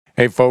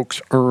Hey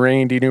folks,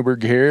 Randy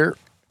Newberg here,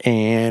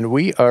 and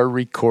we are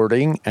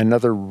recording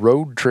another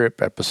road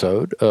trip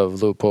episode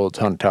of Leopold's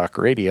Hunt Talk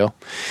Radio.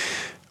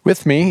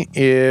 With me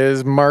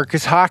is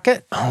Marcus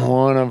Hockett,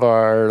 one of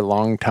our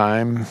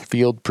longtime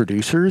field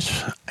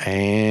producers,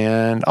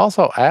 and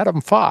also Adam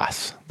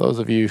Foss. Those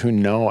of you who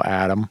know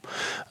Adam,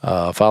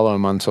 follow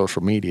him on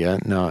social media,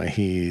 know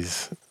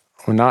he's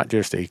not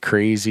just a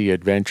crazy,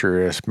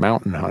 adventurous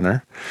mountain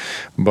hunter,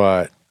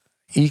 but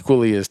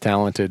equally as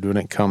talented when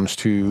it comes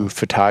to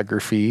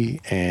photography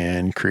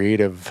and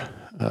creative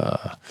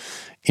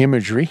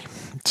imagery.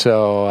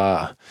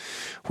 So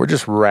we're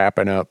just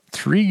wrapping up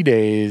 3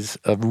 days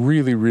of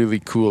really,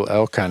 really cool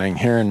elk hunting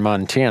here in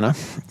Montana,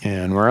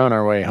 and we're on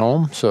our way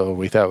home, so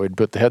we thought we'd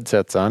put the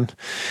headsets on,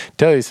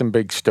 tell you some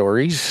big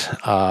stories.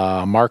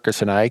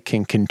 Marcus and I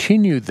can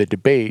continue the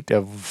debate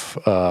of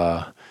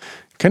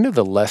kind of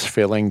the less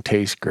filling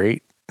tastes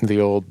great,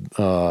 the old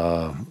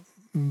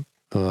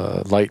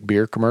light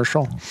beer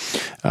commercial.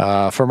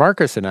 For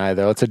Marcus and I,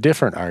 though, it's a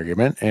different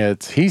argument.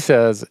 He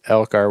says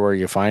elk are where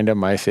you find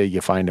them. I say you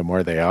find them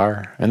where they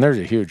are. And there's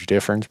a huge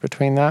difference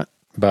between that.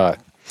 But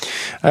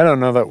I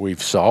don't know that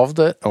we've solved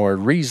it or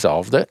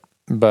resolved it,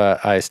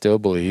 but I still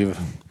believe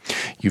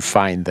you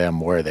find them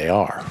where they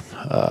are.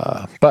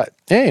 But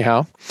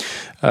anyhow,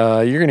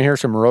 you're going to hear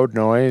some road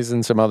noise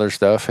and some other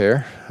stuff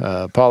here.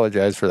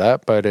 Apologize for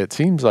that, but it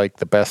seems like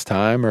the best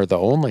time or the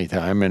only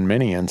time in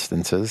many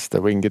instances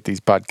that we can get these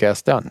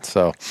podcasts done.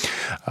 So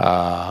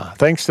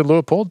thanks to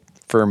Leopold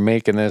for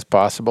making this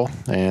possible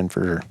and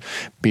for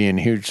being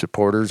huge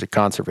supporters of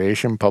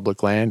conservation,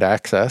 public land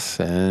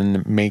access,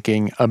 and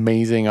making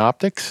amazing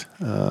optics.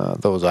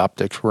 Those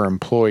optics were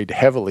employed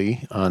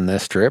heavily on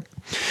this trip.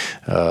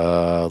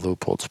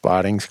 Leopold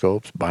spotting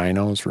scopes,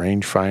 binos,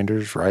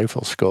 rangefinders,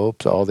 rifle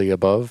scopes, all the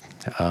above.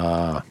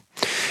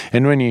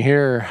 And when you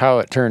hear how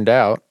it turned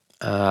out,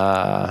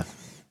 couldn't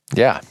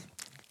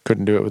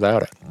do it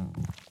without it.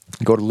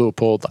 Go to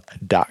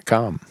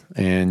Leopold.com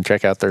and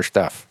check out their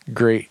stuff.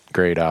 Great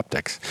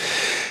optics.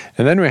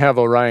 And then we have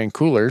Orion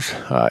coolers.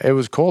 It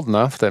was cold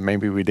enough that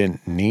maybe we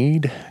didn't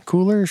need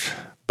coolers,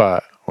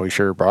 but we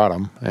sure brought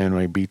them, and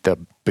we beat the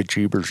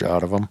bejeebers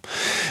out of them.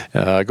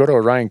 Go to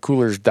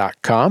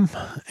orioncoolers.com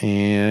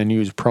and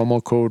use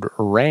promo code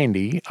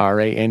RANDY,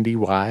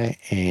 R-A-N-D-Y,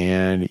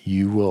 and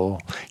you will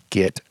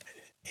get,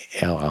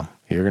 you're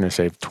going to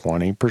save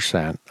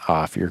 20%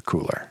 off your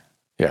cooler.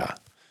 Yeah.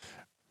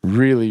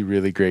 Really,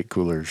 really great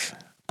coolers.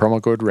 Promo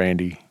code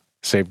Randy,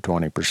 save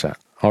 20%.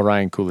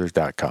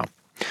 OrionCoolers.com.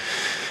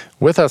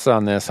 With us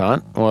on this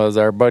hunt was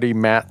our buddy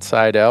Matt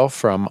Seidel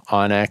from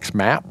onX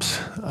Maps.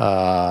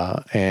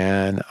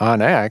 And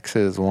onX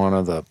is one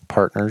of the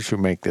partners who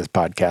make this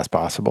podcast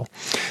possible.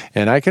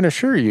 And I can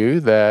assure you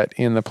that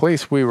in the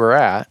place we were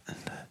at,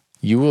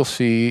 you will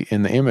see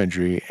in the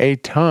imagery a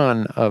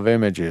ton of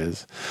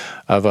images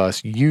of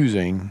us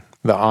using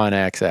the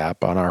onX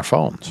app on our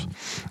phones.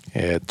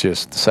 It's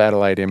just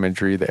satellite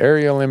imagery, the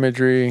aerial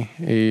imagery.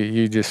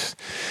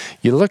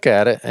 You look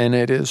at it, and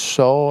it is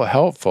so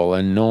helpful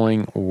in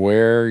knowing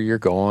where you're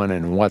going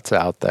and what's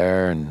out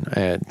there.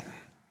 And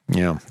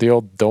the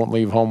old don't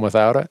leave home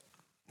without it.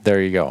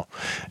 There you go.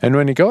 And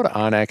when you go to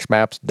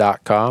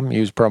onxmaps.com,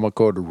 use promo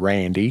code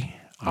RANDY,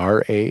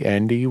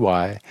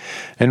 R-A-N-D-Y.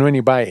 And when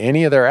you buy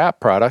any of their app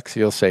products,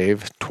 you'll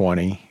save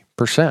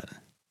 20%.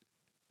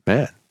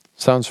 Man,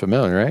 sounds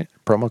familiar, right?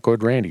 Promo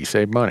code Randy,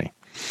 save money.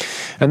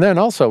 And then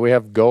also we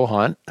have Go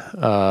Hunt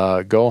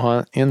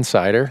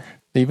Insider.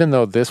 Even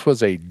though this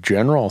was a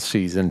general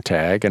season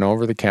tag, an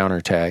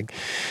over-the-counter tag,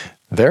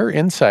 their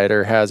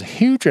Insider has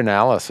huge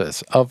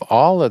analysis of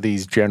all of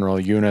these general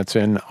units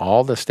in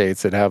all the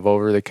states that have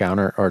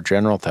over-the-counter or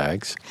general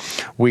tags.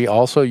 We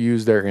also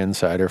use their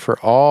Insider for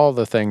all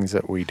the things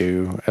that we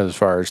do as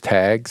far as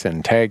tags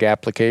and tag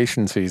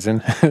application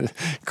season.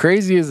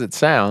 Crazy as it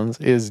sounds,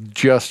 is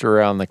just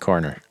around the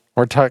corner.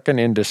 We're talking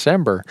in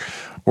December,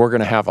 we're going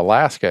to have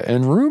Alaska.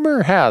 And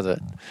rumor has it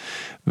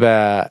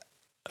that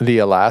the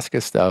Alaska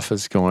stuff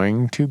is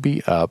going to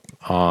be up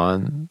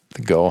on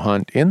the Go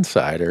Hunt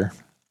Insider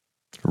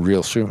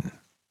real soon.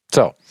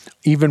 So,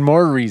 even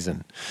more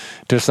reason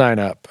to sign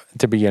up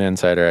to be an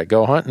insider at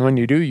Go Hunt. And when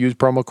you do, use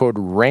promo code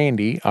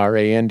RANDY,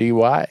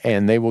 R-A-N-D-Y,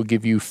 and they will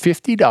give you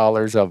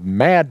 $50 of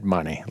mad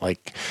money,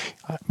 like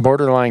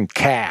borderline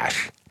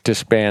cash, to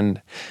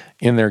spend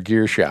in their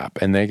gear shop.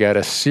 And they got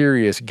a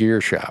serious gear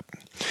shop.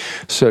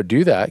 So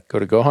do that. Go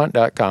to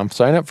gohunt.com,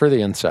 sign up for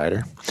the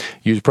Insider,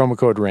 use promo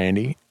code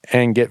Randy,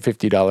 and get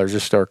 $50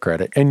 of store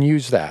credit, and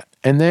use that.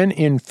 And then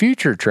in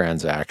future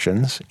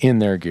transactions in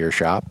their gear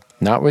shop,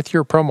 not with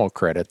your promo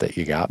credit that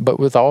you got, but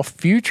with all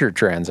future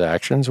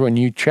transactions, when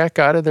you check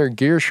out of their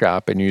gear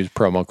shop and use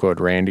promo code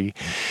Randy,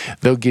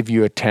 they'll give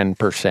you a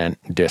 10%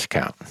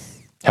 discount.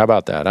 How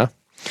about that, huh?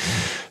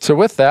 So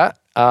with that,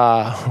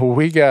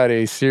 we got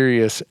a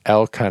serious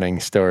elk hunting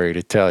story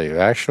to tell you.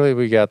 Actually,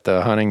 we got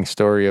the hunting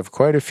story of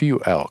quite a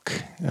few elk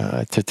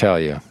to tell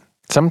you.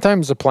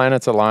 Sometimes the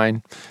planets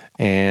align,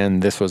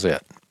 and this was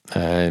it.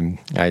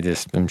 I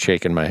just am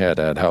shaking my head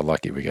at how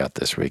lucky we got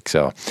this week.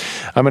 So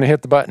I'm going to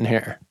hit the button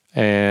here.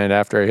 And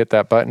after I hit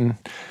that button,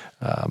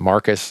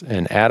 Marcus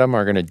and Adam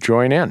are going to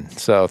join in.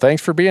 So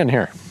thanks for being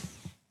here.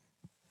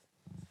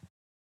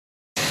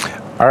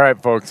 All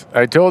right, folks.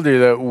 I told you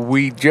that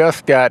we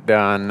just got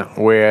done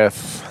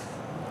with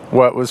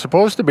what was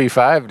supposed to be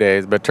 5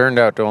 days, but turned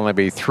out to only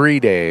be 3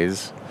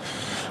 days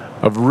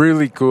of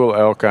really cool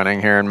elk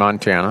hunting here in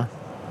Montana.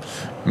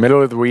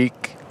 Middle of the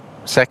week,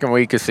 second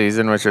week of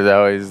season, which is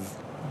always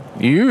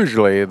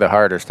usually the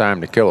hardest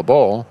time to kill a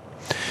bull.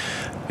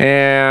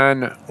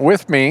 And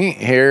with me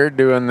here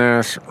doing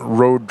this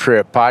road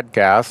trip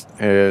podcast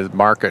is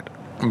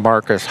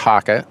Marcus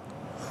Hockett,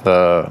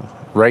 the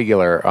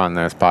regular on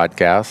this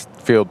podcast,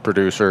 field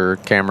producer,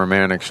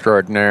 cameraman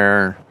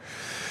extraordinaire,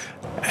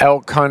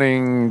 elk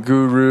hunting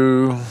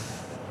guru.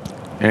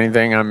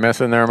 Anything I'm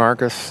missing there,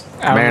 Marcus?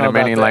 Man of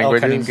many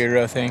languages. Elk hunting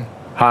guru thing.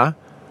 Huh?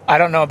 I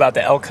don't know about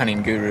the elk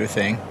hunting guru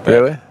thing.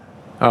 Really?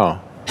 Oh,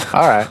 all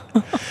right.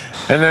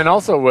 And then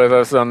also with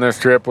us on this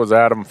trip was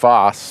Adam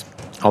Foss.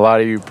 A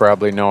lot of you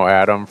probably know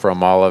Adam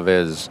from all of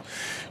his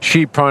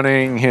sheep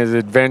hunting, his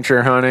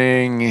adventure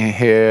hunting,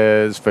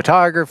 his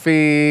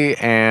photography,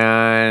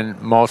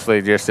 and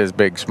mostly just his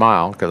big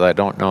smile, because I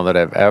don't know that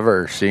I've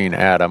ever seen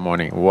Adam when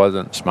he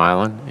wasn't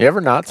smiling. You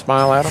ever not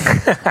smile, Adam?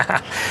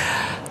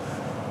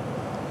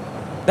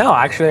 No,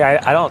 actually,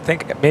 I don't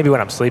think. Maybe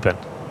when I'm sleeping.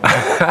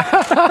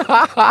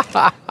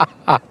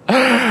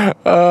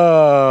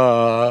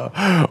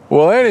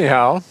 Well,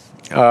 anyhow,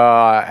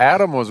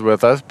 Adam was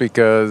with us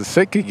because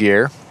Sitka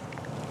Gear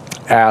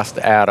asked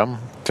Adam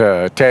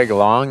to tag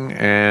along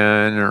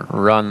and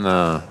run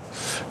the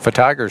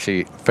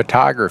photography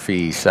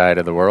side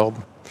of the world.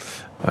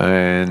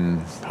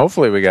 And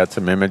hopefully we got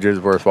some images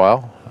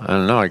worthwhile. I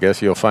don't know. I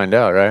guess you'll find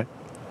out, right?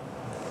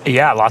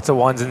 Yeah, lots of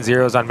ones and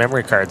zeros on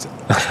memory cards.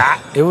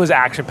 It was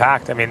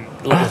action-packed. I mean,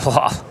 lots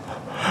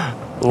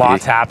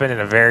happened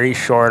in a very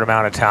short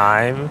amount of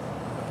time.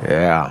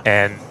 Yeah.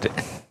 And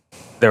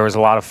there was a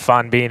lot of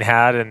fun being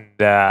had.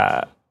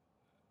 And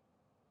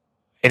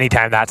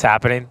anytime that's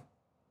happening,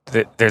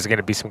 there's going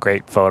to be some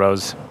great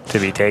photos to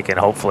be taken.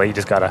 Hopefully, you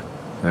just got to...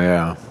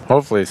 Yeah.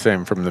 Hopefully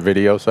same from the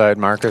video side,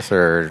 Marcus,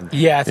 or...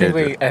 Yeah, I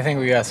think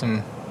we got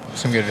some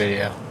good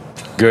video.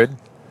 Good?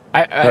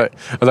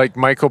 Like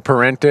Michael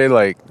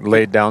Parente,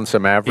 laid down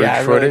some average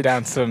footage? Yeah, I laid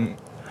down some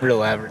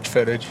real average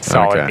footage.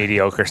 Solid,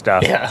 mediocre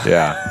stuff.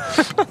 Yeah.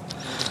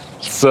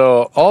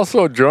 So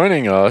also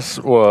joining us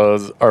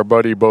was our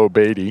buddy Bo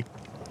Beatty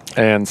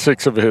and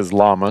 6 of his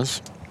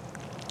llamas,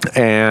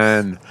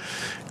 and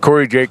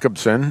Corey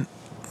Jacobson,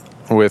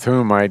 with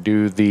whom I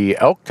do the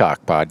Elk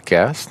Talk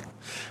podcast,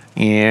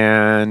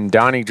 and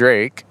Donnie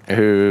Drake,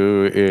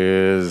 who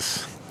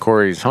is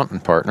Corey's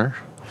hunting partner,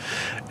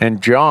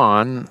 and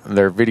John,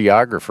 their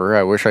videographer.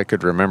 I wish I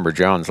could remember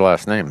John's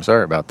last name.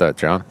 Sorry about that,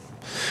 John.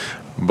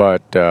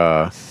 But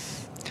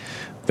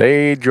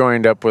they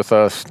joined up with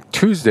us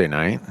Tuesday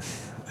night.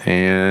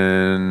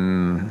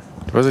 And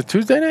was it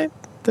Tuesday night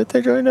that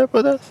they joined up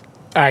with us?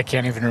 I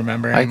can't even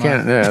remember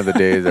anymore. Yeah, the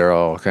days are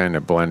all kind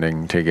of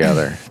blending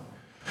together.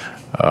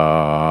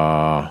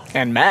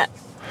 And Matt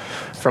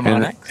from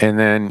Onyx. And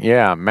then,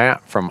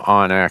 Matt from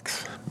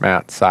Onyx,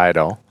 Matt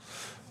Seidel.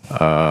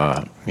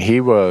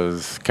 He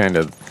was kind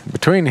of,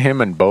 between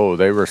him and Bo,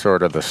 they were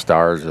sort of the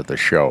stars of the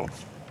show.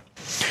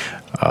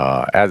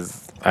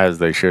 As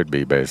they should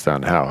be based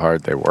on how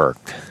hard they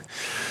worked.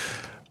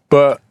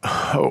 But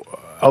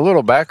a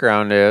little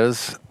background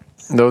is,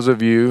 those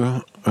of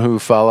you who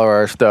follow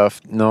our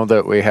stuff know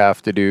that we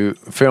have to do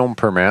film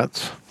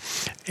permits.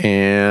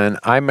 And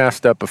I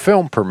messed up a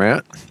film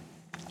permit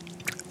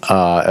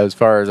as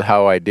far as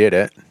how I did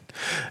it.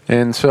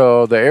 And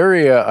so the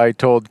area I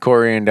told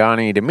Corey and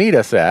Donnie to meet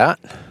us at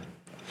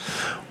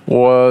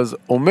was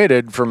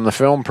omitted from the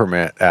film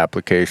permit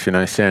application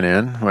I sent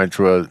in, which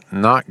was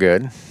not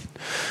good.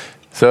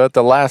 So at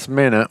the last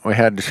minute, we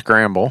had to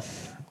scramble.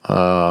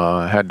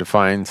 Had to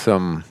find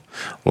some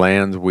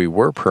lands we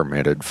were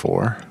permitted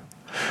for.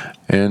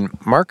 And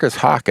Marcus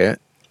Hockett,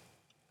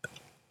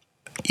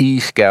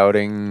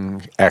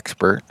 e-scouting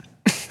expert,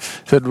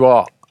 said,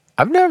 well,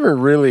 I've never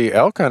really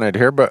elk hunted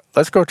here, but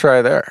let's go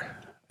try there.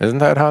 Isn't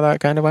that how that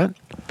kind of went?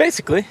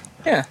 Basically,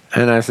 yeah.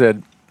 And I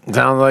said,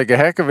 sounds like a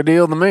heck of a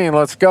deal to me.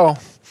 Let's go.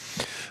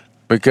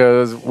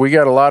 Because we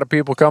got a lot of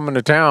people coming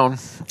to town,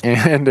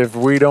 and if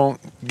we don't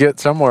get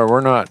somewhere,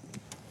 we're not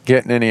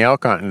getting any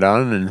elk hunting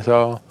done. And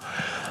so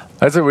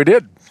that's what we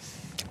did.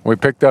 We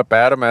picked up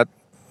Adam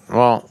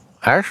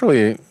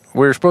actually,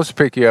 we were supposed to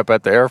pick you up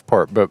at the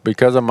airport, but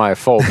because of my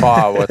faux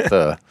pas with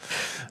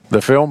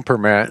the film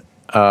permit,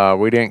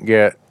 we didn't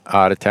get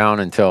out of town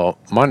until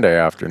Monday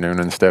afternoon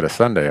instead of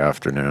Sunday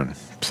afternoon.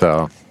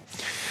 So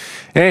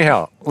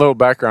anyhow, a little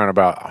background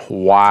about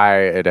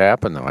why it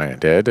happened the way it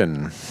did.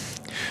 And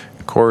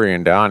Corey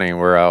and Donnie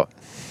were out.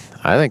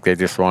 I think they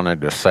just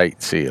wanted to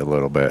sightsee a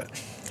little bit.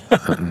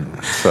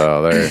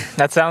 So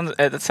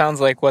that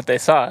sounds like what they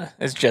saw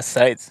is just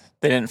sights.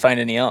 They didn't find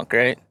any elk,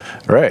 right?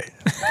 Right.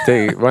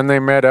 When they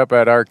met up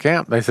at our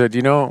camp, they said,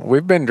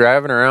 we've been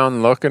driving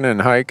around looking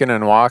and hiking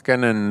and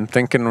walking and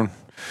thinking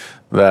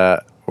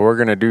that we're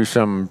going to do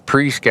some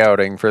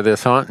pre-scouting for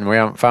this hunt, and we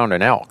haven't found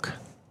an elk.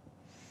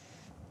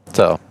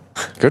 So,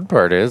 good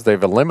part is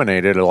they've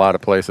eliminated a lot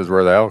of places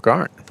where the elk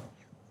aren't.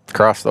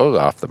 Cross those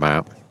off the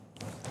map.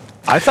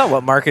 I thought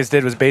what Marcus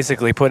did was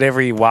basically put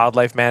every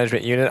wildlife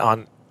management unit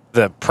on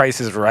the Price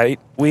is Right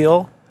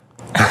wheel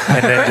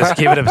and then just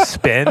give it a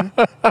spin.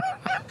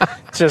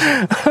 Just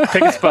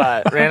pick a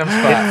spot, random It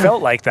spot.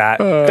 felt like that.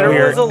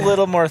 There was a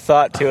little more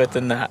thought to it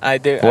than that. I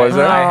do. Was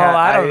there?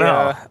 I don't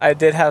know. I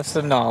did have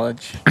some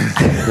knowledge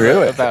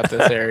Really? about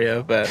this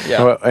area, but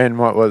yeah, And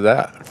what was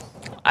that?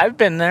 I've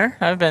been there.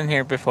 I've been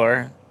here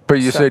before.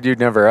 But you said you'd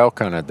never elk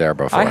hunted there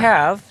before. I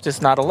have,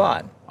 just not a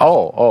lot.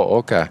 Oh,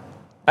 okay.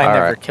 I All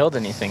never right. killed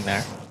anything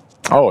there.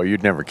 Oh,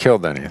 you'd never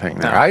killed anything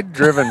there. No. I'd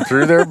driven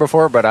through there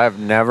before, but I've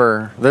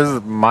never. This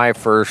is my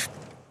first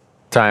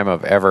time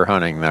of ever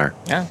hunting there.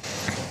 Yeah,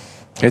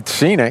 It's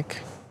scenic.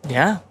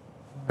 yeah.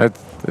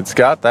 It's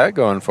got that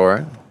going for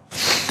it.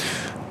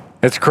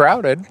 It's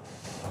crowded.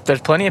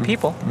 There's plenty of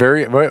people.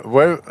 Very.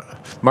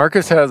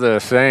 Marcus has a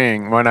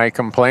saying when I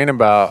complain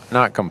about,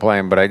 not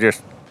complain, but I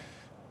just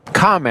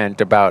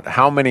comment about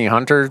how many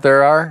hunters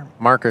there are.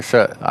 Marcus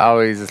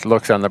always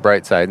looks on the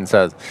bright side and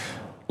says,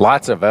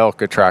 lots of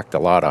elk attract a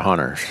lot of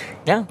hunters.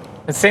 Yeah,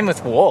 and same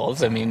with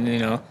wolves. I mean,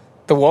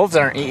 the wolves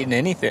aren't eating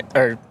anything,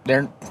 or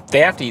they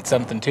have to eat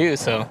something too.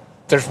 So if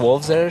there's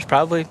wolves there, there's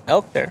probably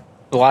elk there.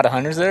 A lot of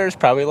hunters there, there's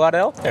probably a lot of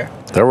elk there.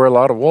 There were a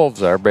lot of wolves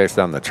there based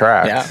on the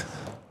tracks.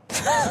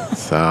 Yeah.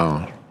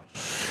 So,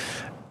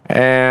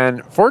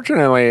 and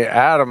fortunately,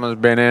 Adam has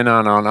been in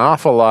on an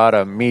awful lot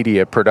of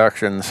media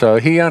production, so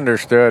he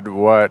understood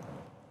what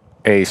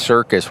a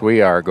circus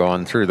we are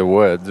going through the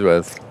woods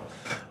with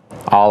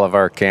all of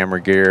our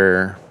camera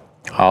gear,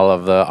 all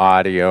of the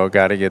audio.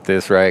 Got to get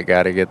this right,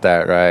 got to get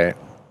that right,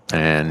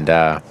 and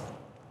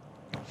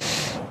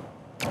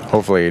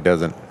hopefully he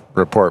doesn't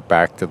report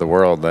back to the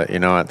world that, you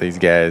know what, these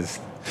guys,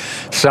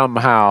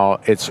 somehow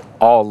it's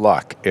all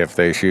luck if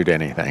they shoot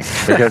anything,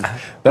 because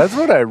that's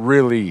what I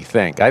really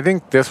think. I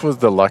think this was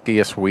the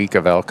luckiest week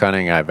of elk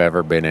hunting I've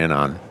ever been in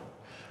on.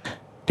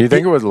 Do you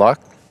think it was luck?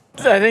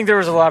 I think there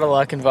was a lot of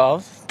luck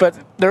involved, but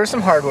there was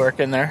some hard work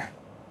in there.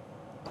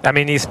 I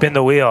mean, you spin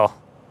the wheel.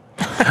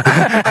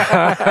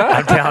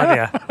 I'm telling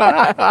you.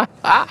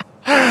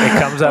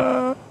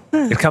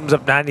 It comes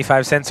up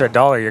 95 cents or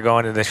 $1. You're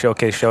going to the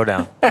Showcase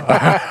Showdown.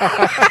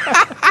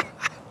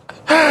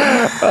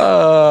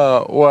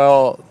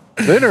 Well,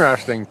 the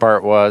interesting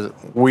part was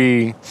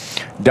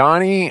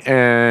Donnie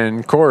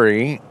and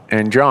Corey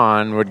and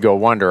John would go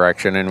one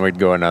direction and we'd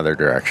go another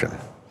direction.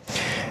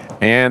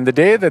 And the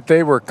day that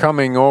they were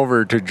coming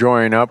over to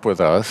join up with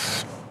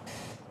us,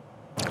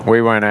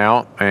 we went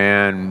out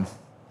and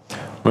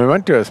we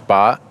went to a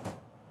spot,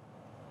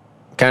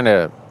 kind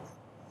of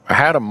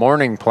had a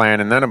morning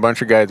plan, and then a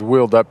bunch of guys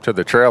wheeled up to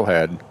the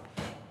trailhead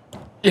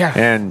Yeah.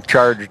 and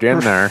charged in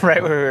there.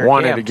 Right where we were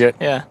Wanted camped. to get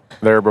Yeah.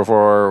 there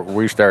before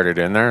we started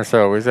in there.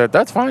 So we said,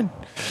 that's fine.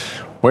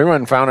 We went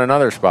and found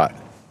another spot.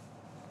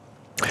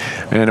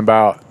 And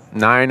about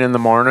 9 in the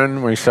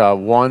morning, we saw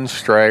one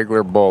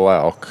straggler bull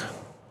elk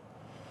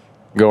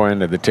go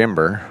into the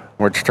timber,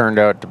 which turned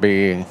out to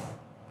be, I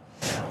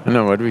don't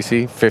know, what did we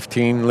see?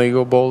 15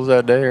 legal bulls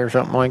that day or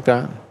something like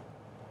that?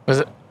 Was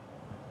it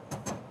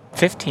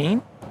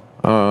 15?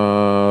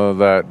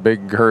 That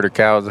big herd of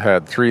cows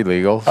had 3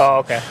 legals. Oh,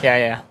 okay. Yeah,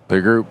 yeah. The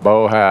group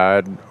Bo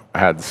had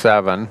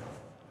 7.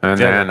 And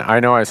Yeah. then I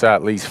know I saw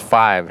at least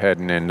 5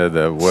 heading into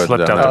the woods.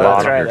 Slipped on up the the Oh,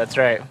 that's bottom. right. That's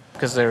right.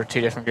 Because there were 2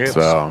 different groups.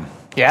 So,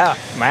 Yeah,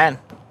 man.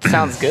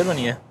 Sounds good when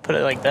you put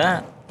it like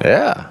that.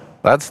 yeah,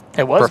 that's,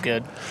 It was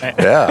good.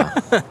 yeah.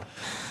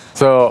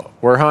 So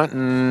we're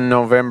hunting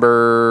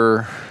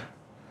November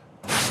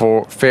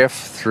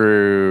 5th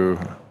through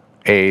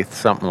 8th,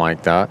 something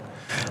like that.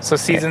 So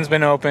season's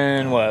been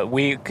open, what,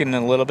 week and a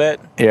little bit?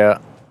 Yeah.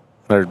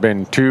 There's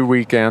been 2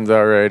 weekends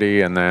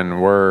already, and then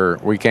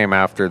we came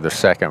after the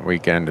second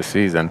weekend of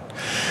season.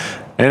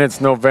 And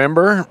it's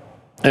November,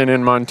 and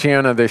in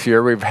Montana this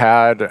year we've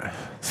had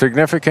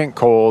significant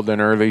cold and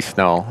early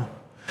snow.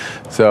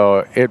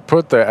 So it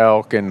put the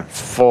elk in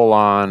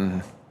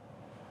full-on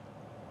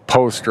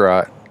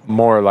post-rut,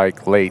 more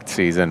like late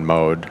season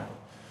mode,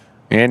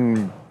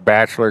 in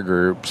bachelor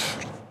groups,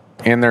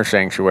 in their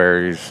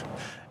sanctuaries.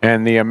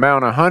 And the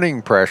amount of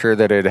hunting pressure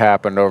that had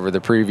happened over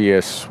the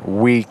previous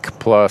week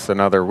plus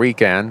another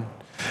weekend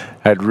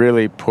had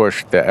really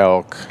pushed the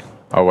elk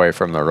away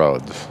from the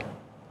roads.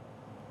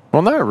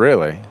 Well, not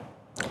really.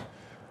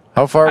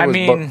 How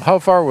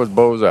far was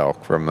Bo's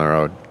elk from the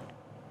road?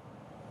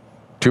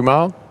 2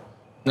 miles?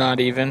 Not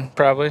even,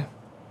 probably.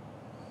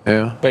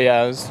 Yeah. But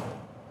yeah, it's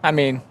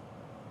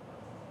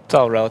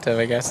all relative,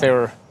 I guess.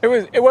 It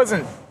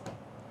wasn't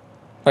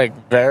like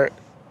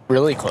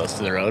really close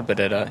to the road, but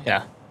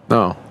yeah.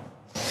 No.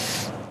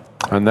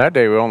 And that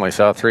day we only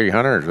saw 3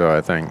 hunters, though,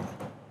 I think.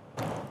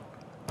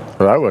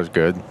 So that was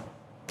good.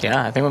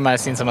 Yeah, I think we might have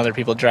seen some other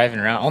people driving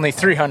around. Only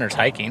 3 hunters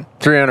hiking.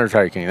 3 hunters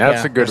hiking.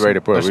 That's Yeah, a good there's way to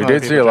some- put it. there's We some other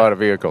did see a people lot of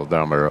vehicles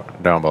down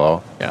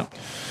below. Yeah.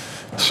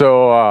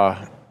 So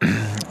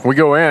we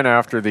go in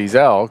after these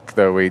elk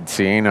that we'd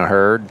seen, a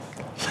herd,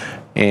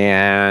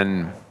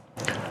 And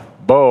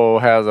Bo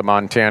has a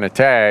Montana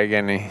tag,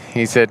 and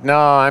he said, no,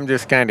 I'm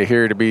just kind of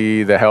here to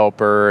be the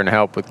helper and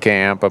help with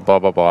camp and blah,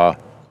 blah, blah.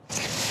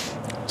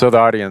 So the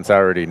audience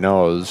already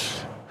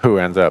knows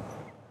who's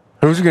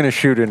going to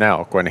shoot an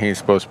elk when he's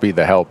supposed to be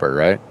the helper,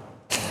 right?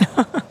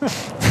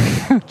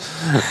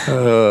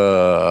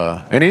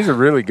 And he's a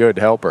really good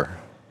helper.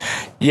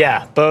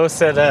 Yeah, Bo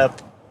set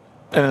up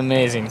an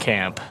amazing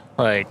camp.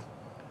 Like,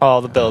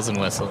 all the bells and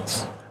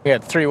whistles. We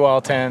had 3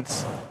 wall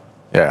tents,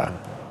 Yeah.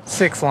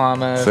 6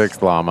 llamas,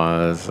 6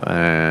 llamas,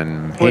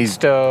 and wood he's,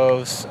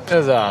 stoves. It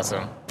was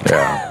awesome.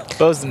 yeah.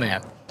 Bo's the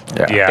man,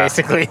 Yeah.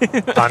 basically.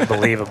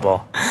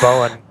 Unbelievable.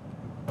 Bo and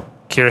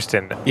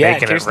Kirsten Yeah,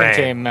 making Kirsten it rain.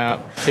 came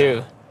out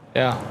too.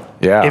 Yeah.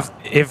 Yeah.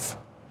 If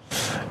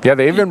Yeah,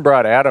 they even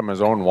brought Adam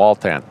his own wall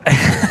tent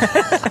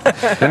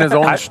and his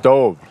own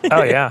stove.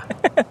 oh yeah.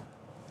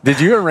 Did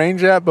you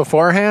arrange that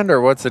beforehand, or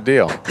what's the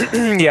deal?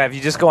 Yeah, if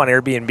you just go on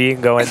Airbnb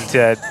and go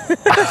into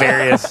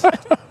various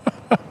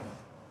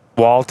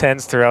wall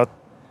tents throughout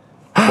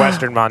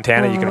western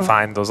Montana, you can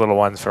find those little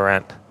ones for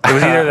rent. It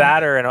was either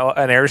that or an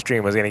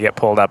Airstream was going to get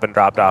pulled up and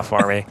dropped off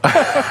for me.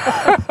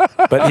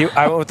 But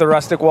I went with the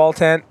rustic wall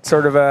tent,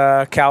 sort of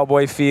a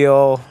cowboy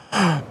feel.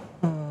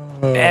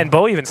 And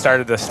Bo even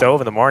started the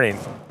stove in the morning.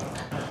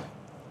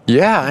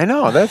 Yeah, I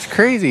know. That's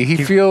crazy.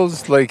 He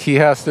feels like he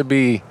has to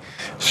be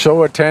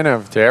so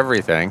attentive to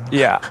everything.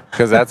 Yeah.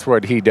 Because that's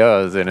what he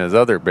does in his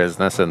other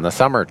business in the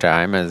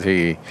summertime, is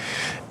he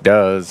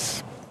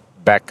does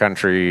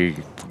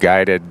backcountry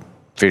guided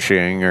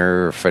fishing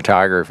or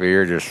photography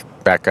or just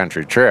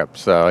backcountry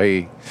trips. So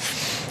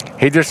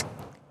he just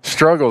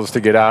struggles to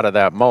get out of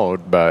that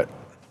mode. But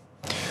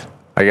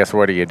I guess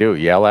what do?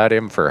 Yell at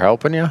him for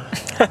helping you?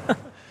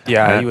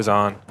 Yeah, he was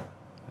on.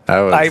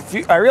 I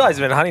I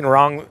realized I've been hunting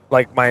wrong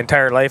like my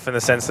entire life in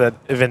the sense that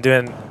I've been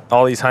doing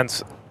all these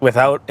hunts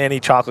without any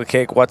chocolate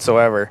cake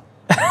whatsoever.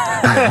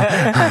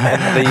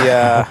 And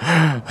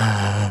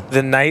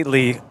the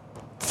nightly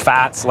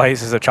fat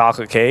slices of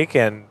chocolate cake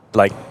and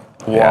like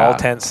wall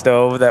tent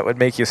stove that would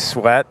make you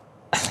sweat.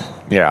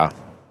 Yeah.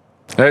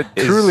 It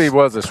truly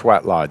was a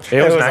sweat lodge.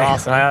 It was was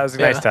nice. awesome. It was a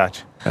nice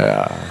touch.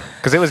 Yeah.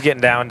 Because it was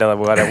getting down to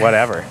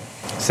whatever.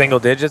 Single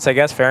digits, I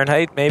guess,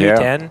 Fahrenheit, maybe Yeah.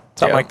 10,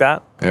 something Yeah. like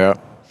that. Yeah.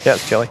 Yeah,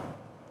 it's chilly.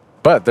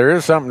 But there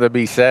is something to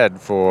be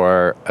said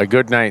for a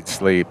good night's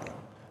sleep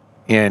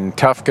in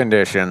tough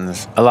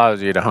conditions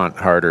allows you to hunt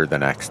harder the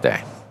next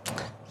day.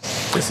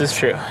 This is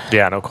true.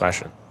 Yeah, no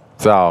question.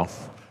 So,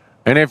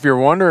 and if you're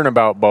wondering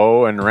about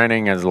Bo and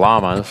renting his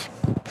llamas,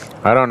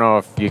 I don't know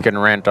if you can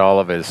rent all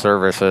of his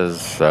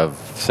services of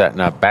setting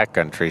up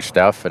backcountry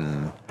stuff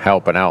and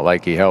helping out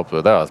like he helped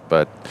with us,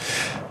 but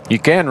you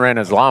can rent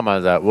his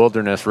llamas at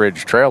Wilderness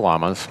Ridge Trail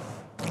Llamas.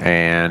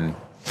 And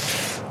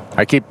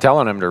I keep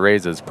telling him to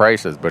raise his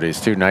prices, but he's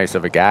too nice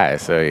of a guy,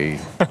 so he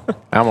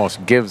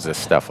almost gives this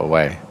stuff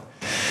away.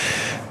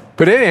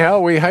 But anyhow,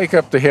 we hike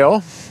up the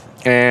hill,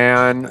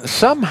 and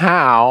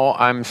somehow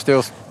I'm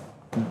still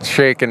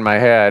shaking my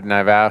head, and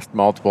I've asked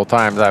multiple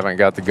times, I haven't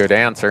got the good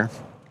answer.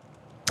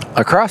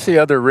 Across the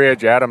other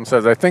ridge, Adam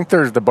says, I think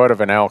there's the butt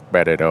of an elk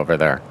bedded over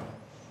there.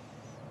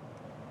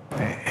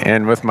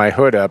 And with my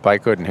hood up, I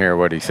couldn't hear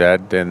what he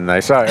said, and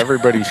I saw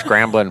everybody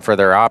scrambling for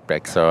their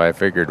optics, so I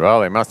figured, well,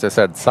 they must have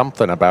said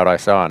something about I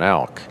saw an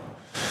elk.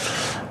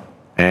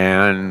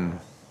 And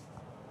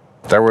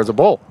there was a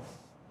bull,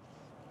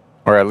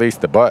 or at least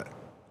the butt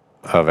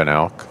of an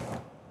elk,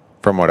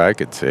 from what I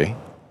could see.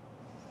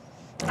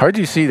 How'd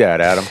you see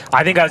that, Adam?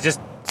 I think I was just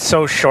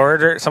so much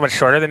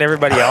shorter than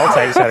everybody else.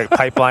 I just had a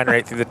pipeline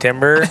right through the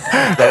timber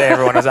that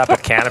everyone was up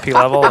at canopy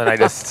level, and I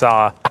just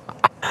saw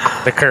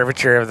the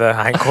curvature of the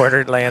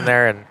hindquarter laying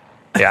there, and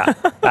yeah,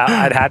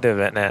 I'd had to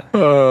have been it.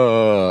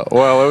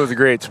 Well, it was a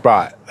great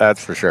spot,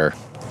 that's for sure.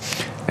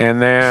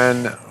 And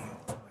then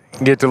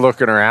get to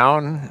looking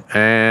around,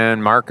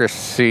 and Marcus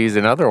sees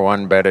another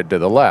one bedded to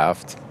the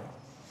left.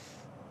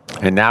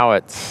 And now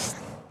it's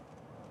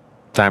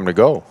time to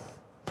go.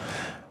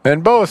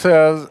 And Bo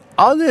says,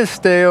 I'll just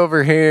stay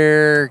over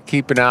here,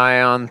 keep an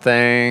eye on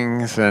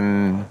things,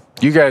 and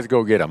you guys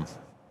go get them.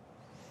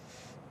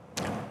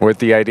 With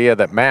the idea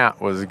that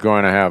Matt was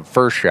going to have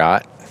first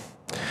shot,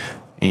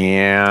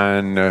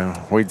 and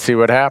we'd see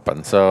what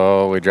happened.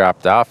 So we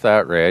dropped off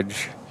that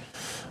ridge.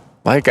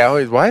 Like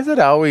always, why is it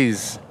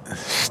always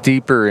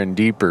steeper and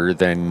deeper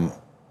than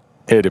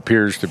it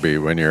appears to be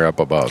when you're up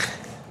above?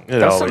 It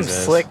That was some always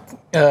is. slick.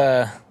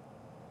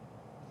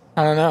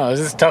 I don't know. It was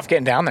just tough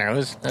getting down there. It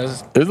was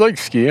It was like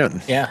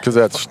skiing. Yeah. Because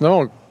that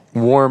snow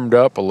warmed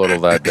up a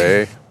little that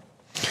day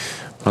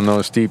on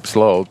those steep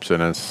slopes,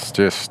 and it's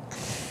just,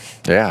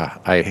 yeah,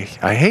 I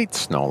hate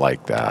snow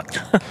like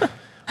that.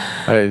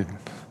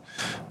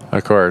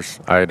 Of course,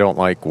 I don't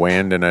like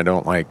wind and I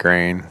don't like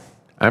rain.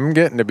 I'm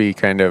getting to be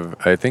kind of,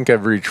 I think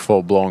I've reached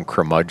full-blown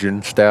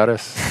curmudgeon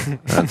status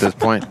at this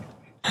point. So,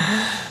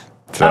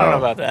 I don't know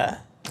about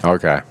that.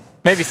 Okay.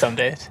 Maybe some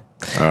days.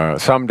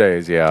 Some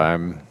days, yeah,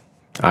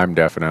 I'm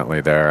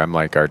definitely there. I'm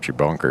like Archie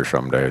Bunker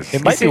some days.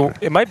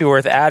 It might be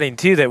worth adding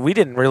too that we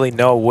didn't really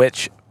know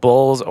which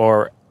bulls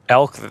or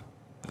elk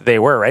they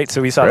were, right?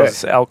 So we saw Right.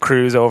 those elk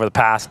cruise over the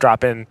pass,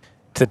 drop in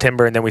to the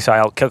timber, and then we saw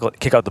elk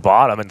kick out the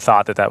bottom and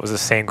thought that was the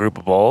same group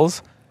of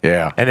bulls.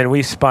 Yeah. And then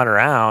we spun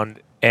around,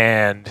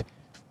 and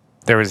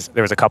there was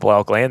a couple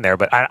elk laying there.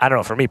 But I don't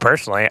know. For me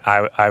personally,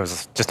 I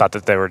was just thought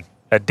that they were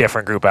a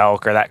different group of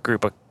elk or that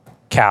group of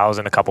cows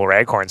and a couple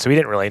raghorns. So we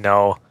didn't really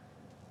know.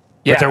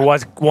 Yeah. But there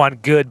was one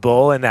good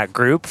bull in that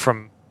group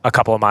from a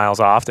couple of miles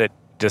off that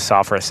just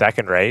saw for a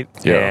second, right?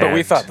 Yeah. But we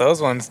And- thought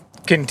those ones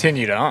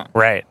continued on.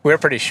 right. We were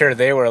pretty sure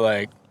they were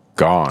like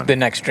Gone. the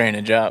next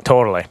drainage up.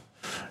 Totally.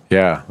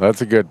 Yeah,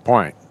 that's a good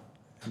point.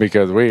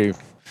 Because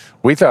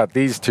we thought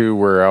these two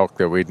were elk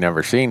that we'd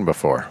never seen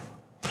before.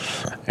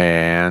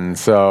 And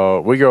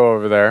so we go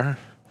over there,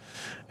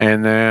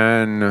 and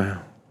then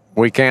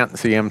we can't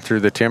see them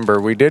through the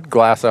timber. We did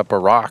glass up a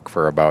rock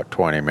for about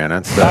 20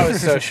 minutes. I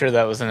was so sure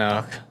that was an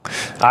elk.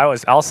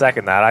 I'll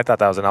second that. I thought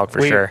that was an elk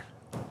for We- sure.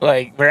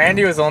 Like,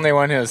 Randy was the only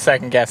one who was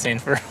second guessing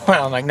for a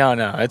while. I'm like, no,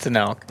 it's an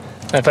elk.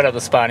 And I put up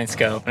the spotting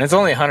scope, and it's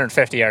only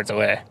 150 yards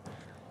away.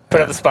 Put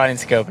up the spotting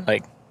scope, and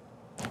like,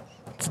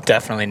 it's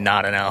definitely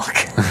not an elk.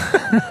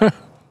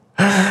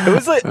 It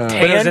was like But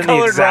it was in the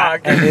tan-colored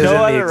exact, rock, and it was no in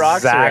other the rocks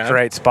exact around.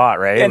 right spot,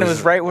 right? And it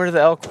was right where the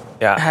elk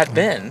Yeah. had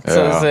been.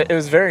 So Yeah. it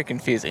was very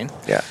confusing.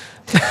 Yeah.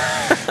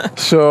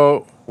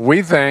 So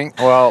we think,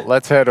 well,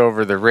 let's head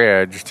over the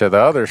ridge to the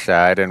other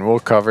side, and we'll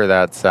cover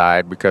that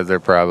side because they're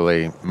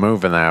probably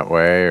moving that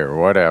way or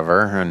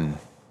whatever. And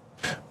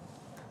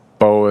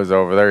Bo is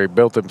over there. He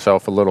built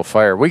himself a little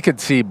fire. We could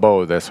see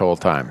Bo this whole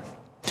time.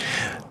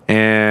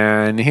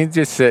 And he's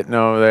just sitting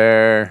over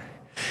there,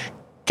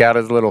 got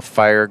his little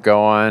fire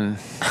going.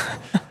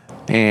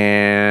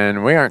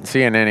 And we aren't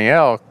seeing any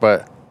elk,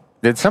 but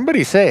did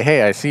somebody say,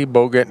 hey, I see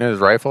Bo getting his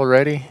rifle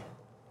ready?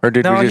 Or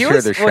did we just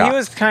hear the shot? Well, he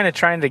was kind of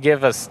trying to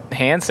give us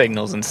hand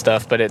signals and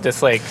stuff, but it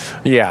just like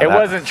Yeah, it that-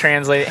 wasn't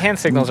translated. Hand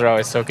signals are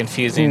always so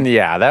confusing.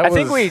 Yeah, that I was...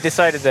 think we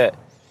decided that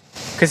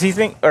because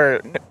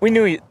we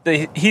knew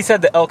he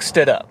said the elk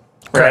stood up,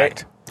 right?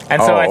 Correct. And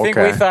so Oh, I think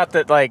we okay. thought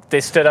that like they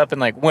stood up and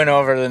like went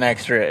over the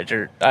next ridge,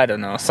 or I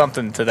don't know,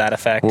 something to that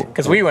effect.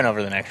 Because we went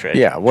over the next ridge.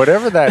 Yeah,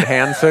 whatever that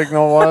hand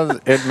signal was,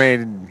 it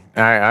made...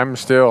 I'm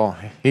still...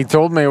 He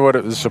told me what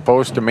it was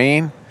supposed to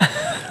mean.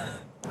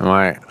 I'm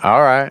like,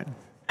 all right.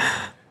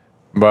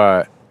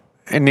 But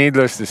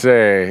needless to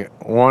say,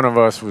 one of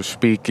us was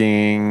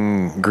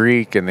speaking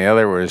Greek and the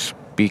other was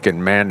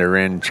speaking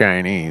Mandarin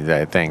Chinese,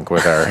 I think,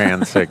 with our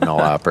hand signal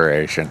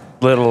operation.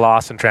 Little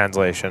lost in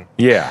translation.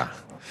 Yeah.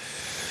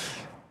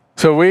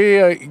 So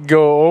we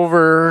go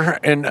over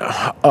and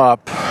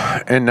up,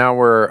 and now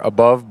we're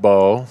above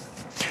Bo.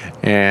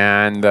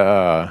 And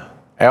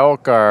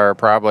elk are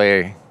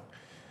probably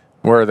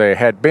where they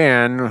had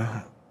been.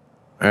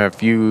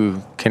 If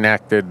you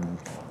connected,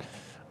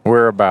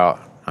 we're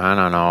about, I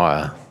don't know,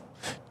 a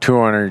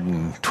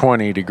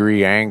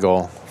 220-degree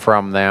angle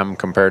from them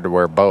compared to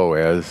where Bo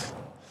is.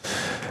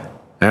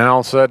 And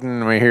all of a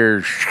sudden we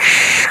hear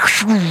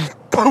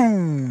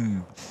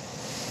boom.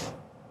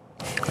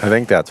 I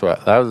think that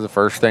was the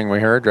first thing we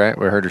heard, right?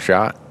 We heard a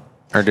shot.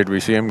 Or did we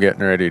see him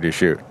getting ready to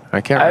shoot?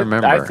 I can't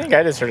remember. I think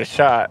I just heard a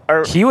shot.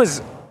 Or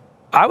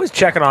I was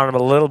checking on him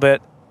a little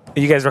bit.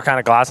 You guys were kind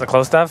of glassing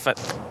close stuff.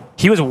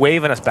 He was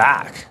waving us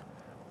back.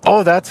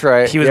 Oh, that's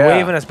right. He was yeah.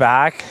 waving us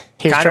back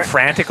was kind of try-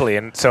 frantically.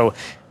 And so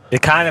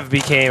it kind of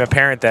became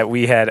apparent that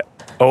we had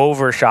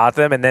overshot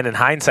them. And then in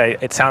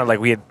hindsight, it sounded like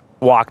we had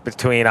walked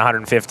between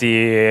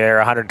 150 or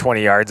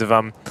 120 yards of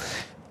them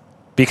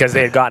because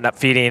they had gotten up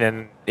feeding.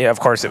 And of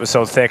course, it was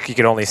so thick, you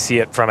could only see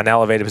it from an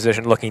elevated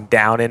position looking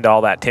down into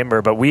all that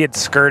timber. But we had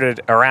skirted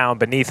around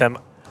beneath them,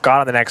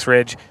 got on the next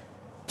ridge,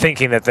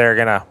 thinking that they're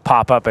going to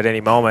pop up at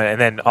any moment.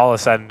 And then all of a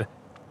sudden,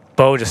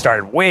 Bo just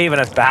started waving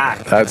us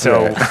back. That's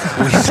so it.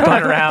 we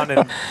spun around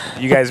and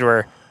you guys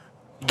were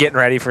getting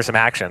ready for some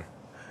action.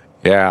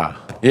 Yeah.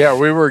 Yeah,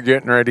 we were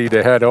getting ready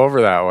to head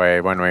over that way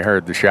when we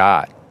heard the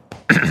shot.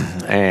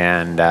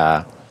 And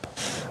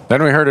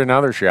then we heard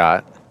another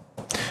shot.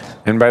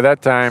 And by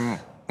that time,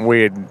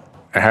 we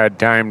had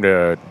time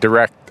to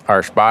direct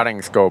our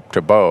spotting scope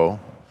to Bo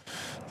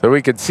so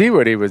we could see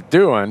what he was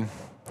doing.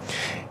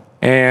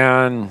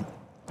 And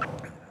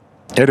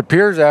it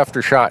appears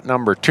after shot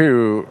number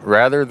 2,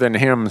 rather than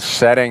him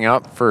setting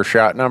up for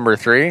shot number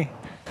 3,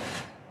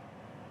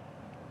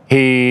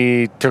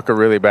 he took a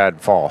really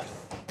bad fall.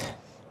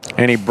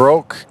 And he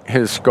broke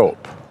his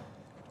scope.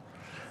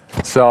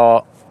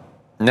 So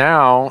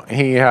now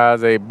he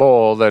has a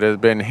bull that has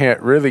been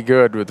hit really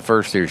good with the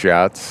first 2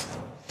 shots.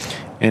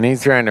 And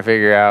he's trying to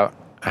figure out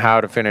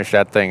how to finish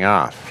that thing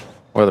off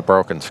with a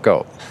broken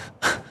scope.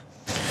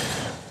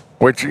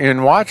 Which,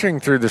 in watching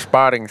through the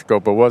spotting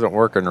scope, it wasn't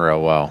working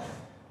real well.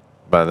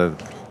 By the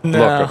look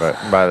of it,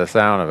 by the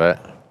sound of it.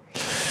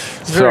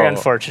 it's very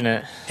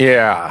unfortunate.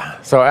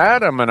 Yeah. So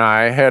Adam and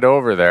I head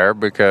over there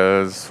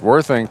because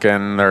we're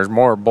thinking there's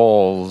more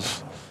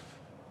bulls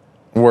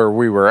where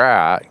we were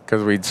at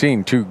because we'd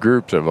seen 2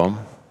 groups of them.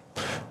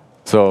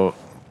 So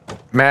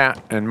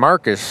Matt and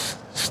Marcus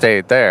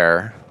stayed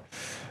there.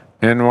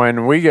 And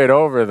when we get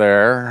over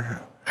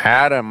there,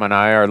 Adam and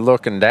I are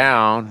looking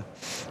down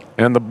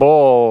and the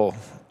bull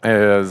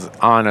is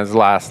on his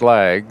last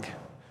leg,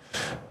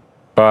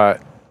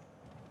 but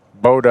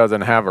Bo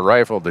doesn't have a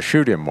rifle to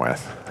shoot him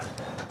with.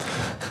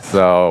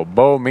 So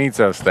Bo meets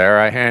us there.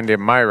 I hand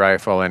him my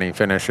rifle, and he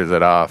finishes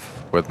it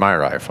off with my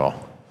rifle,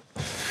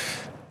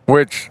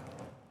 which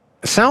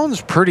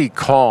sounds pretty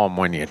calm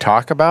when you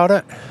talk about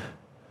it.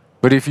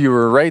 But if you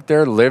were right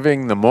there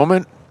living the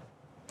moment,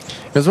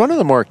 it was one of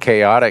the more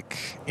chaotic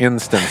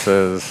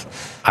instances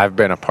I've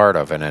been a part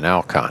of in an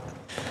elk hunt.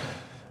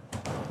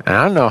 And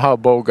I don't know how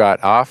Bo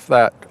got off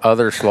that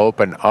other slope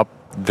and up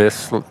the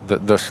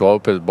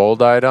slope his bull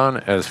died on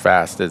as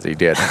fast as he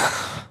did.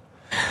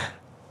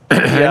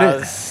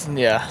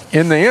 Yeah.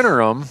 In the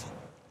interim,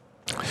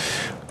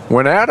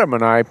 when Adam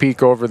and I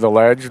peek over the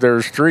ledge,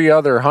 there's 3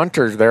 other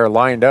hunters there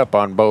lined up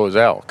on Bo's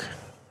elk.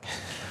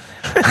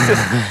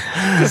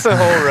 Just a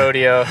whole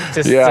rodeo.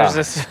 Yeah.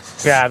 There's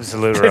just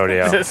Absolute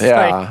rodeo. just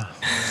Yeah.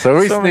 So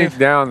we so many- sneak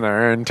down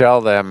there and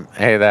tell them,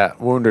 hey, that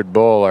wounded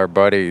bull, our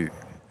buddy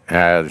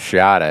has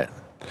shot it.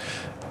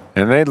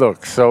 And they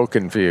look so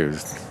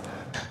confused.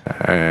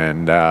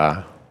 And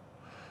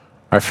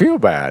I feel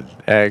bad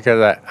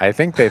because I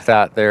think they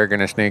thought they were going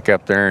to sneak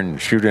up there and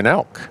shoot an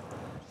elk.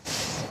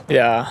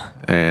 Yeah.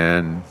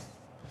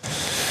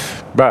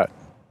 But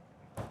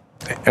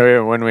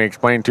when we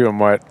explained to them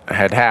what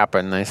had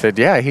happened, they said,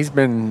 yeah, he's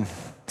been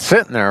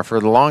sitting there for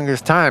the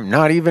longest time,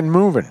 not even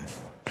moving.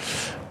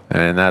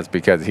 And that's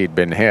because he'd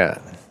been hit.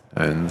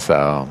 And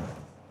so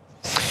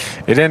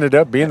it ended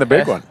up being the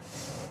big one.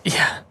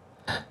 Yeah.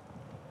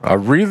 A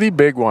really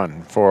big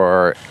one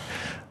for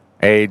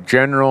a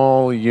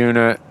general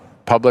unit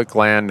public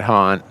land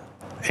hunt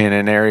in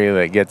an area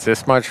that gets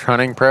this much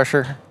hunting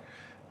pressure.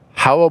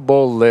 How a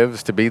bull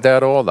lives to be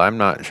that old, I'm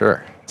not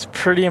sure. It's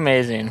pretty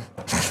amazing.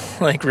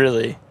 Like,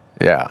 really.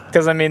 Yeah.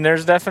 Because, I mean,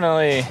 there's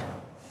definitely...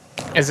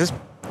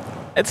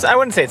 I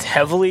wouldn't say it's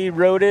heavily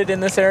roaded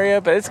in this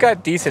area, but it's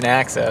got decent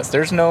access.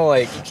 There's no,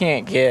 like, you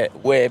can't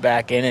get way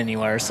back in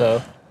anywhere.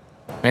 So,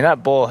 I mean,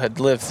 that bull had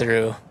lived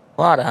through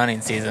a lot of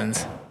hunting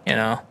seasons, you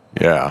know?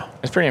 Yeah.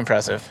 It's pretty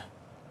impressive.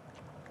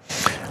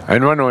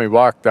 And when we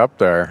walked up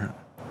there,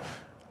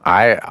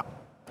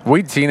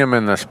 we'd seen him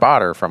in the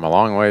spotter from a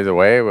long ways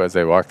away as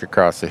they walked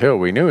across the hill.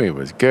 We knew he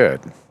was good,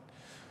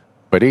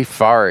 but he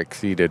far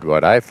exceeded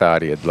what I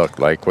thought he had looked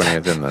like when he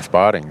was in the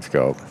spotting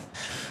scope.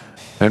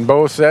 And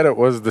Bo said it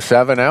was the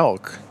 7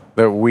 elk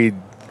that we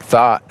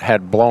thought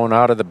had blown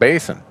out of the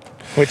basin.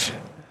 Which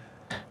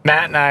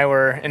Matt and I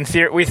were, in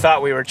theory, we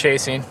thought we were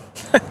chasing.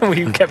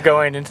 We kept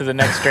going into the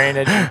next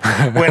drainage,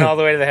 went all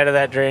the way to the head of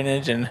that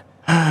drainage, and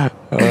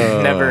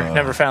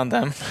never found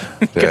them.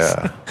 'Cause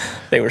Yeah.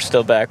 they were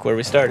still back where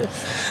we started.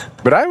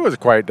 But I was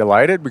quite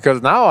delighted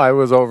because now I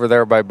was over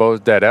there by Bo's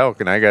dead elk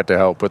and I got to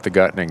help with the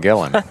gutting and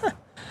gilling.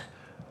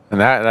 And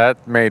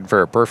that made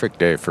for a perfect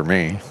day for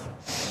me.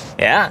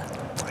 Yeah.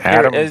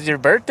 Adam, It was your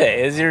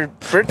birthday. It was your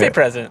birthday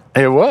present.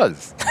 it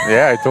was.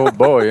 Yeah, I told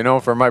Bo,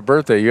 for my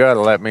birthday, you got to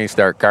let me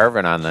start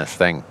carving on this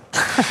thing.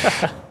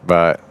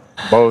 But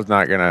Bo's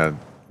not going to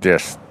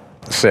just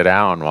sit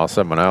down while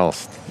someone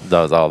else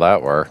does all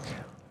that work.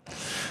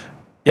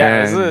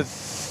 Yeah, And-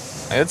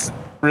 it's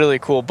really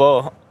cool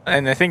bow.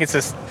 And I think it's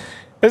just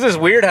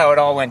weird how it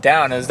all went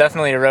down. It was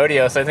definitely a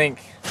rodeo, so I think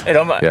it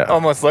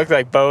almost looked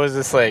like Bo was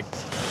just like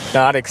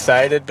not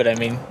excited, but I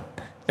mean,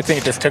 I think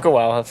it just took a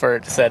while for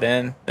it to set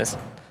in.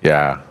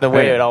 Yeah. The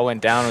way it all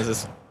went down was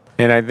just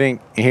And I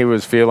think he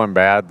was feeling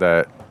bad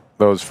that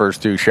those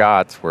first 2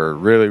 shots were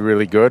really,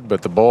 really good,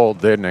 but the bull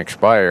didn't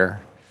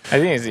expire. I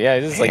think he's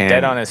just like dead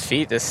And- on his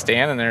feet, just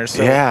standing there.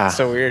 So Yeah.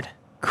 so weird.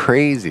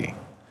 Crazy.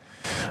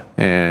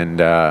 And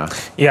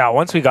Yeah,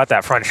 once we got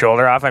that front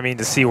shoulder off, I mean,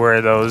 to see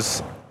where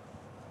those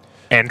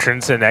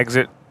entrance and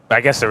exit,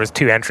 I guess there was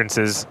 2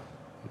 entrances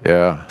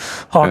yeah.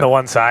 on the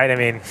one side. I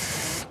mean,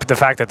 but the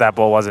fact that that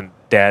bull wasn't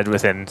dead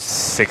within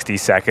 60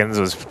 seconds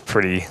was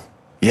pretty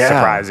Yeah.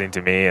 surprising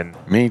to me. And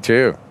Me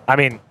too. I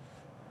mean,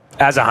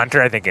 as a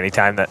hunter, I think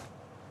anytime that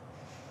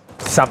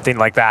something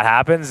like that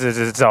happens,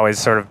 it's always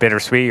sort of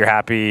bittersweet. You're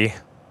happy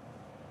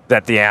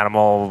that the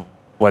animal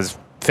was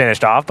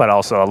finished off, but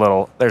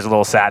also there's a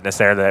little sadness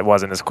there that it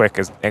wasn't as quick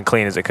and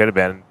clean as it could have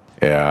been.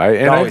 Yeah.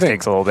 It I always think,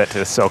 takes a little bit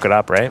to soak it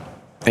up, right?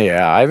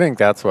 yeah, I think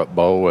that's what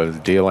Bo was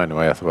dealing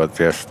with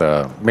just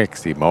the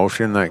mixed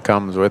emotion that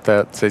comes with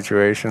that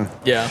situation.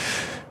 Yeah.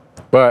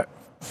 But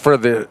for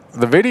the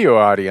video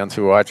audience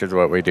who watches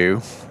what we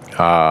do,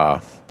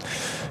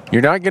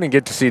 you're not going to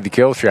get to see the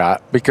kill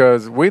shot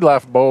because we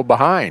left Bo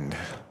behind.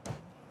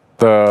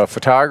 The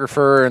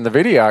photographer and the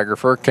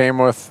videographer came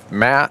with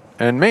Matt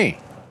and me.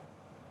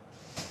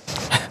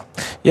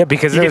 Yeah,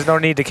 because there was no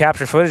need to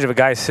capture footage of a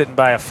guy sitting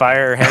by a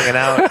fire, hanging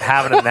out,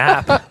 having a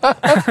nap. That's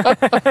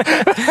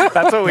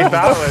what we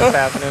thought was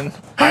happening.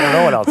 I don't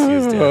know what else he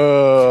was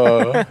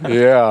doing.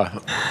 Yeah.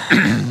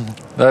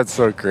 That's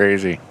so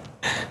crazy.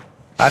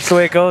 That's the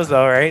way it goes,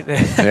 though, right?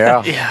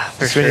 Yeah. Yeah,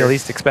 for Just when you sure.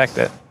 least expect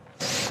it.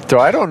 So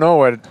I don't know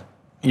what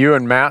you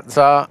and Matt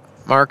saw,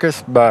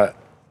 Marcus, but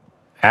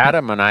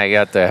Adam and I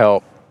got to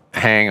help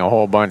hang a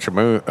whole bunch of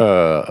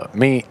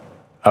meat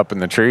up in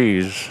the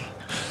trees.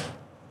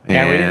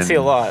 Yeah, we didn't see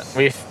a lot.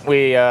 We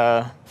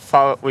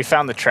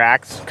found the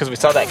tracks because we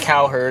saw that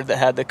cow herd that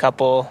had the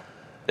couple.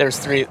 There's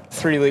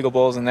three legal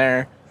bulls in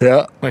there.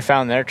 Yeah. We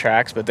found their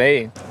tracks, but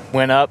they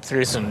went up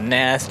through some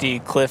nasty,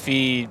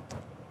 cliffy,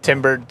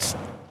 timbered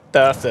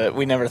stuff that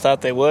we never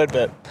thought they would,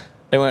 but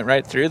they went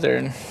right through there,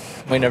 and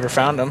we never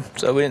found them,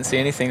 so we didn't see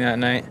anything that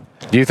night.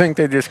 Do you think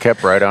they just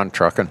kept right on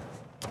trucking?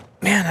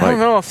 Man, I don't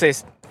know if they...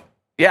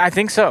 Yeah, I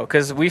think so,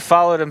 because we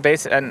followed them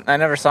and I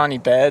never saw any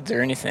beds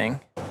or anything.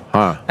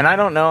 Huh. And I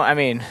don't know, I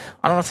don't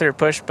know if they were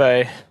pushed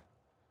by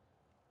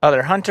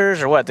other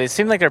hunters or what. They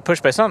seemed like they were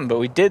pushed by something, but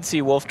we did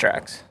see wolf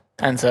tracks.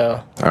 And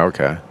so...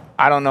 Okay.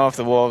 I don't know if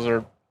the wolves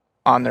are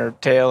on their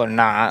tail or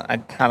not. I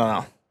don't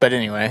know. But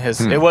anyway,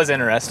 it was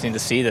interesting to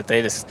see that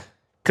they just...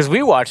 Because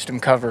we watched them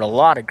cover a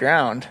lot of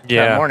ground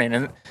that morning.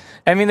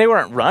 And they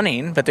weren't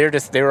running, but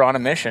they were on a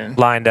mission.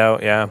 Lined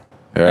out, yeah.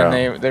 Yeah.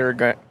 And they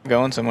were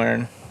going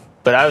somewhere.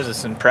 But I was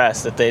just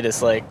impressed that they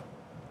just, like,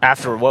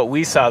 after what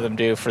we saw them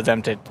do, for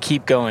them to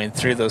keep going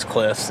through those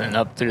cliffs and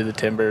up through the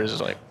timbers,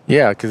 like...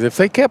 Yeah, because if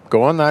they kept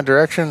going that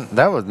direction,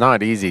 that was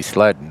not easy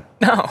sledding.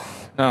 No,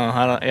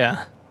 I don't,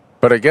 yeah.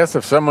 But I guess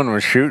if someone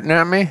was shooting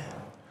at me,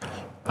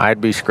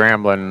 I'd be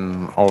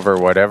scrambling over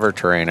whatever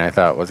terrain I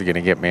thought was going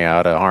to get me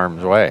out of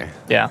harm's way.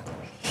 Yeah.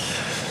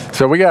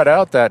 So we got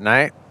out that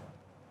night.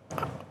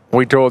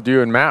 We told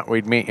you and Matt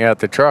we'd meet you at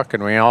the truck,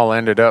 and we all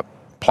ended up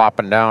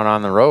plopping down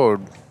on the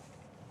road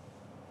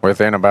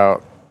within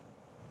about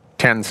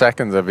 10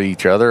 seconds of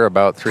each other,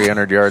 about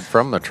 300 yards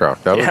from the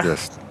truck. That was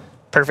just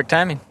perfect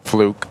timing.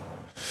 Fluke.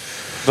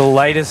 The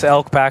lightest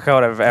elk pack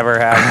out I've ever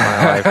had in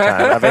my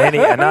lifetime. Of any,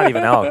 and not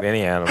even elk,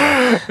 any animal.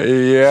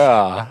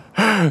 Yeah,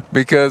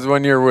 because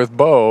when you're with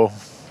Bo,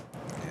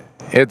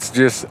 it's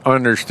just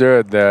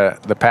understood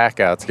that the pack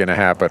out's going to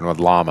happen with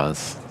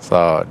llamas.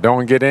 So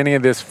don't get any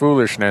of this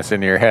foolishness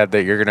in your head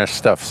that you're going to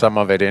stuff some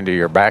of it into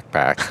your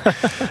backpack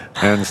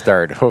and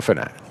start hoofing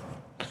it.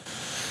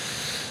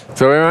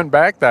 So we went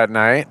back that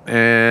night,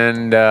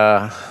 and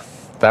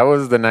that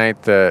was the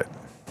night that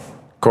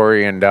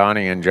Corey and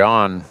Donnie and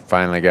John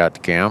finally got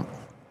to camp.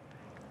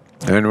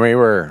 And we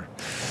were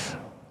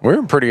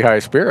in pretty high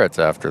spirits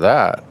after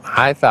that.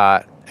 I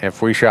thought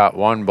if we shot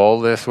one bull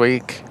this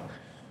week,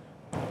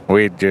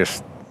 we'd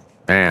just,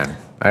 man,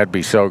 that'd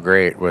be so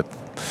great with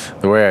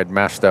the way I'd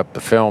messed up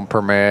the film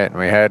permit, and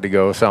we had to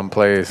go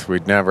someplace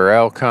we'd never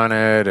elk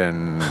hunted,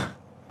 and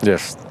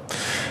just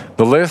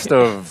the list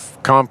of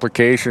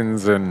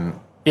complications and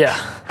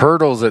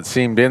hurdles that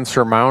seemed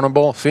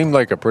insurmountable seemed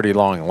like a pretty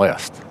long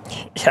list.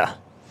 Yeah.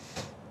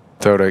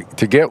 So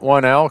to get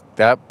one elk,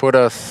 that put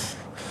us,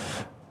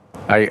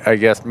 I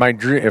guess my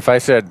dream, if I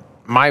said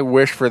my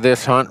wish for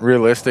this hunt,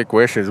 realistic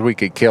wish, is we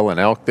could kill an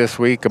elk this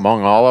week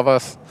among all of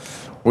us,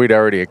 we'd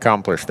already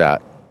accomplished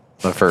that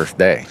the first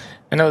day.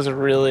 And it was a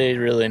really,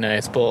 really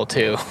nice bull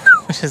too,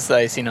 which is the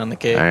icing on the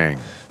cake. Dang.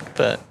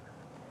 But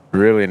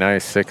really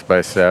nice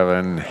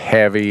 6x7,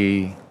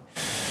 heavy,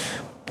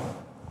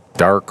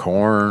 dark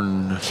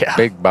horn,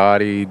 big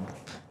bodied.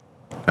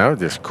 That was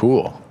just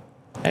cool.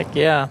 Heck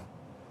yeah.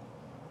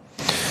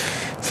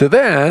 So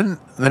then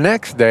the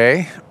next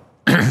day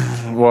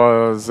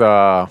was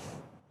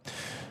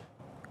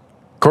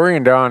Corey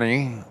and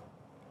Donnie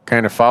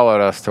kind of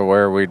followed us to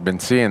where we'd been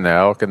seeing the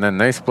elk, and then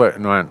they split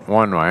and went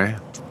one way.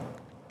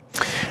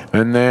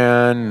 And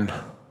then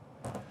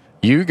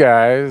you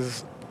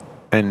guys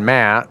and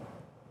Matt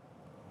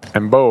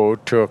and Bo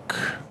took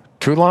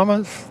two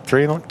llamas to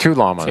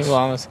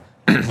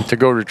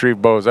go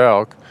retrieve Bo's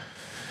elk.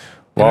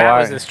 Well,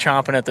 Matt was just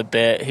chomping at the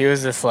bit. He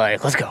was just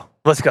like, let's go.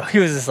 He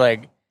was just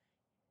like,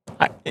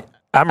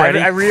 I'm ready.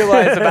 I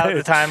realized about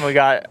the time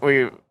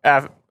we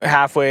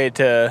halfway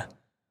to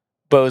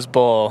Bo's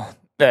bull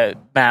that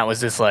Matt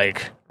was just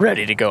like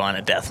ready to go on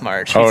a death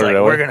march. He's like,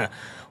 really?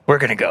 we're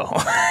gonna go.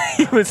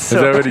 He was so,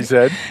 is that what he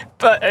said?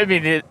 But I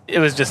mean, it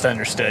was just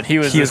understood. He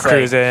was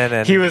cruising,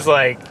 and he was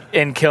like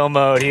in kill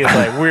mode. He was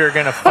like, we're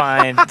gonna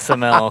find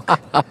some elk.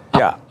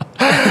 Yeah.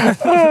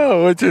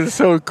 Which is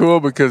so cool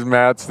because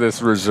Matt's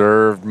this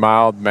reserved,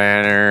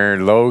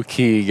 mild-mannered,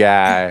 low-key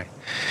guy.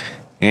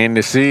 And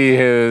to see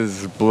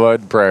his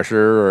blood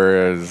pressure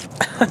or his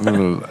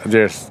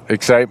just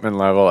excitement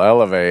level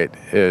elevate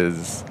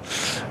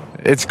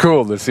it's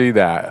cool to see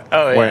that.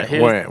 Oh,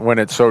 yeah. When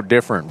it's so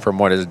different from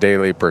what his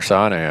daily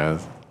persona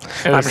is.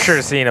 I'm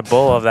sure seeing a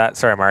bull of that,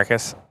 sorry,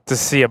 Marcus, to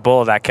see a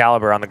bull of that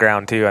caliber on the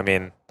ground too. I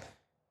mean,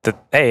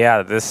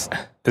 this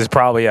is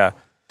probably a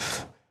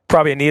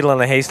needle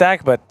in a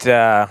haystack, but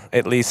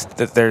at least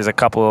there's a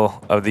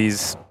couple of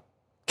these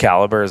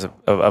calibers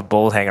of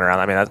bulls hanging around.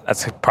 I mean,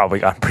 that's probably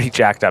gotten pretty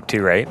jacked up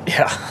too, right?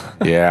 Yeah.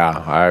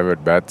 Yeah, I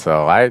would bet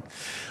so.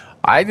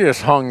 I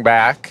just hung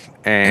back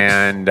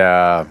and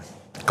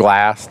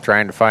glassed,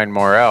 trying to find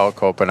more elk,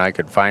 hoping I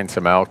could find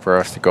some elk for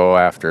us to go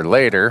after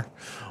later,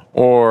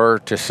 or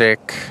to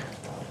sick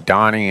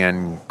Donnie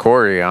and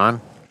Corey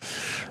on.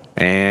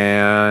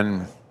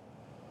 And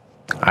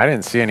I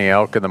didn't see any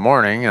elk in the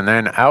morning, and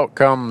then out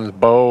comes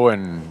Bo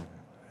and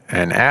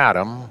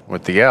Adam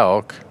with the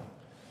elk,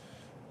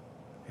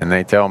 and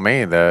they tell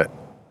me that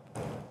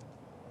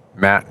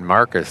Matt and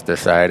Marcus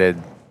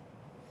decided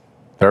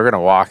they're going to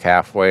walk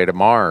halfway to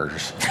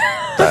Mars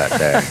that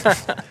day.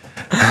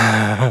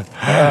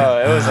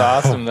 Oh, it was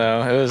awesome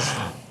though. It was.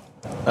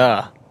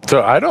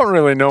 So I don't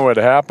really know what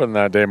happened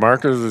that day.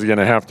 Marcus is going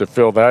to have to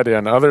fill that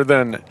in. Other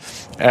than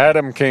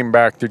Adam came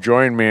back to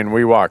join me, and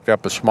we walked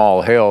up a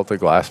small hill to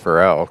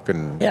Glasper Elk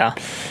and Yeah.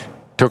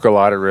 took a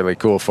lot of really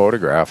cool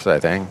photographs, I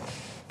think.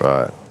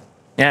 But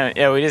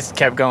Yeah, we just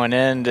kept going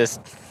in,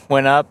 just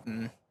went up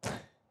and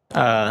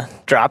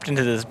dropped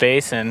into this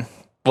basin.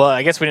 Well,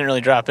 I guess we didn't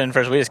really drop in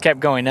first. We just kept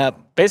going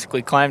up,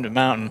 basically climbed a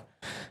mountain.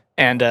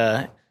 And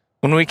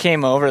when we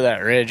came over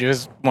that ridge, it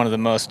was one of the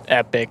most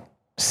epic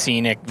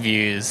scenic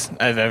views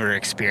I've ever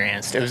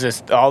experienced. It was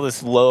just all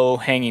this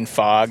low-hanging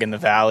fog in the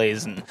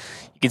valleys, and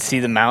you could see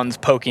the mountains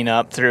poking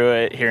up through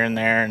it here and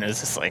there. And it was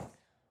just like,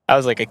 I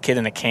was like a kid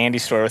in a candy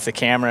store with the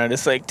camera,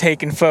 just like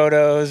taking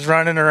photos,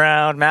 running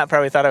around. Matt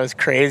probably thought I was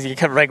crazy. He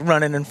kept like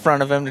running in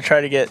front of him to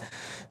try to get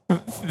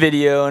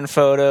video and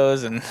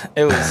photos, and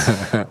it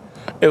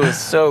was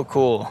so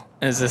cool.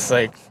 It was just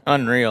like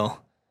unreal.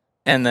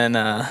 And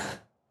then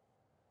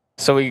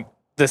so we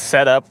just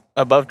set up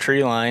above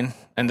tree line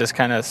and just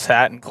kind of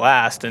sat and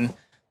glassed, and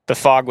the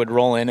fog would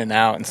roll in and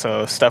out, and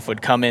so stuff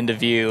would come into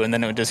view, and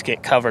then it would just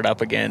get covered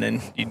up again,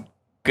 and you'd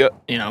go,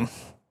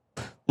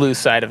 lose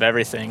sight of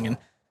everything. And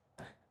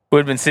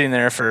we'd been sitting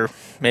there for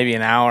maybe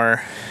an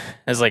hour.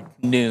 It was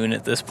like noon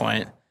at this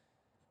point,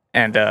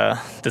 and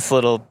this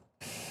little,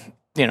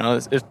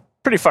 it's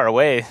pretty far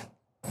away.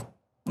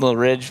 Little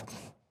ridge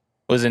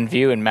was in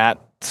view, and Matt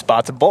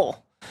spots a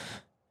bull.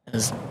 It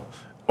was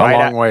a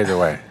long ways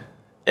away.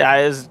 Yeah,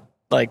 it was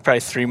like probably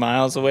 3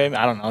 miles away.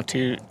 I don't know,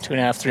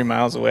 2.5, 3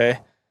 miles away.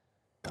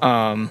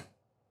 And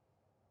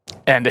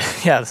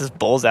yeah, this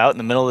bull's out in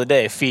the middle of the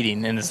day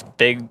feeding in this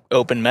big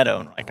open meadow.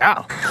 And we're like,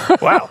 oh,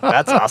 wow,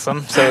 that's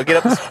awesome. So we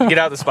get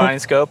out the spotting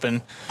scope,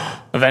 and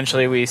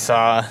eventually we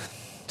saw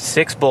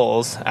 6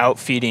 bulls out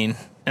feeding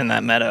in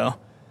that meadow.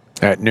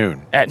 At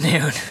noon. And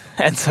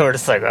so we're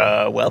just like,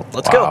 well,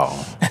 let's go.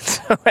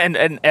 And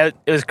it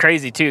was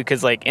crazy too,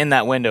 because like in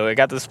that window, it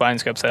got the spotting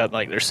scope set up,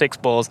 like there's 6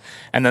 bulls,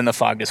 and then the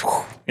fog just,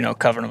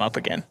 covered them up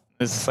again.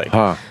 It's just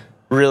like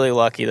really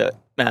lucky that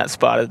Matt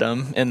spotted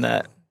them in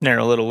that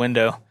narrow little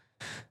window.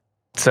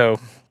 So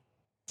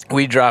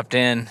we dropped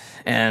in,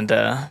 and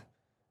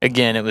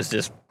again, it was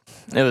just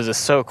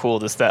so cool.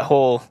 Just that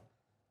whole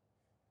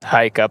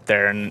hike up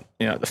there, and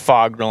the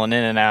fog rolling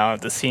in and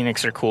out. The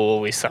scenics are cool.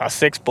 We saw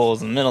 6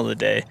 bulls in the middle of the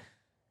day,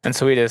 and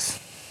so we just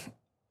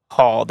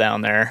haul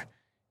down there.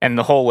 And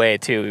the whole way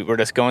too, we're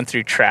just going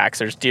through tracks.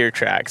 There's deer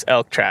tracks,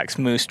 elk tracks,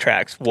 moose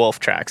tracks, wolf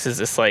tracks. It's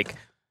this like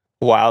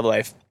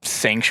wildlife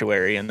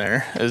sanctuary in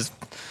there.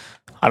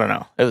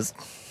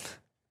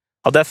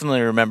 I'll definitely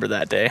remember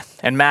that day.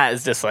 And Matt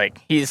is just like,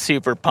 he's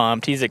super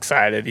pumped. He's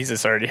excited. He's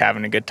just already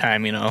having a good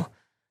time,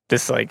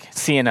 just like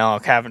seeing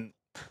elk,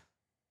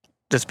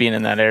 just being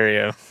in that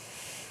area.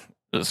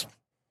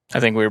 I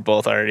think we were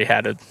both already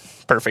had a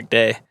perfect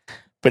day.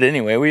 But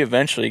anyway, we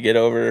eventually get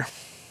over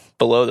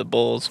below the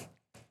bulls,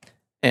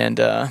 and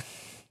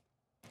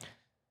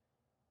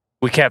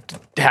we kept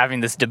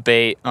having this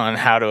debate on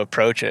how to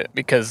approach it,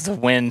 because the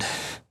wind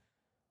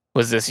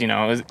was this, you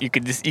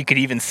could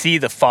even see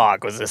the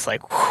fog was just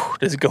like, whew,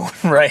 just going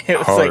right. It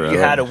was really? You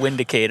had a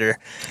windicator.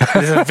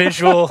 There's a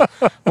visual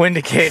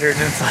windicator,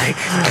 and it's like,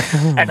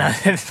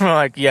 and we're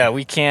like, yeah,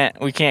 we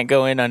can't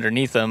go in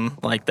underneath them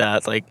like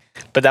that. Like,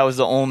 but that was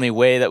the only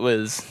way that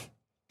was,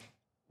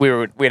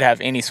 we'd have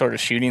any sort of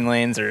shooting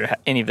lanes or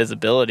any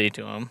visibility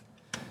to them.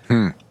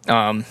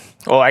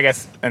 Well, I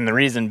guess, and the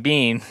reason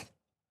being,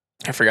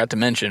 I forgot to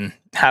mention,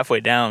 halfway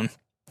down,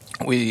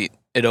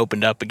 it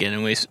opened up again,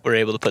 and we were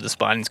able to put the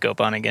spotting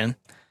scope on again.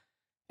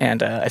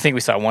 And I think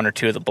we saw 1 or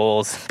 2 of the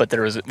bulls, but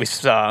we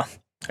saw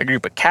a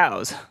group of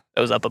cows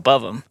that was up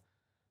above them.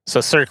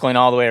 So circling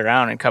all the way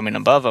around and coming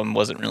above them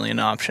wasn't really an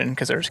option,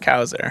 because there was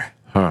cows there.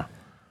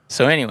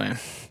 So anyway,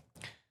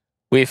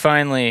 we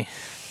finally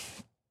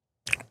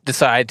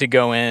decide to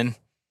go in,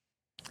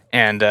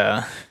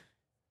 and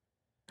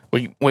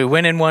we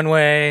went in one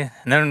way,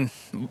 and then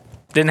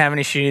didn't have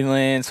any shooting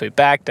lanes, so we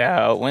backed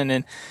out, went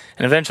in,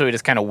 and eventually we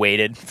just kind of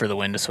waited for the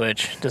wind to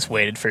switch. Just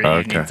waited for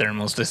evening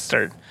thermals to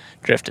start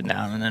drifting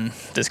down, and then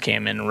just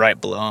came in right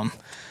below them,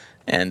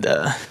 and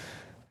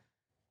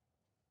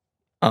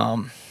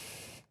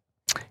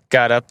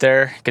got up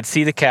there, could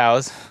see the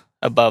cows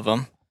above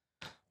them,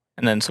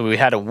 and then so we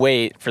had to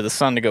wait for the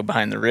sun to go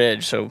behind the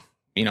ridge, so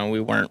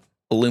we weren't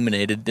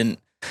illuminated, didn't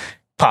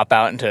pop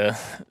out into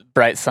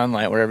bright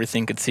sunlight where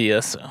everything could see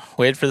us. So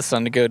waited for the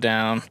sun to go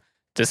down.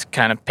 Just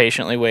kind of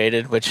patiently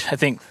waited, which I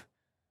think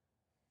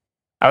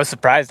I was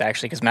surprised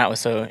actually, because Matt was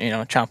so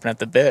chomping at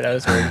the bit. I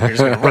was worried we were just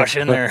going to rush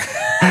in there,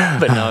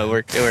 but no, it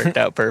worked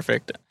out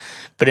perfect.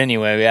 But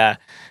anyway, yeah,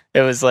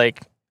 it was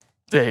like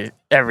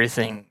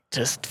everything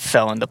just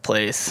fell into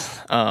place.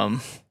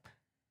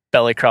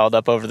 Belly crawled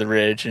up over the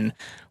ridge, and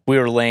we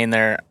were laying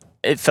there.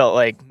 It felt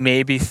like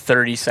maybe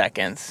 30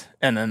 seconds,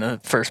 and then the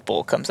first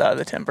bull comes out of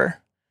the timber.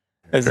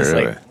 It was just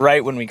like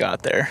right when we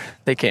got there,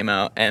 they came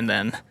out, and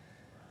then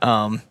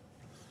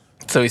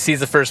So he sees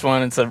the first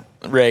one, it's a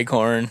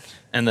raghorn,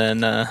 and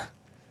then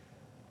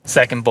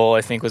second bull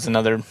I think was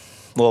another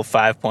little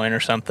 5-point or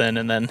something,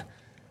 and then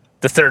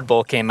the third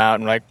bull came out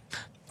and like,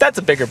 that's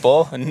a bigger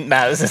bull. And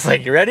Matt was just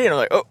like, you ready? And I'm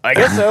like, oh, I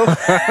guess so.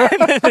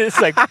 And then it's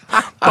like,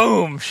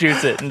 boom,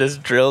 shoots it and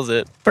just drills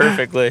it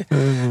perfectly.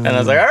 And I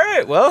was like, all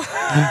right, well.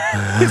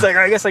 He's like,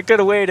 I guess I could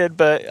have waited,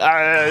 but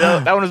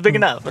that one was big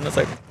enough. And I was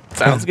like,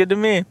 sounds good to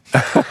me.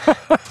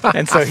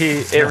 And so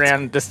it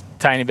ran just a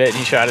tiny bit, and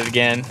he shot it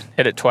again,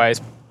 hit it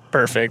twice,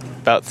 perfect,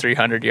 about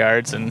 300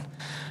 yards. And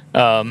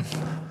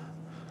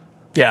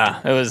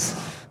yeah, it was,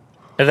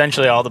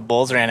 eventually all the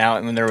bulls ran out,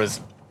 and then there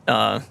was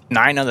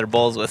 9 other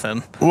bulls with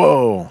him.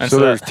 Whoa. And so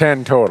there's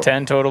 10 total.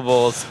 10 total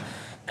bulls.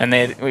 And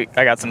I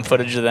got some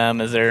footage of them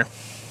as they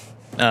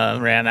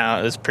ran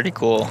out. It was pretty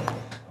cool.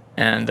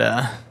 And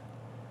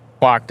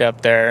walked up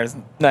there.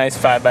 Nice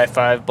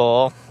 5x5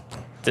 bull.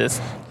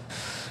 Just,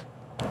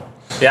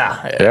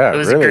 Yeah, it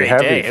was really a great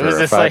heavy day. for It was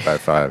a just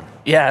 5x5.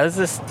 yeah, it was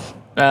just,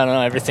 I don't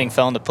know, everything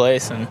fell into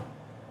place and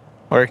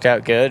worked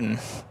out good.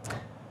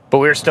 But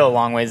we were still a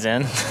long ways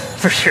in,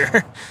 for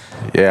sure.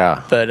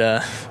 Yeah.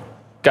 But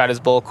got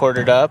his bull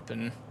quartered up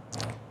and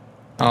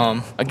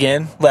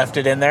again left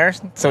it in there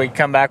so he could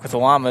come back with the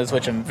llamas,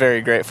 which I'm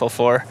very grateful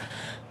for,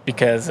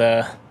 because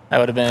that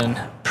would have been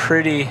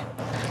pretty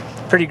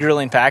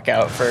grueling pack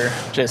out for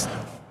just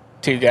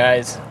 2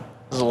 guys.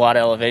 There's a lot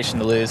of elevation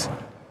to lose.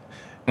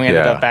 We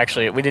ended up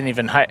we didn't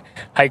even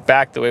hike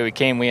back the way we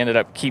came. We ended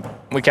up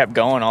we kept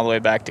going all the way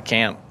back to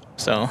camp.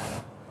 So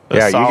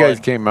Yeah, solid. you guys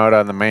came out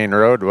on the main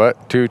road,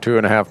 what,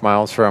 2.5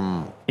 miles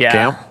from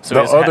camp? So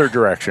the other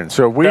direction.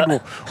 So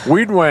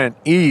we'd went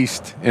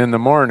east in the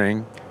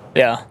morning,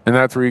 Yeah. and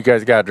that's where you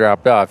guys got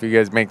dropped off. You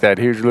guys make that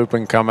huge loop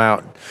and come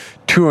out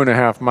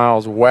 2.5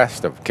 miles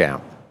west of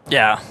camp.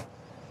 Yeah.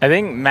 I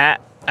think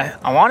Matt,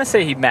 I want to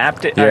say he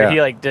mapped it, or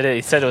he did it.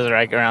 He said it was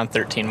like around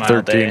 13 miles.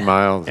 13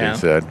 miles, Yeah. he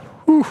said.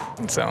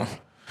 So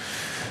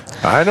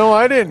I know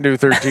I didn't do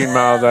 13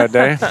 miles that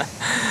day.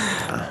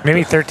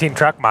 Maybe 13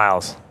 truck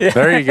miles.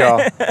 There you go.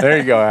 There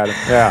you go, Adam.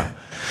 Yeah.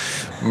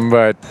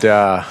 But,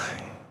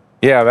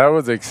 yeah, that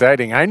was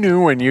exciting. I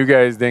knew when you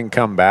guys didn't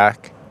come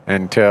back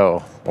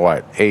until,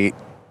 8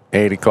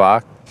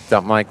 o'clock,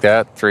 something like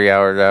that, 3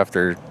 hours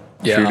after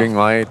shooting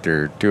light,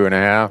 or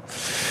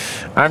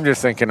 2.5. I'm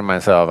just thinking to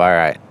myself, all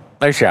right,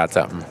 they shot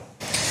something.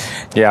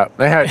 Yeah,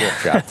 they had to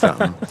have shot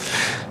something.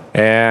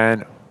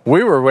 And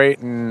we were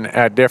waiting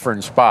at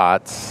different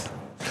spots.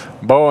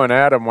 Bo and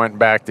Adam went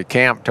back to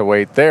camp to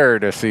wait there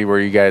to see where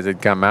you guys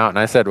had come out. And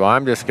I said, well,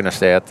 I'm just going to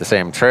stay at the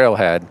same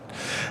trailhead.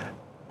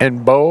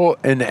 And Bo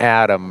and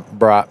Adam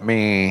brought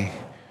me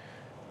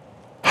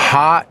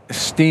hot,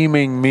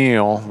 steaming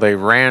meal. They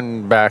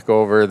ran back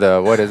over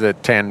the,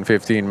 10,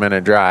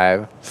 15-minute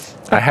drive.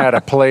 I had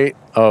a plate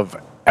of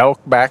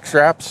elk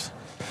backstraps,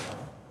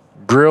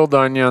 grilled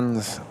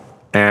onions,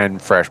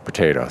 and fresh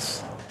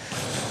potatoes.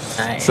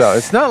 nice. So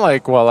it's not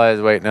like while I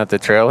was waiting at the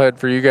trailhead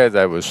for you guys,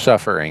 I was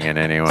suffering in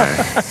any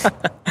way.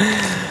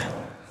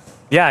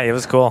 Yeah, it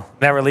was cool.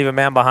 Never leave a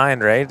man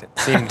behind, right? It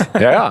seemed.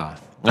 Yeah.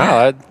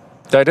 No,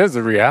 that is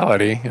a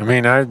reality. I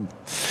mean,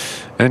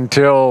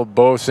 until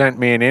Bo sent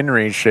me an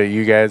inReach that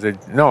you guys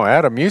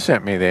Adam, you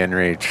sent me the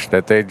inReach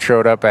that they'd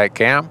showed up at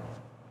camp.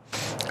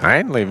 I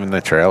ain't leaving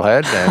the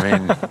trailhead. I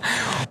mean,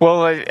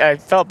 Well, I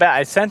felt bad.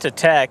 I sent a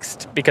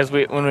text because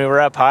when we were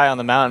up high on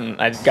the mountain,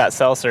 I got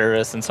cell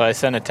service, and so I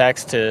sent a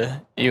text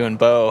to you and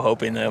Bo,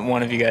 hoping that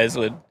one of you guys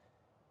would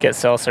get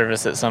cell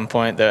service at some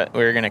point, that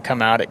we were going to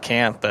come out at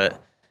camp.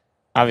 But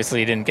obviously,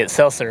 you didn't get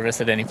cell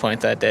service at any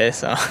point that day.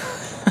 So,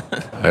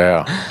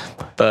 yeah.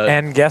 but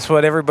And guess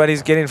what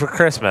everybody's getting for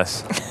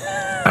Christmas?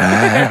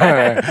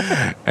 Yeah.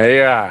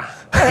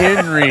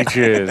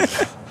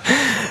 inReaches.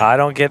 I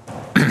don't get.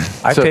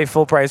 I pay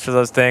full price for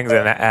those things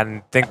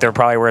and think they're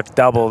probably worth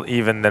double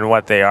even than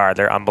what they are.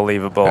 They're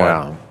unbelievable.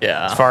 Yeah. And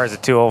yeah, as far as a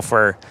tool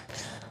for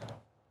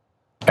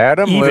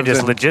Adam even lives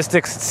just in,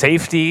 logistics,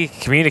 safety,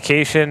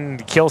 communication,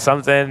 kill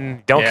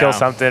something, don't Yeah. kill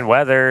something,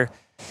 weather.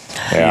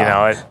 Yeah. You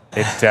know,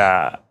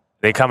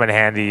 they come in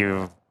handy.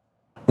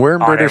 Where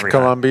in on British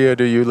everything. Columbia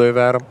do you live,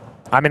 Adam?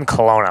 I'm in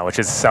Kelowna, which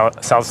is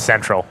south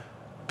central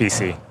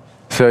BC.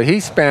 So he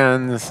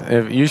spends,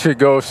 you should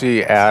go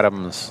see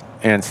Adam's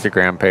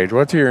Instagram page.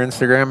 What's your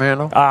Instagram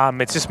handle?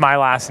 It's just my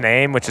last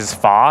name, which is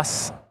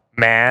Foss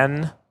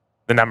Man,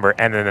 the number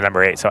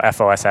 8. So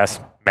FOSS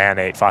Man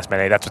 8, Foss Man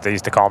 8. That's what they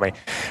used to call me.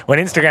 When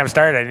Instagram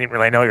started, I didn't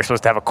really know you're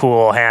supposed to have a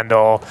cool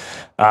handle,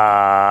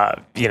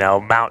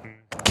 Mountain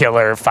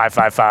Killer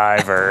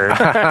 555 or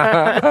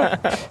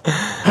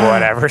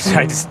whatever. So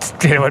I just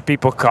did what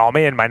people call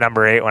me, and my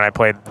number 8 when I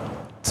played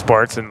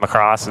sports and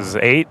lacrosse is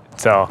 8.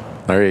 So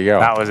There you go.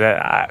 that was it.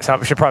 So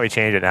I should probably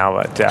change it now,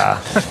 but So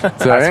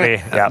that's me.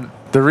 Yeah.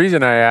 The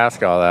reason I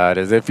ask all that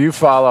is if you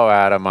follow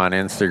Adam on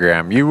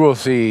Instagram, you will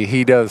see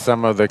he does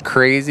some of the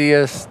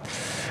craziest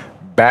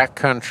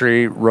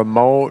backcountry,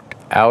 remote,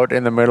 out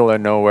in the middle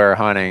of nowhere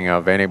hunting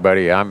of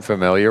anybody I'm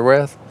familiar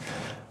with.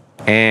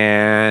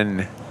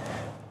 And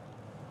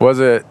was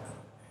it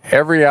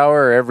every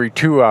hour, or every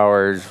 2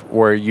 hours,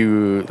 where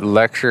you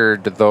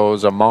lectured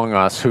those among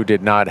us who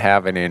did not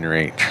have an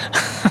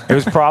inReach? It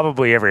was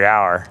probably every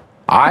hour.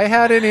 I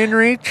had an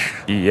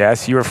inReach.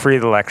 Yes, you were free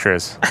of the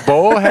lectures.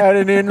 Bo had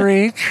an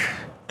inReach.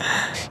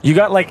 You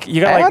got like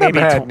Adam maybe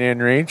had an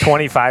inReach.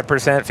 25%,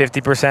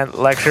 50%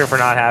 lecture for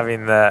not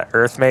having the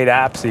EarthMate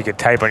app, so you could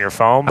type on your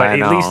phone. But I at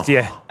know. least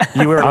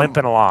you were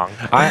limping along.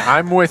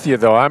 I'm with you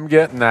though. I'm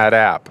getting that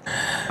app.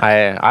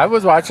 I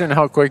was watching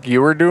how quick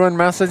you were doing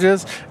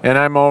messages, and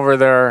I'm over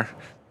there.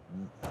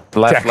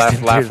 Left, Texting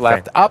left, left, too,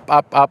 left,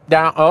 thing. up,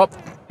 down, up.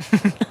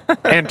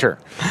 Enter.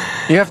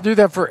 You have to do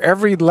that for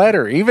every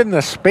letter, even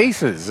the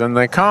spaces and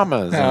the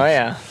commas. Oh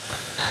yeah.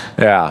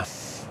 Yeah.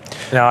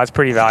 No, it's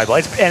pretty valuable.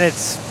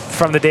 It's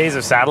from the days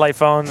of satellite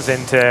phones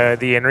into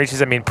the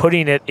inReaches. I mean,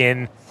 putting it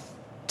in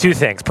two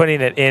things. Putting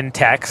it in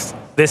text.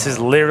 This is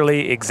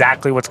literally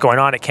exactly what's going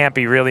on. It can't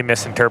be really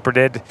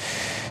misinterpreted.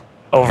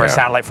 Over a Yeah.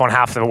 satellite phone,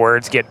 half the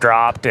words get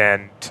dropped,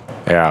 and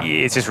Yeah.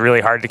 it's just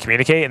really hard to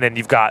communicate. And then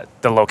you've got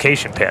the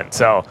location pin.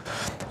 So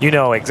you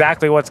know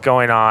exactly what's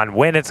going on,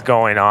 when it's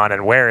going on,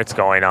 and where it's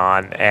going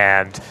on.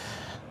 And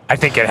I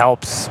think it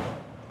helps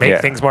make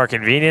things more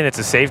convenient. It's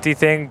a safety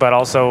thing, but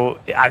also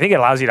I think it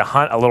allows you to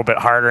hunt a little bit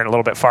harder and a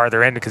little bit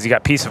farther in because you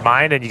got peace of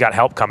mind and you got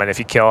help coming. If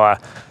you kill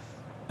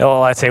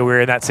let's say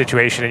we're in that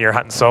situation and you're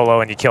hunting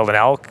solo and you killed an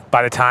elk,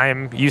 by the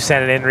time you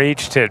send it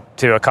inReach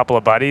to a couple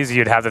of buddies,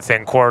 you'd have the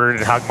thing quartered,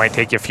 and it might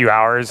take you a few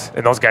hours.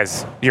 And those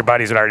guys, your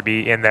buddies, would already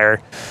be in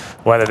there,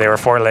 whether they were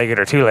four-legged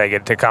or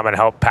two-legged, to come and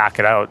help pack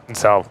it out. And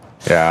so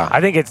Yeah.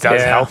 I think it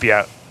does help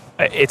you.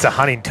 It's a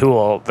hunting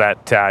tool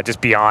that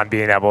just beyond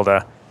being able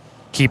to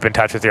keep in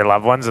touch with your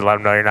loved ones and let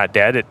them know you're not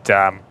dead,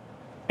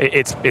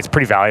 it's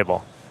pretty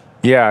valuable.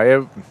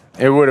 Yeah,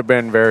 it would have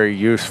been very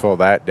useful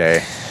that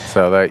day,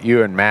 so that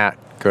you and Matt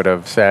could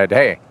have said,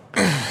 "Hey,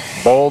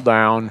 bowl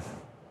down."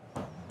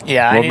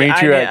 Yeah, We'll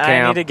meet you at I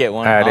camp need to get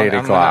one. at 8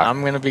 o'clock.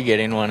 I'm gonna be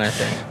getting one, I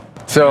think.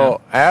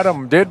 So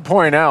Adam did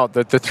point out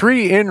that the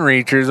 3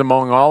 inReachers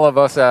among all of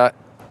us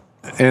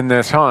in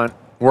this hunt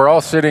were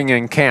all sitting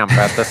in camp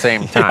at the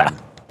same time.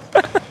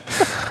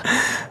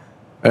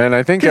 And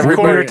I think We were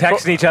everybody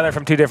texting each other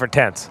from two different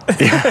tents.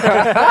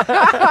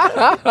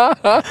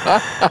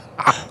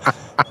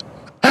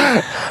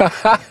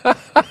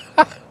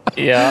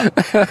 Yeah.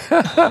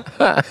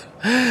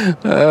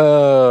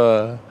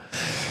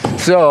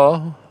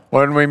 So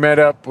when we met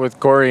up with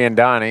Corey and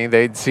Donnie,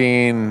 they'd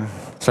seen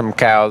some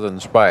cows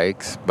and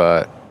spikes,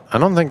 but I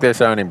don't think they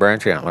saw any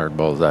branch antlered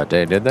bulls that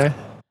day, did they?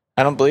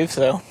 I don't believe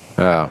so.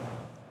 Oh.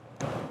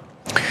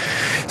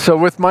 So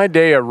with my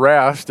day of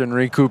rest and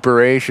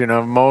recuperation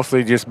of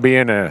mostly just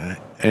being an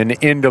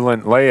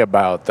indolent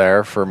layabout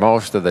there for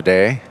most of the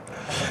day,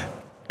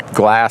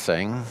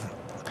 glassing,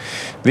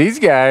 these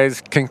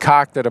guys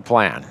concocted a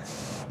plan.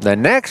 The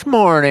next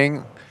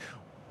morning,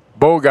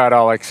 Bo got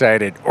all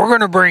excited. We're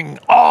going to bring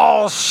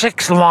all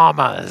 6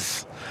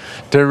 llamas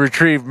to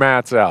retrieve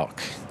Matt's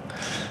elk.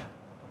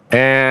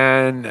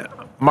 And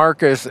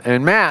Marcus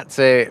and Matt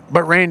say,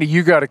 but Randy,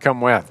 you got to come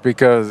with,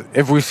 because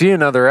if we see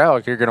another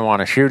elk, you're going to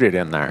want to shoot it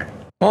in there.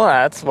 Well,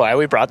 that's why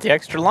we brought the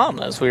extra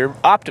llamas. We were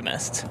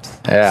optimists.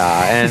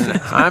 Yeah,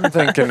 and I'm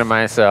thinking to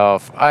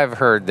myself, I've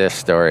heard this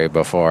story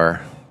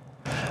before.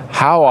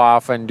 How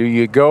often do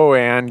you go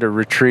in to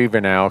retrieve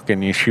an elk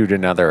and you shoot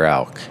another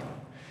elk?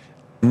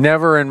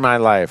 Never in my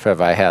life have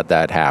I had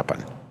that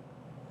happen.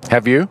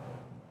 Have you?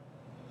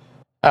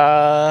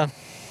 I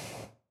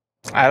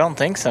don't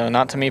think so.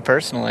 Not to me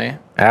personally.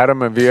 Adam,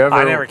 have you ever?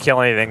 I never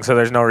kill anything, so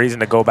there's no reason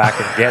to go back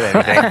and get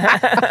anything.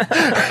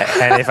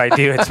 And if I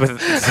do, it's with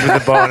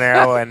a bow and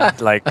arrow, and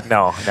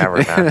no, never,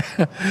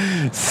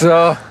 man.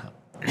 So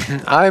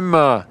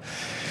I'm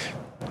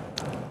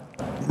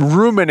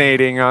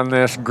ruminating on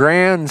this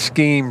grand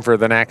scheme for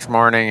the next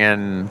morning,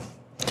 and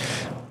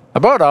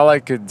about all I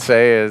could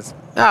say is,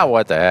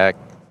 what the heck?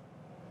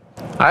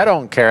 I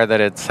don't care that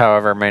it's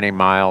however many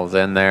miles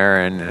in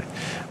there and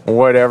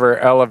whatever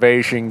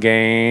elevation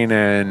gain,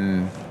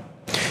 and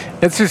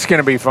it's just going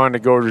to be fun to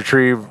go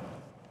retrieve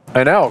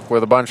an elk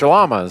with a bunch of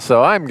llamas,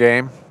 so I'm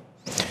game.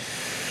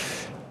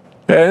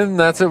 And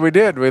that's what we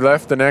did. We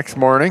left the next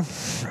morning,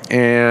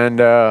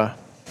 and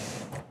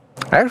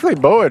actually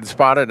Bo had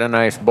spotted a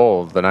nice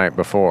bull the night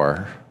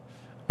before,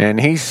 and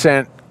he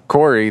sent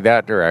Corey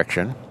that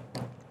direction.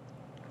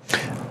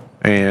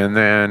 And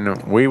then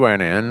we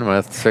went in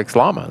with 6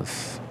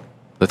 llamas,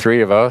 the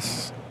 3 of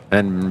us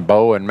and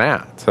Bo and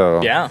Matt.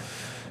 So Yeah.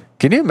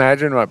 can you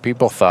imagine what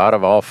people thought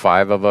of all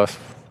 5 of us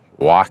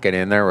walking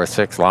in there with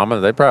 6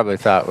 llamas? They probably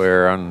thought we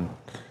were on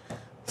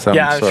some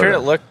Yeah, I'm sort sure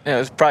of- it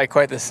was probably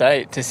quite the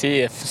sight to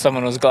see if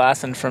someone was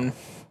glassing from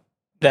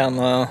down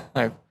low.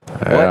 Like,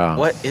 Yeah.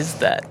 what is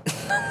that?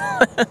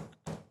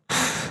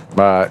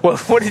 But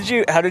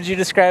How did you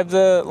describe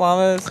the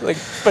llamas? Like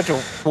a bunch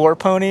of war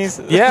ponies?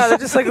 Yeah, they're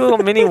just like little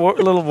mini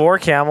little war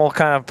camel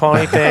kind of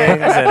pony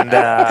things,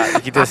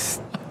 and you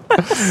just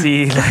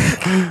see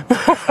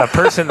a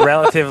person,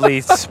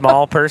 relatively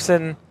small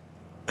person,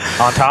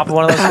 on top of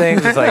one of those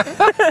things. It's like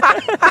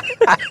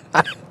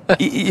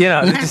you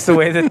know, just the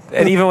way that,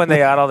 and even when they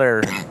got all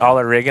their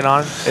rigging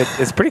on,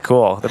 it's pretty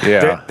cool.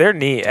 They're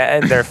neat,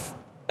 and their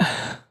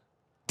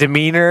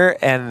demeanor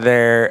and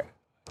their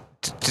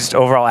just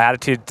overall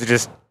attitude to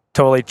just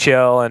totally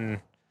chill, and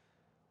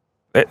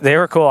they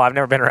were cool. I've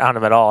never been around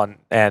them at all,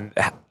 and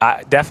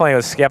I definitely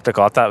was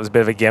skeptical. I thought it was a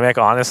bit of a gimmick,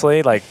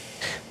 honestly. Like,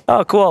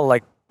 oh, cool,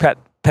 like pet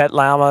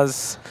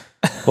llamas,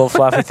 little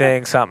fluffy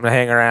thing, something to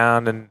hang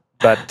around,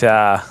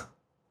 but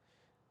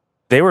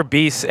they were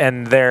beasts,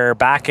 and their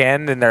back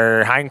end and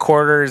their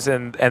hindquarters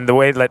and the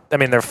way that, I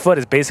mean, their foot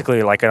is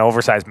basically like an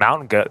oversized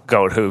mountain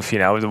goat hoof, you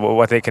know,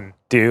 what they can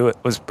do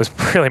was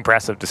really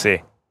impressive to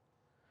see.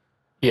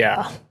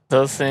 Yeah,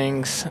 those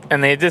things.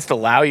 And they just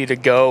allow you to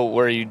go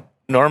where you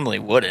normally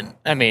wouldn't.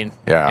 I mean,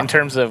 in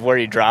terms of where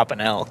you drop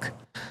an elk,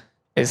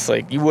 it's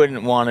like you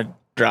wouldn't want to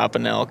drop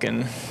an elk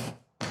in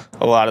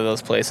a lot of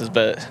those places,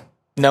 but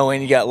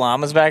knowing you got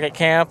llamas back at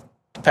camp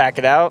to pack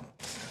it out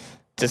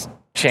just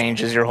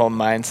changes your whole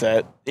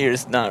mindset. You're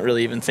just not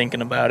really even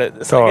thinking about it.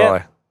 It's totally.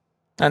 like,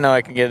 yeah, I know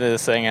I can get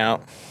this thing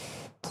out.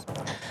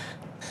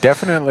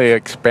 Definitely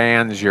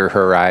expands your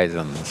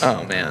horizons.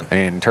 Oh, man.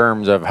 In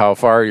terms of how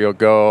far you'll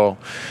go,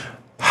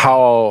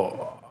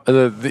 how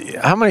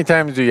many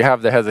times do you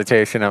have the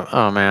hesitation of,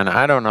 oh man,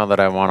 I don't know that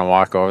I want to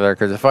walk over there,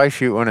 because if I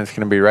shoot one, it's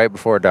going to be right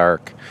before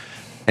dark,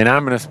 and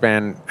I'm going to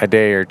spend a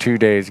day or 2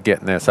 days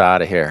getting this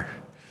out of here.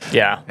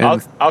 Yeah,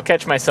 And I'll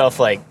catch myself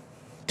like,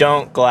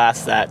 don't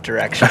glass that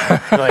direction.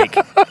 Like,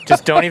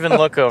 just don't even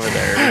look over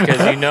there,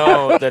 because you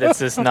know that it's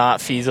just not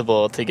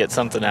feasible to get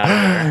something out of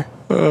there.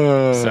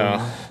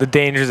 So The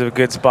dangers of a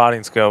good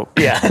spotting scope.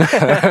 yeah,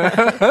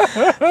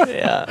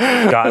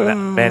 yeah.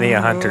 Gotten many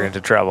a hunter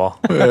into trouble.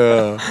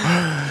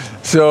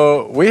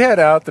 So we head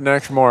out the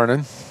next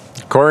morning.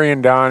 Corey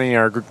and Donnie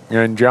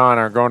and John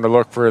are going to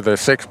look for the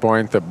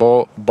 6-point that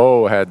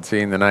Bo had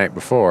seen the night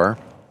before.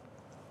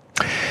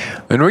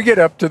 Then we get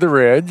up to the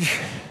ridge,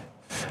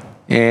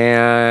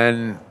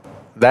 and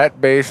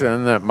that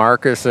basin that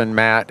Marcus and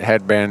Matt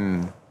had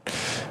been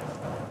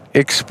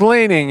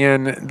explaining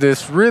in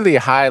this really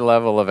high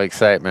level of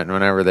excitement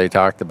whenever they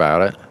talked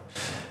about it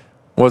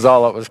was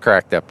all it was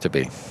cracked up to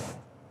be.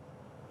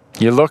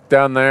 You look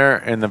down there,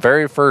 and the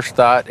very first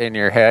thought in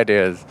your head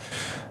is,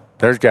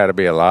 there's got to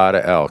be a lot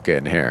of elk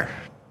in here.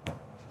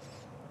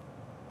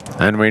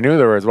 And we knew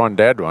there was one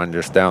dead one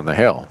just down the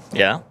hill,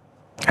 Yeah.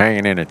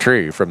 hanging in a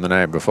tree from the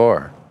night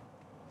before.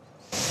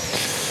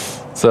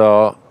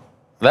 So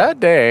that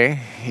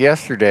day,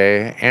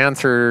 yesterday,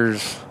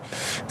 answers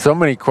so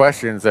many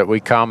questions that we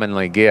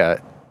commonly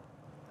get.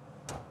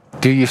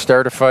 Do you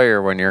start a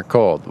fire when you're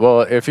cold?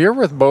 Well, if you're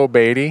with Bo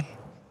Beatty,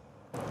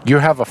 you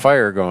have a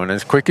fire going.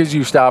 As quick as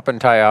you stop and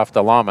tie off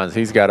the llamas,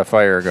 he's got a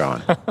fire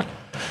going.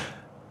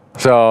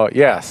 So,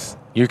 yes,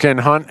 you can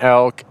hunt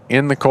elk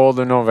in the cold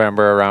of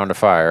November around a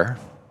fire.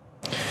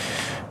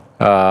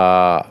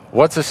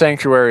 What's a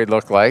sanctuary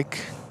look like?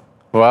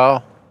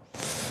 Well,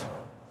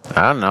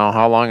 I don't know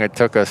how long it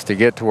took us to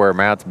get to where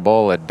Matt's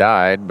bull had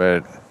died,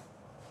 but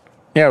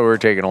yeah, we were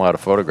taking a lot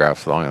of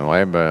photographs along the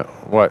way. But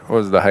what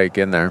was the hike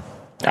in there?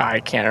 I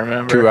can't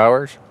remember. 2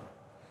 hours?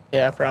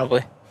 Yeah,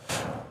 probably.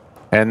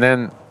 And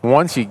then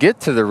once you get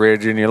to the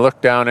ridge and you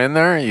look down in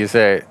there, you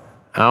say,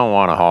 I don't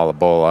want to haul a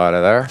bull out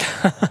of there.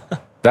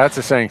 That's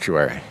a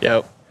sanctuary.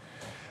 Yep.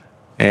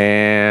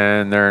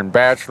 And they're in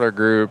bachelor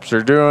groups.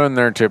 They're doing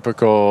their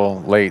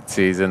typical late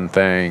season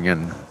thing.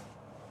 And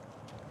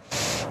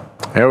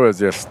it was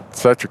just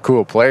such a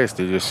cool place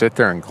to just sit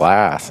there in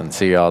glass and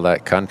see all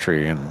that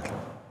country and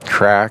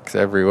tracks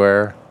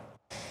everywhere.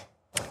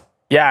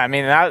 Yeah, I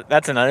mean,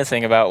 that's another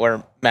thing about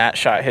where Matt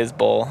shot his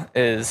bull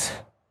is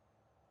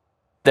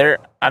there.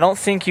 I don't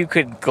think you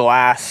could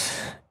glass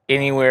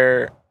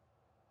anywhere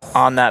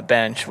on that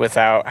bench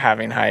without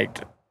having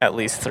hiked at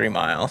least 3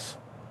 miles,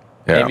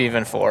 maybe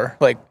even 4.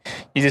 Like,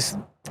 you just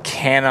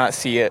cannot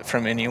see it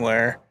from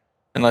anywhere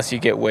unless you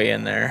get way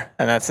in there.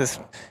 And that's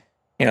just,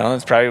 you know,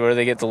 that's probably where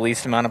they get the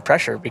least amount of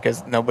pressure,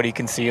 because nobody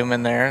can see them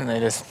in there, and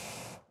it's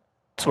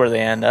where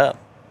they end up.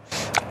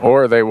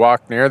 Or they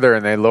walk near there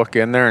and they look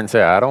in there and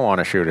say, I don't want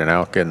to shoot an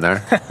elk in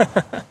there.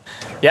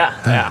 Yeah.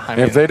 I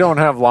mean, If they don't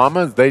have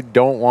llamas, they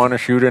don't want to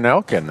shoot an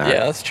elk in there.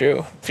 yeah, that's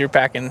true. If you're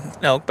packing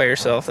elk by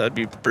yourself, that'd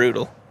be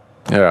brutal.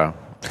 Yeah.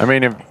 I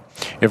mean,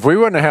 if we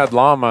wouldn't have had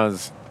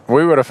llamas,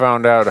 we would have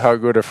found out how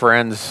good of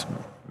friends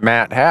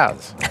Matt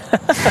has.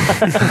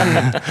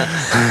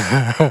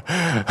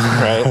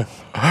 Right.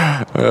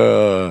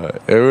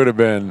 It would have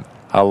been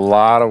a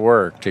lot of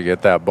work to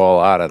get that bull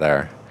out of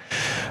there.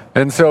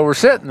 And so we're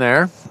sitting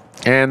there,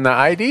 and the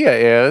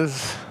idea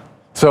is,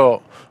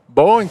 so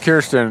Bo and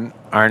Kirsten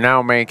are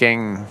now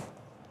making,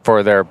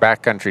 for their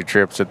backcountry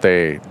trips that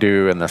they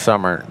do in the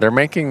summer, they're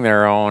making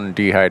their own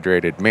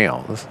dehydrated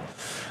meals.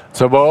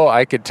 So Bo,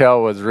 I could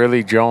tell, was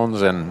really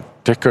jonesing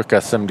to cook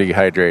us some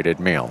dehydrated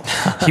meals.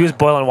 He was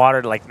boiling water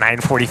at like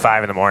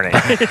 9:45 in the morning.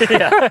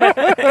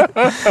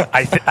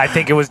 I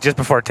think it was just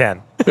before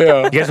 10.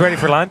 Yeah. You guys ready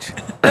for lunch?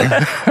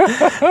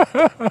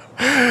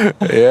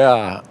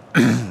 Yeah.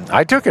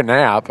 I took a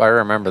nap. I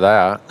remember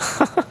that.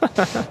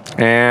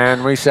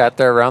 And we sat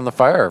there around the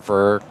fire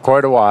for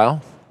quite a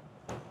while,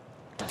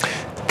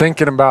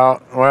 thinking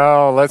about,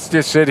 well, let's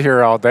just sit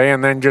here all day,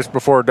 and then just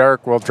before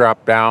dark, we'll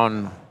drop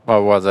down,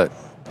 what was it,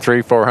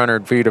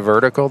 300-400 feet of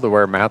vertical to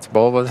where Matt's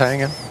bull was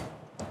hanging?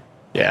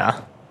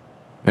 Yeah.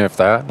 If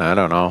that, I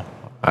don't know.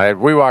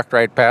 We walked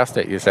right past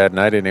it, you said, and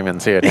I didn't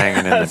even see it hanging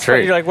in the That's funny.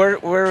 tree. You're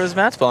like, where was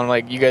Matt's bull? I'm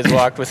like, you guys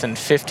walked within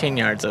 15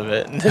 yards of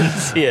it and didn't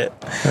see it.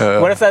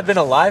 What if that had been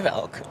a live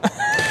elk?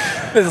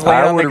 Just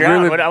laying on the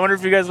ground. I wonder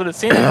if you guys would have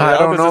seen it. I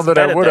don't know that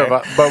I would have,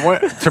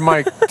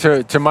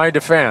 but to my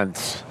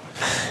defense,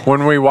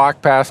 when we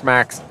walked past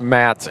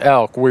Matt's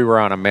elk, we were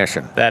on a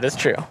mission. That is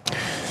true.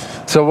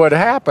 So what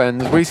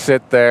happens, we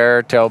sit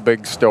there, tell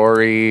big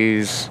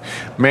stories,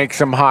 make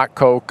some hot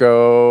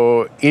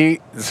cocoa,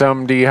 eat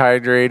some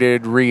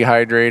dehydrated,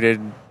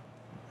 rehydrated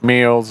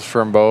meals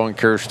from Bo and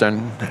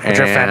Kirsten.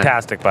 Which are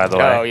fantastic, by the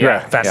way. Oh,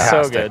 yeah.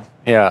 Fantastic. So good.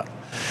 Yeah.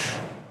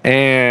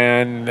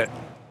 And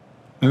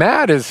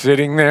Matt is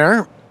sitting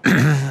there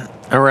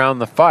around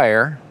the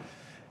fire,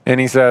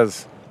 and he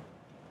says,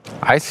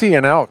 I see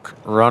an elk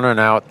running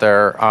out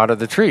there out of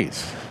the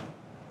trees.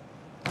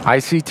 I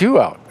see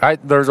 2 elk.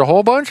 There's a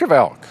whole bunch of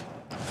elk.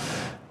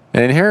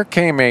 And here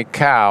came a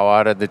cow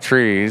out of the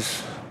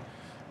trees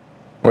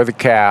with a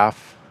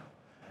calf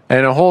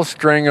and a whole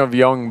string of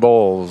young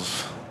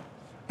bulls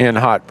in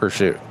hot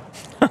pursuit.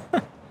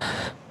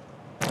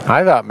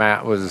 I thought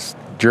Matt was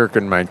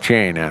jerking my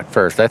chain at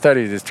first. I thought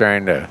he was just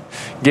trying to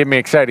get me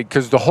excited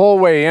because the whole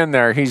way in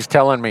there, he's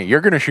telling me,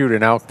 you're going to shoot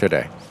an elk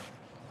today.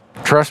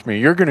 Trust me,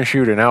 you're going to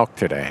shoot an elk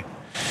today.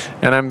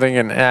 And I'm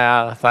thinking,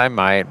 I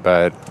might,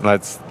 but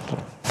let's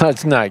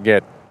not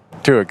get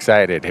too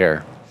excited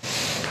here.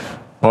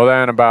 Well,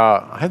 then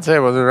I'd say it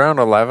was around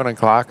 11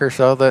 o'clock or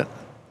so that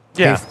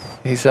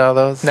he saw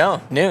those?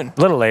 No, noon.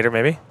 A little later,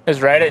 maybe. It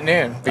was right at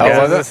noon.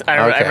 Was it?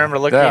 I remember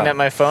looking at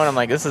my phone. I'm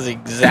like, this is the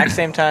exact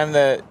same time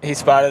that he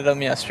spotted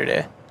them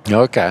yesterday.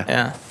 Okay.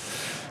 Yeah.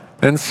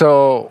 And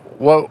so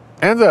what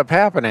ends up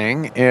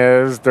happening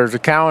is there's a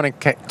cow and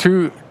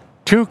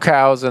two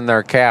cows and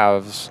their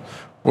calves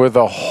with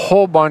a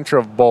whole bunch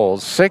of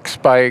bulls, 6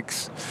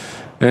 spikes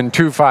and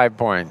 2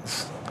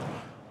 5-points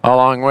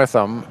along with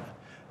them.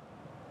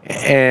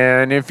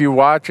 And if you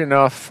watch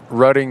enough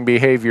rutting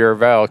behavior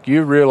of elk,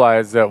 you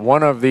realize that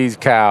one of these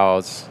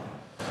cows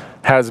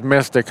has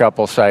missed a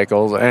couple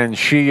cycles and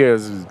she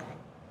is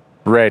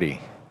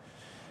ready.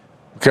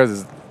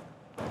 Because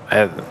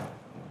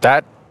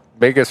that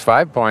biggest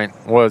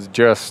 5-point was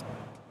just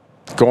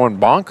going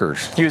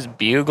bonkers. He was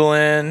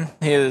bugling.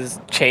 He was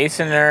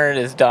chasing her.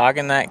 His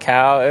dogging that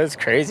cow. It was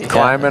crazy.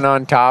 Climbing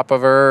on top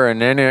of her, and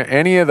then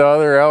any of the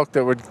other elk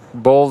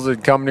bulls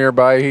that come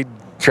nearby, he'd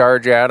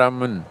charge at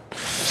them. And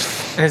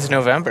it's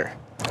November.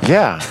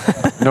 Yeah,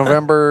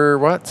 November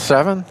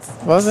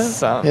 7th was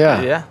it?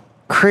 Yeah.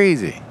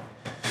 Crazy.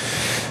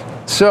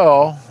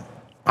 So,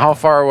 how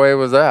far away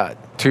was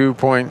that?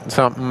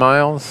 2-point-something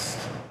miles,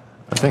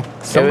 I think.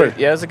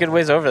 It was a good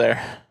ways over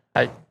there.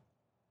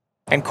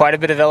 And quite a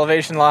bit of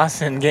elevation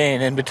loss and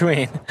gain in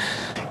between.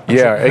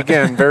 Yeah,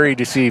 again, very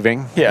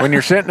deceiving. Yeah. When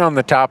you're sitting on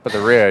the top of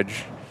the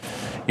ridge,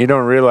 you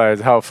don't realize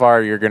how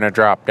far you're going to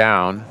drop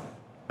down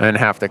and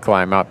have to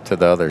climb up to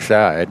the other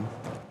side.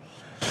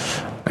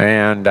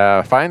 And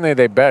finally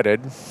they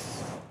bedded.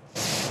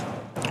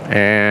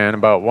 And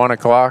about 1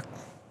 o'clock,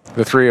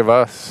 the 3 of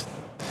us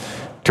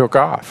took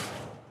off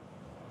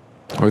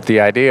with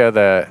the idea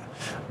that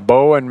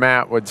Bo and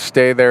Matt would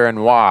stay there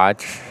and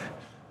watch.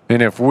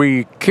 And if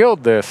we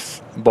killed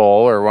this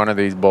bull or one of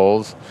these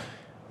bulls,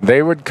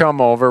 they would come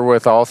over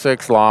with all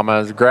 6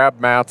 llamas, grab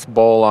Matt's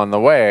bull on the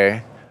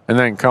way, and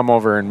then come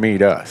over and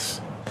meet us.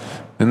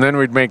 And then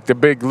we'd make the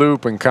big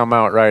loop and come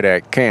out right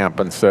at camp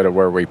instead of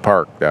where we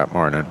parked that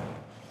morning.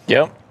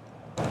 Yep.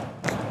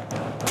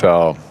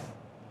 So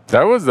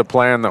that was the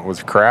plan that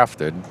was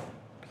crafted.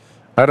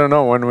 I don't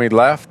know, when we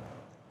left,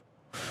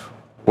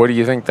 what do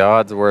you think the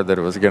odds were that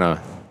it was going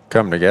to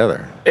come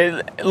together?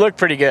 It looked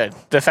pretty good.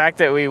 The fact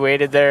that we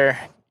waited there,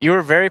 you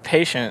were very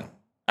patient.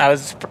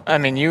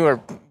 You were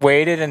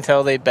waited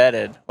until they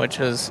bedded, which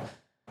was...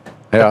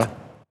 Yeah.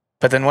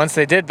 But then once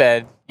they did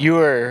bed, you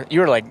were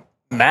like,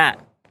 Matt,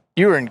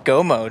 you were in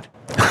go mode.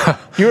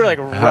 You were like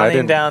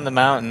running down the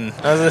mountain.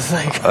 I was just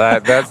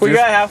like, we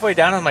got halfway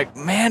down. I'm like,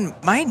 man,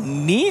 my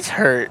knees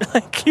hurt.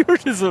 Like you were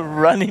just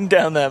running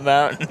down that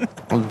mountain.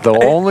 The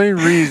only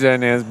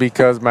reason is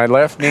because my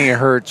left knee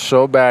hurts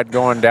so bad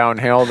going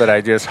downhill that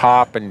I just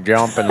hop and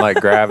jump and let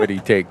gravity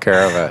take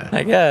care of it.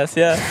 I guess,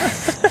 yeah.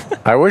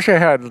 I wish I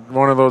had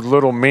one of those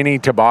little mini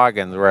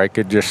toboggans where I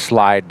could just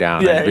slide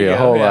down. It'd be a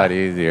whole lot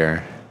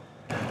easier.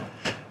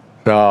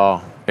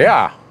 So,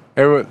 yeah.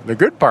 The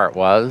good part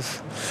was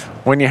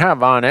when you have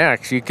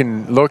OnX, you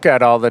can look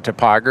at all the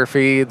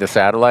topography, the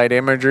satellite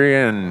imagery,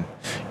 and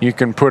you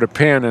can put a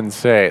pin and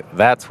say,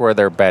 that's where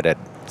they're bedded.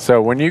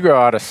 So when you go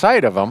out of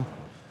sight of them,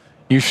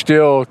 you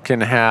still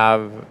can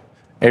have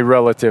a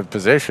relative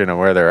position of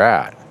where they're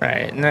at.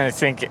 Right. And I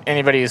think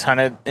anybody who's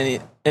hunted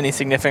any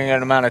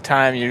significant amount of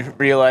time, you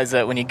realize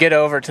that when you get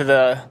over to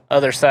the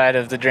other side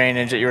of the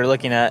drainage that you were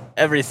looking at,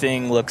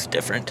 everything looks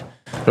different.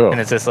 Oh.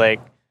 And it's just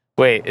like,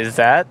 wait, is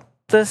that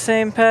the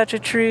same patch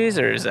of trees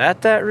or is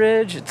that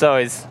ridge? It's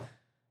always,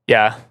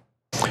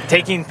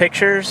 taking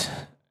pictures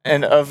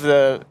and of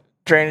the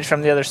drainage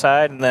from the other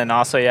side, and then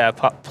also,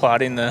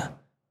 plotting the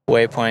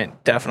waypoint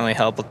definitely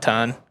help a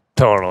ton.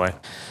 Totally.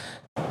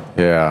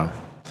 Yeah.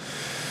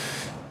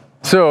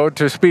 So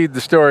to speed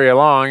the story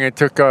along, it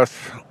took us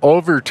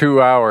over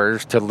 2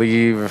 hours to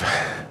leave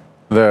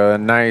the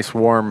nice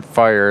warm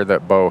fire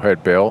that Bo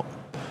had built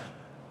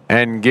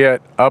and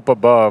get up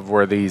above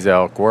where these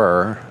elk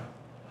were.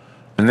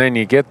 And then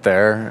you get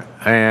there,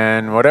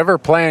 and whatever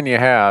plan you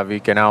have, you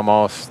can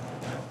almost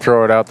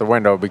throw it out the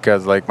window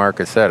because, like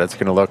Marcus said, it's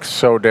going to look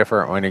so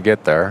different when you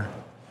get there.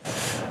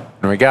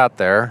 And we got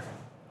there,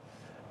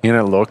 and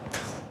it looked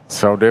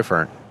so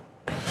different.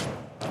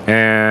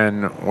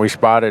 And we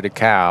spotted a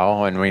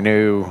cow, and we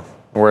knew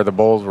where the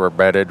bulls were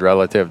bedded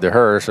relative to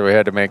her, so we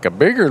had to make a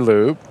bigger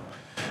loop.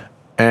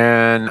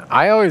 And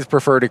I always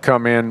prefer to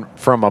come in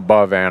from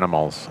above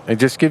animals. It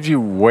just gives you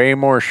way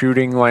more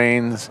shooting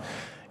lanes.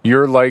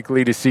 You're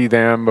likely to see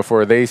them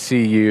before they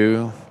see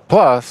you.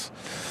 Plus,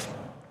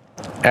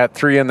 at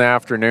 3 in the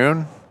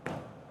afternoon,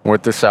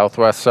 with the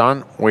southwest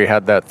sun, we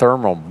had that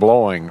thermal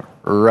blowing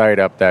right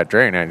up that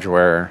drainage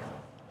where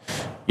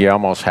you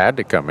almost had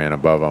to come in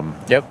above them.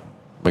 Yep.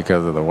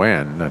 Because of the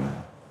wind. And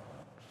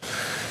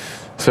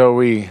so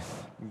we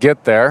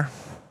get there,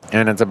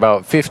 and it's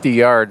about 50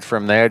 yards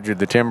from the edge of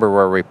the timber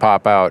where we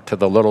pop out to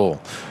the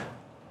little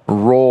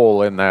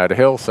roll in that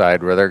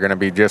hillside where they're going to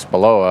be just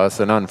below us.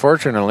 And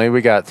unfortunately,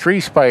 we got 3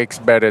 spikes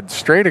bedded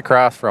straight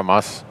across from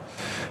us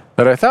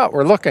that I thought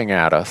were looking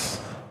at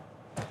us.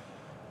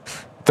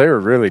 They were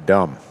really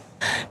dumb.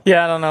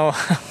 Yeah, I don't know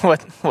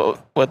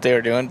what they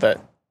were doing,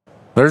 but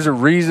There's a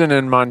reason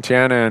in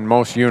Montana in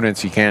most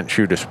units you can't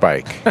shoot a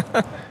spike.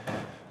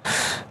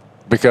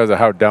 Because of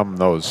how dumb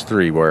those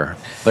 3 were.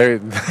 They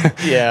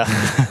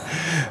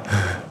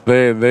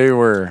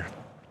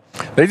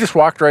just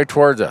walked right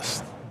towards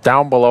us,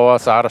 down below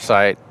us, out of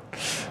sight,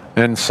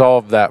 and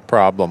solved that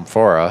problem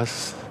for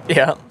us.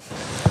 Yeah.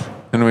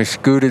 And we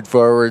scooted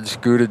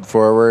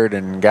forward,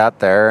 and got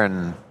there,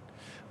 and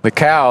the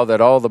cow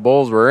that all the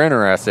bulls were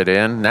interested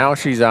in, now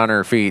she's on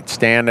her feet,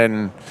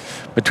 standing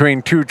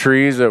between 2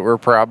 trees that were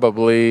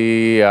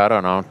probably,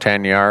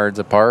 10 yards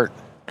apart.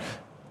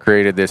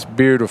 Created this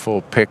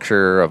beautiful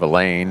picture of a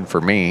lane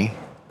for me.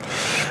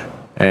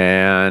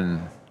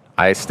 And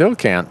I still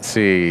can't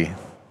see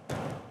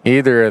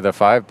either of the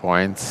 5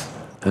 points.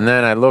 And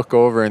then I look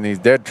over in these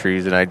dead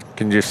trees, and I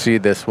can just see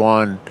this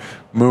one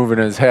moving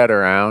his head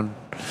around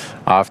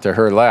off to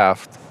her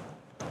left.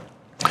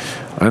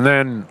 And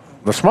then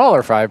the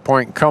smaller 5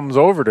 point comes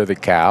over to the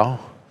cow,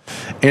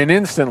 and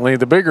instantly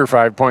the bigger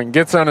 5 point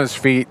gets on his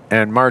feet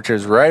and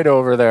marches right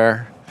over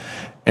there,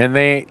 and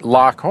they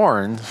lock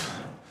horns,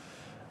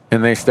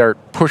 and they start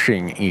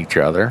pushing each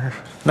other.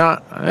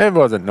 It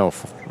wasn't no.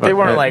 They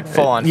weren't like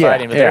full on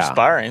fighting, but they're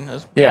sparring.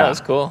 It was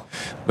cool.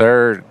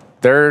 They're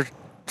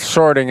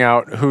sorting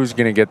out who's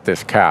going to get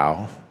this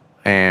cow,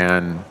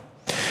 and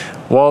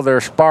while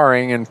they're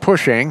sparring and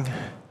pushing,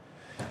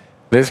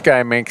 this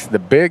guy makes the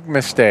big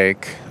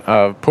mistake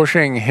of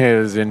pushing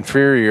his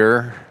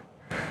inferior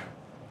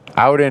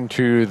out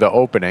into the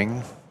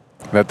opening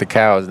that the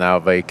cow is now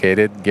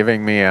vacated,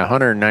 giving me a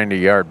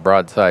 190-yard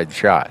broadside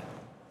shot.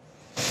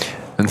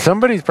 And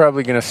somebody's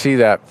probably going to see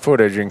that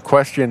footage and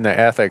question the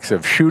ethics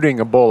of shooting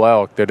a bull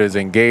elk that is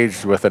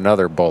engaged with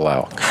another bull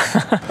elk.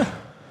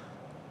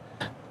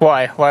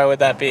 Why? Why would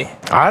that be?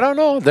 I don't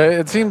know.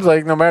 It seems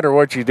like no matter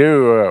what you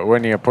do,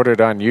 when you put it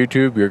on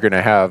YouTube, you're going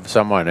to have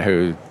someone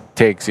who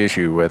takes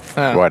issue with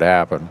what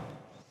happened.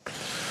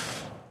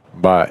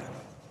 But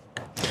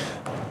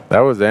that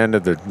was the end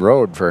of the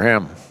road for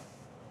him.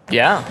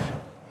 Yeah.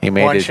 He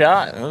made one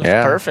shot. It was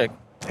perfect.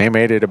 He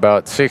made it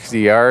about 60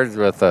 yards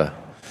with a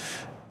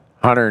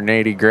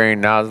 180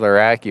 grain Nosler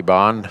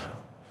AccuBond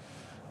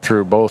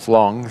through both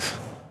lungs.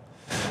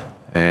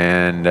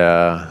 And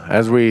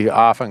as we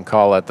often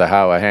call it, the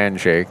Howa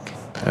handshake.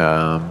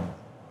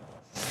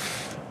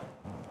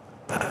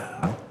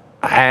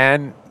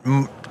 And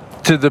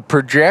to the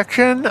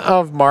projection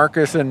of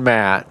Marcus and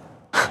Matt,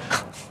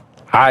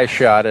 I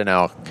shot an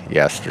elk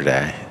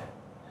yesterday.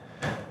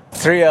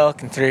 3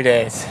 elk in 3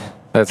 days.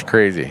 That's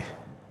crazy.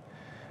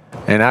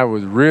 And I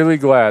was really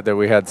glad that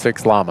we had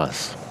 6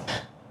 llamas.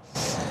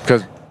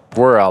 Because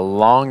we're a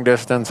long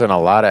distance and a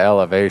lot of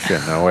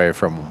elevation away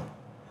from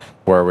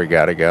where we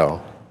got to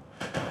go.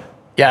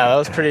 Yeah, that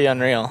was pretty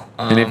unreal.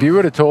 And if you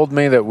would have told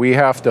me that we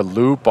have to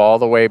loop all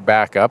the way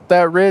back up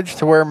that ridge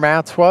to where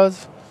Matt's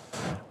was,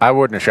 I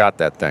wouldn't have shot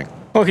that thing.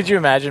 Well, could you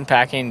imagine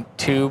packing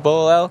 2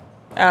 bull elk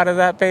out of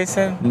that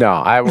basin? No,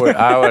 I would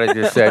have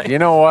just said, you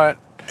know what?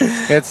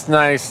 It's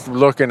nice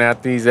looking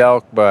at these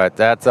elk, but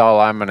that's all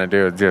I'm going to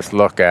do is just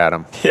look at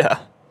them. Yeah.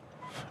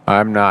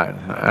 I'm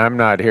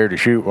not here to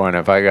shoot one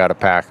if I got to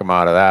pack them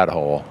out of that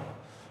hole.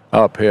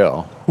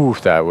 uphill.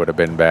 Oof, that would have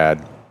been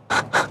bad.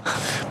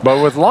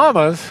 But with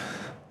llamas,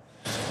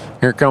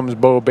 here comes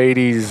Bo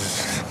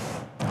Beatty's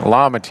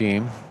llama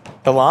team.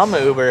 The llama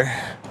Uber.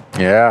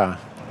 Yeah,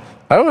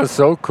 that was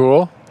so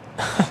cool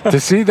to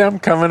see them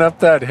coming up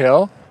that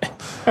hill.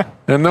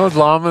 And those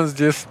llamas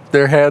just,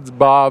 their heads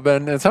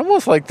bobbing. It's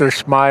almost like they're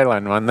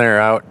smiling when they're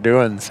out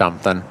doing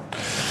something.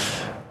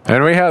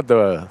 And we had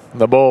the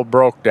bull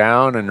broke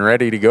down and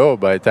ready to go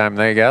by the time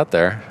they got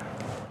there.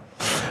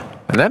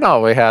 And then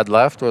all we had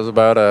left was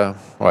about a,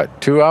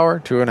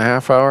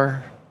 2.5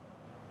 hour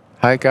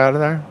hike out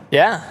of there?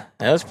 Yeah,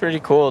 that was pretty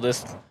cool.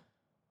 Just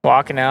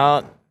walking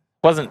out.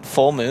 Wasn't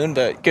full moon,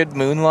 but good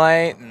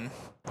moonlight. And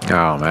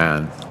Oh,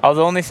 man.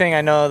 the only thing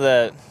I know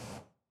that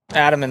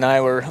Adam and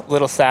I were a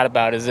little sad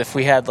about is if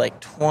we had like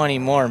 20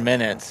 more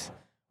minutes,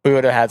 we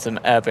would have had some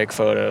epic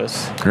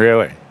photos.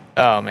 Really?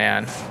 Oh,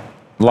 man.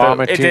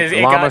 Llama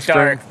It llama got string?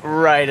 dark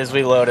right as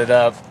we loaded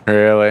up.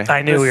 Really?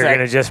 I knew we were going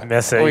to just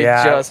miss it. We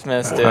yeah. just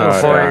missed it. Oh,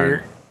 Before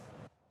darn.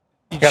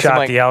 you got some, shot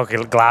like- the elk,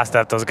 it glassed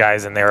at those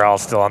guys, and they were all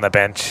still on the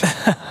bench.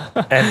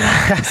 And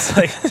it's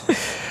like,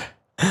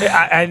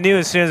 I knew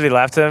as soon as we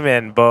left him,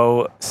 and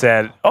Bo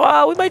said, "Oh,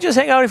 well, we might just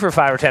hang out here for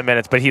 5 or 10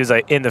 minutes." But he was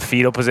like in the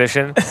fetal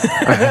position,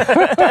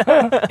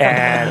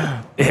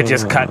 and it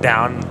just cut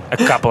down a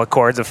couple of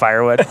cords of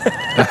firewood,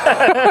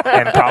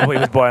 and probably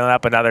was boiling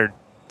up another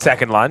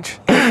second lunch.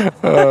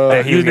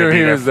 That You knew gonna be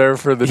he was there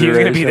for the He was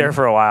going to be duration. there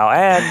for a while,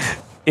 and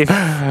if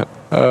I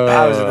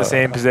was in the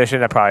same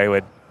position, I probably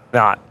would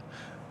not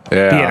be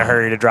in a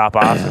hurry to drop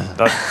off and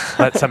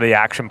let some of the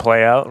action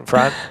play out in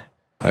front.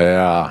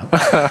 Yeah.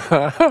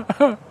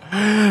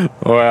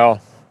 Well,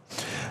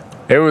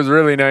 it was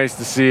really nice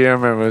to see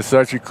him. It was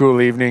such a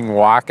cool evening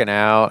walking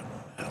out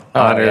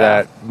under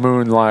yeah. that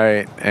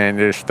moonlight and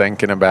just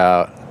thinking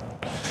about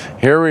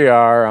here we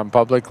are on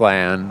public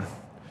land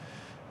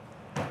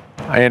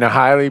in a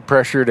highly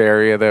pressured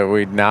area that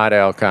we'd not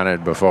elk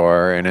hunted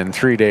before. And in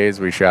 3 days,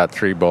 we shot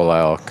 3 bull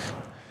elk.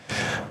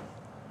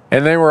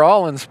 And they were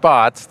all in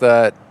spots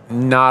that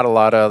not a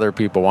lot of other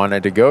people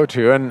wanted to go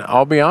to. And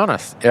I'll be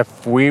honest,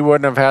 if we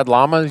wouldn't have had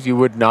llamas, you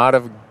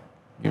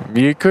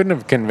couldn't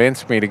have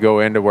convinced me to go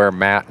into where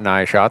Matt and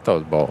I shot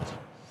those bulls.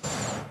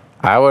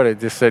 I would have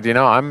just said,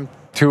 I'm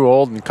too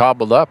old and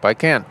cobbled up. I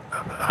can't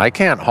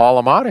haul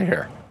them out of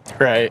here.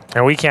 Right.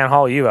 And we can't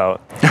haul you out.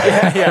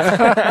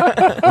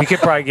 We could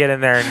probably get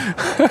in there and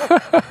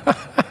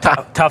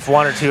tough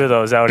 1 or 2 of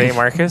those out,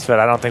 Marcus? But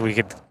I don't think we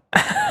could.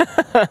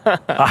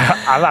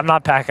 I'm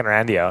not packing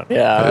Randy out.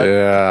 Yeah.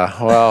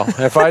 Yeah, well,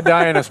 if I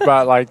die in a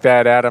spot like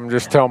that, Adam,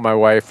 just tell my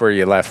wife where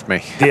you left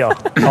me. Deal.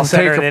 I'll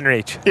send her Take an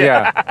inReach.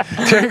 Yeah.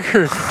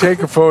 Take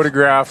a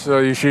photograph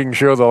so she can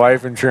show the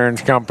life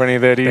insurance company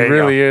that he There you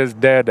really is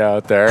dead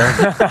out there.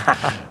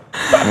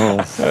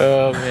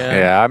 Oh, man.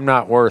 Yeah, I'm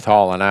not worth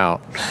hauling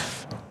out.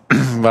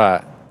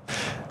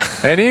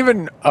 And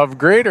even of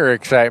greater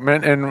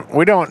excitement, and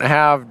we don't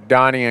have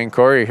Donnie and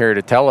Corey here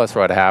to tell us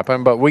what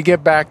happened, but we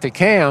get back to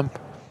camp,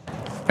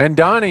 and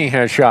Donnie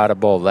has shot a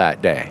bull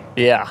that day.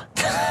 Yeah.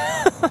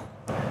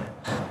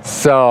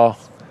 So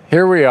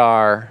here we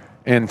are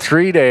in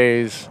 3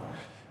 days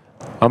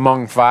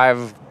among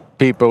 5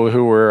 people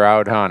who were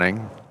out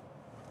hunting.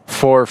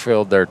 4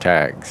 filled their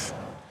tags.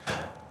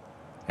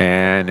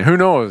 And who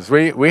knows?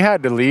 We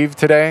had to leave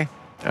today.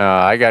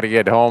 I got to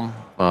get home.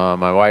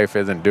 My wife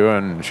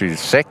isn't she's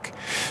sick.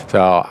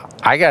 So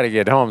I got to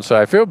get home. So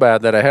I feel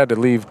bad that I had to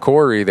leave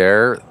Corey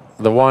there,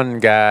 the one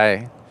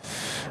guy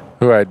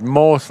who I'd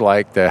most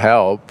like to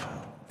help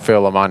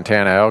fill a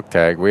Montana elk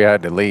tag. We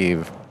had to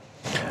leave.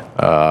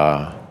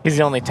 He's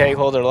the only tag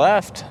holder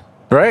left.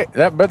 Right,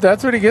 but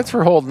that's what he gets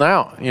for holding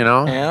out,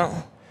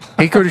 Yeah.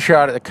 He could have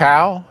shot at the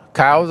cow.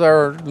 Cows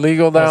are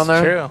legal down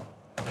That's there.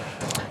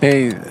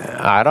 true.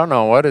 I don't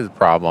know what his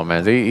problem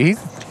is. He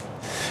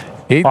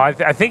Well,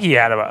 I think he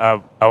had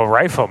a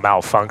rifle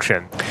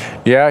malfunction.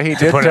 yeah, he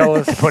did tell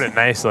us. To put it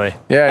nicely.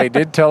 Yeah, he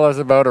did tell us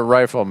about a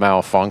rifle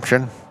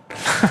malfunction.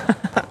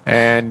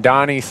 And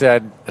Donnie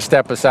said,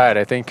 "Step aside.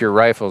 I think your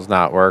rifle's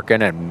not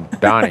working." And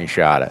Donnie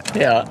shot it.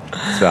 Yeah.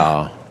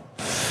 So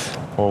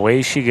Well,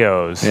 away she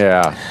goes.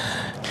 yeah,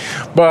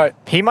 but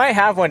He might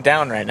have one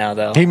down right now,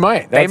 though. he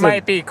might. They That's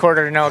might be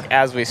quartered elk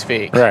as we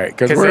speak. Right,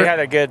 'cause Because we're- they had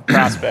a good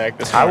prospect.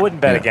 This I morning.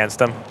 wouldn't bet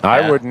against him. I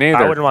Yeah. wouldn't either.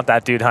 I wouldn't want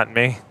that dude hunting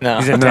me. No.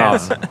 He's No.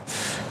 intense.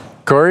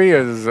 Corey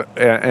is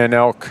an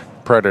elk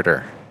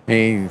predator.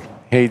 He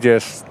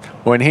just,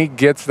 when he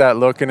gets that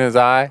look in his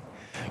eye,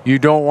 you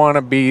don't want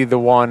to be the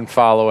one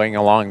following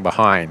along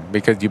behind,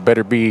 because you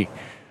better be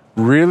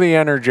really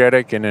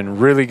energetic and in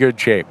really good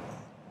shape,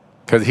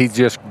 because he's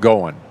just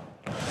going.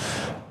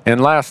 And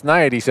last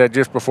night, he said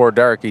just before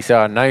dark, he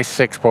saw a nice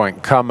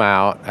 6-point come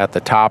out at the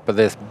top of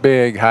this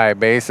big high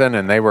basin,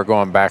 and they were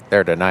going back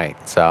there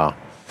tonight. So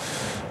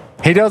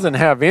he doesn't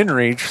have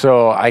inReach,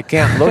 so I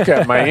can't look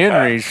at my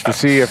inReach to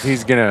see if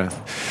he's going to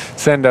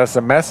send us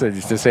a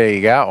message to say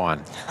he got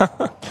one.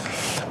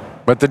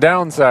 But the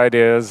downside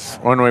is,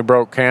 when we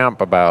broke camp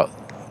about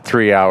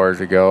 3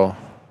 hours ago,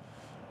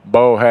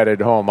 Bo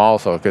headed home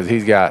also because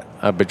he's got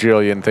a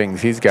bajillion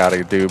things he's got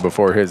to do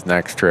before his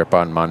next trip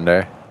on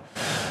Monday.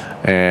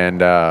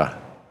 And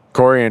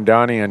Corey and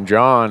Donnie and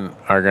John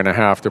are going to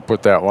have to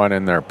put that one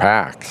in their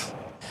packs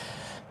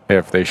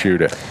if they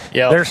shoot it.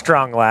 Yeah, They're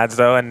strong lads,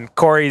 though. And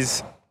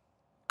Corey's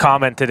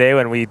comment today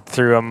when we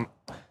threw him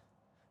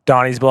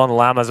Donnie's bull and the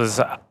llamas was,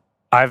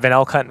 I've been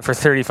elk hunting for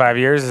 35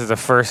 years. This is the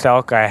first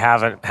elk I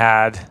haven't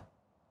had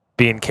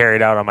being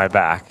carried out on my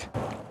back.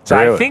 So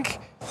Really? I think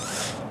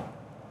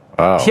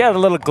Wow. he had a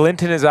little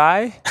glint in his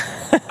eye.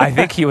 I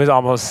think he was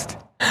almost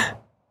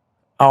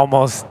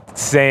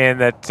saying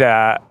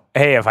that,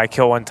 hey, if I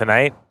kill one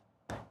tonight,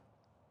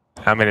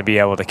 I'm going to be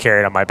able to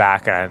carry it on my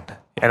back.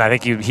 And I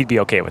think he'd be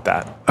okay with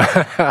that.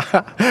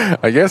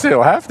 I guess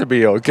he'll have to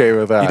be okay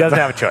with that. He doesn't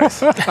have a choice.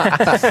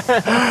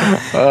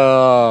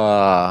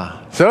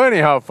 So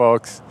anyhow,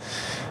 folks,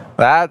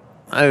 that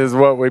is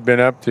what we've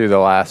been up to the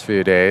last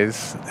few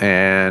days.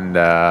 And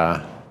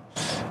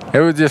it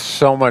was just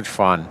so much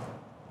fun.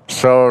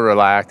 So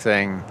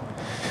relaxing.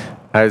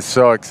 I was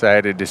so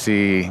excited to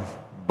see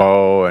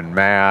Bo and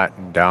Matt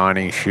and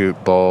Donnie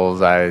shoot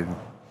bulls.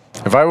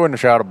 If I wouldn't have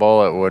shot a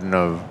bull, it wouldn't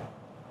have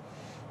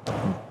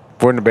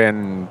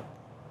been,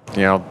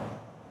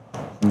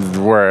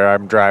 where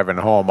I'm driving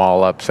home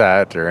all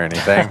upset or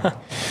anything.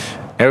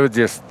 It was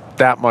just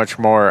that much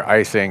more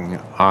icing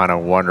on a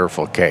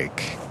wonderful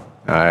cake.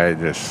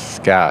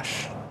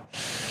 Gosh,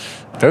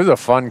 it was a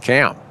fun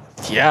camp.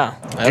 Yeah.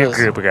 Good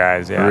group of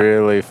guys, yeah.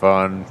 Really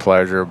fun,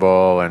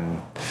 pleasurable,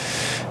 and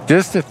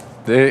just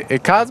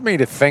it caused me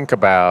to think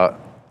about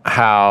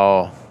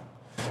how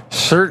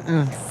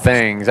certain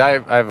things.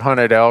 I've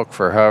hunted elk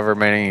for however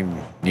many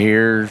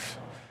years,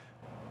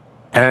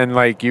 and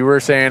like you were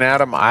saying,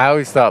 Adam, I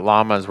always thought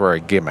llamas were a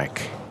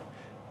gimmick,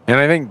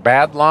 and I think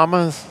bad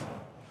llamas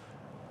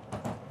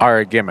are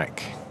a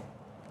gimmick.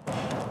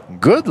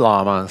 Good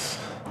llamas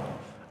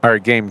are a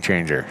game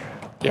changer,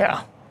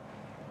 Yeah.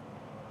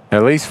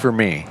 at least for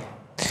me.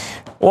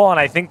 Well, and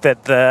I think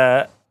that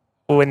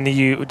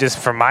just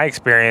from my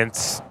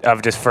experience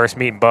of just first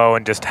meeting Bo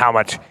and just how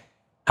much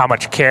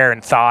care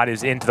and thought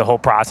is into the whole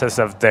process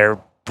of their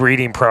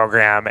breeding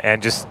program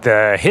and just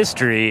the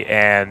history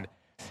and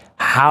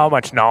how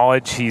much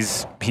knowledge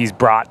he's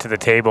brought to the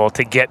table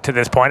to get to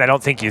this point. I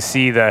don't think you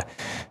see the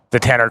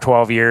 10 or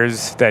 12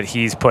 years that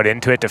he's put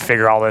into it to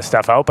figure all this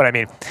stuff out. But I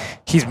mean,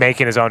 he's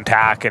making his own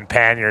tack and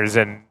panniers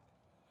and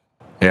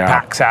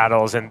pack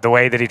saddles and the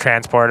way that he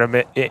transported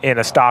them in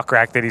a stock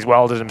rack that he's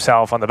welded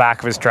himself on the back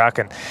of his truck.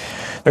 And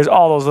there's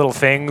all those little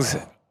things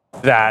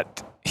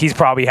that he's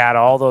probably had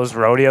all those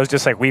rodeos,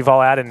 just like we've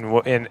all had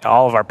in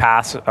all of our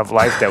paths of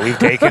life that we've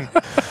taken,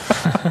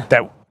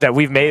 that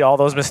we've made all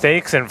those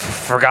mistakes and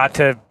forgot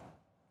to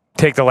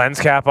take the lens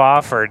cap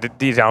off or,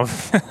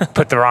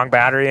 put the wrong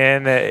battery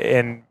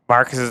in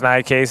Marcus's and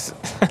I case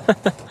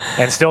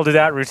and still do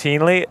that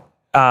routinely.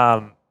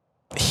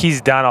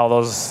 He's done all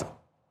those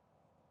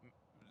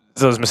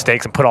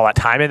mistakes and put all that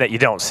time in that you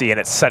don't see, and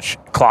it's such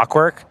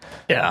clockwork.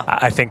 Yeah.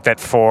 I think that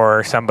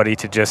for somebody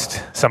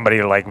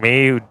like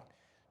me,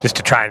 just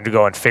to try and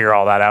go and figure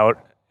all that out,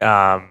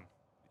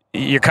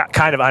 you're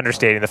kind of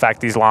understating the fact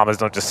these llamas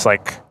don't just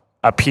like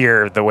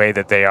appear the way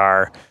that they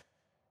are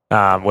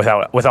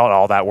without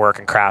all that work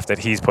and craft that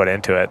he's put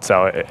into it.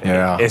 So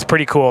it's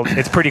pretty cool.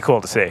 It's pretty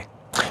cool to see.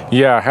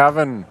 Yeah,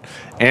 having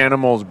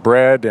animals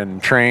bred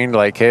and trained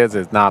like his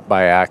is not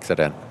by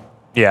accident.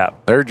 Yeah.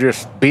 They're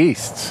just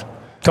beasts.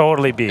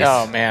 Totally beast.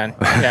 Oh, man.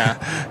 Yeah.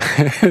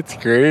 It's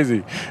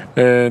crazy.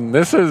 And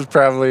this is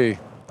probably,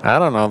 I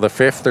don't know, the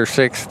 5th or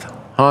 6th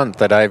hunt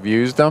that I've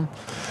used them.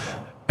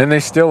 And they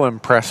still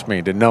impress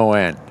me to no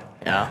end.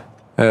 Yeah.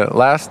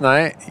 Last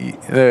night,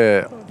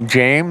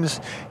 James,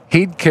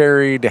 he'd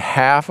carried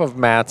half of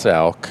Matt's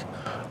elk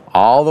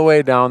all the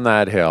way down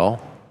that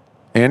hill,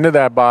 into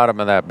that bottom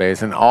of that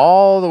basin,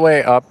 all the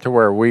way up to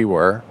where we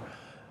were,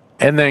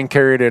 and then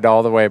carried it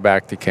all the way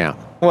back to camp.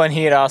 Well, and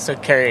he had also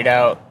carried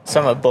out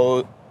some of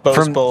Bo's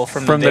bull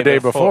from the day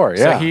before.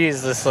 Yeah. So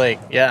he's just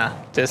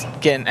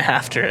just getting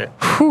after it.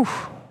 Whew.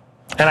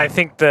 And I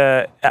think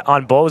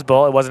on Bo's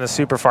bull, it wasn't a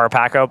super far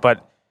pack out,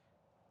 but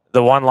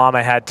the one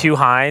llama had 2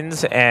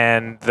 hinds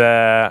and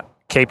the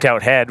caped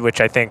out head, which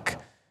I think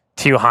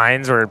 2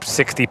 hinds were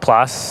 60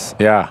 plus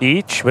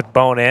each with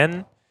bone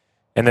in.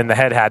 And then the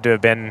head had to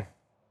have been,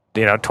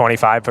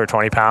 25 or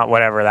 20 pounds,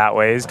 whatever that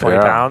weighs, 20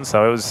 pounds.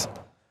 So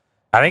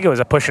I think it was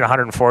a pushing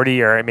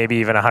 140 or maybe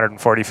even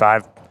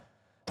 145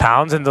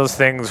 pounds. And those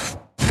things,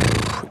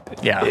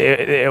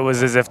 it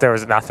was as if there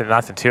was nothing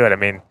to it. I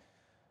mean,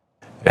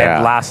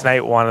 and last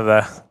night, one of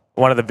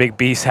the big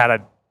beasts had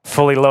a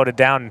fully loaded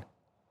down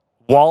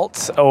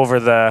waltz over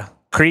the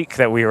creek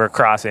that we were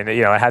crossing.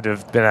 It had to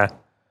have been a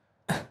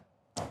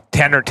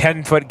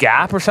 10 foot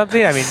gap or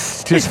something. I mean,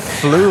 just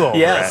flew over.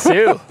 Yeah,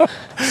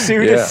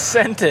 Sue just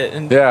sent it.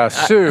 And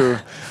Sue.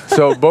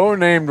 So Bo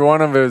named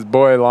one of his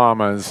boy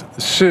llamas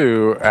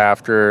Sue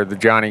after the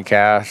Johnny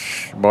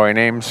Cash boy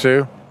named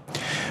Sue,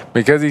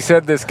 because he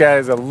said this guy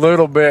is a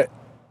little bit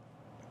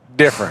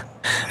different.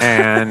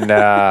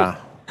 And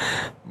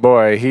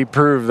boy, he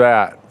proved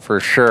that for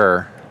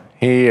sure.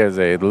 He is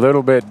a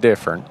little bit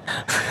different.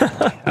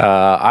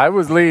 I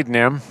was leading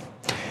him,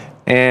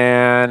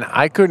 and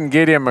I couldn't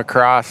get him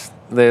across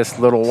this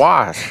little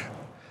wash.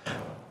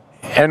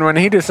 And when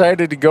he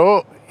decided to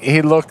go,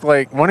 he looked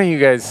like, one of you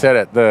guys said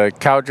it, the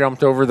cow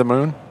jumped over the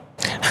moon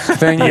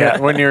thing. Yeah.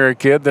 When you're a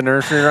kid, the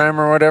nursery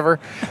rhyme or whatever.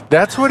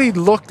 That's what he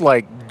looked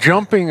like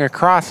jumping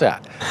across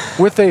that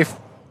with a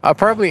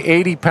probably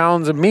 80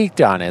 pounds of meat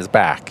on his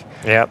back.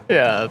 Yep.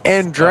 Yeah.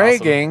 And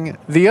dragging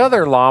the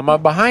other llama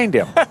behind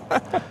him.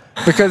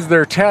 Because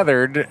they're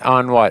tethered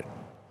on what,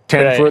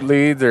 10-foot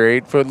leads or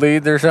 8-foot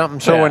leads or something.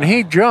 So when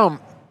he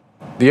jumped,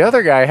 the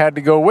other guy had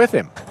to go with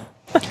him.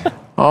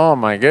 Oh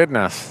my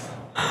goodness.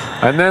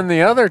 And then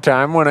the other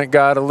time when it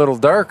got a little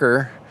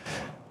darker,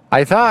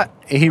 I thought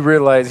he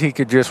realized he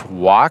could just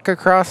walk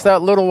across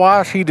that little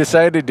wash. He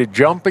decided to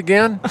jump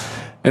again.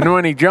 And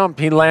when he jumped,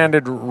 he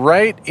landed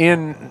right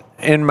in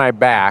my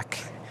back,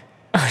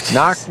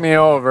 knocked me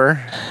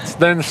over,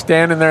 then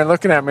standing there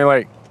looking at me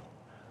like,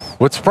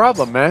 what's the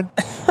problem, man?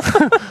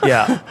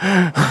 Yeah.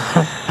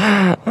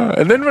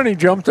 And then when he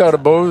jumped out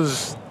of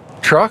Bo's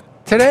truck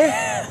today,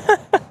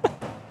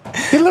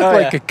 he looked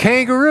like a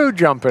kangaroo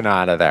jumping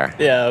out of there.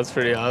 Yeah, that's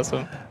pretty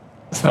awesome.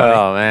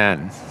 Oh,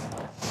 man.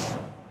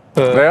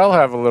 They all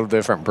have a little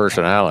different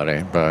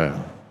personality, but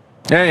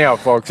anyhow,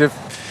 folks,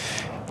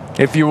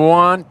 if you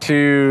want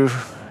to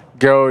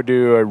go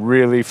do a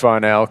really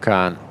fun elk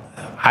hunt,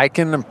 I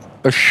can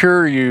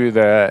assure you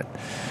that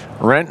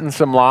renting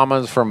some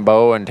llamas from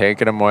Bo and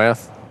taking them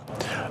with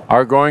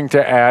are going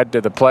to add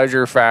to the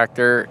pleasure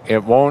factor.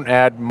 It won't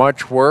add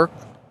much work.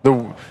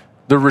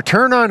 The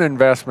return on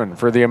investment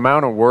for the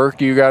amount of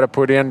work you got to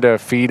put in to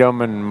feed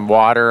them and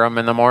water them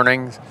in the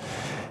mornings.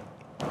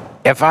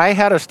 If I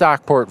had a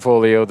stock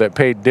portfolio that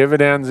paid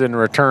dividends and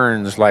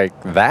returns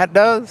like that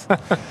does,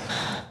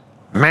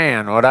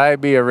 man, would I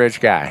be a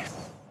rich guy.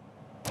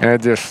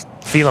 And just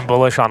Feeling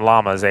bullish on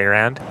llamas, eh,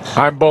 Rand?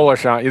 I'm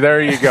bullish on you.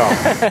 There you go.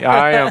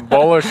 I am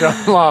bullish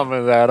on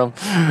llamas, Adam.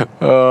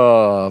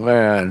 Oh,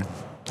 man.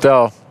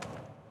 So,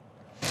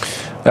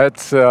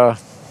 that's,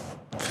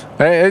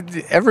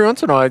 every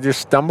once in a while I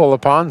just stumble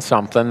upon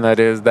something that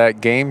is that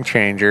game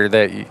changer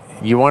that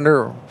you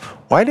wonder,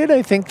 why did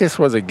I think this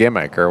was a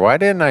gimmick? Or why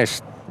didn't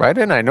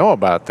I know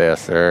about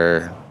this?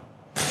 Or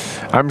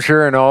I'm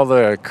sure in all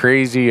the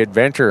crazy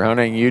adventure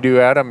hunting you do,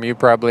 Adam, you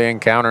probably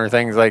encounter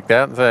things like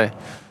that and say,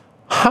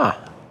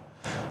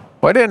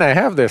 why didn't I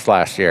have this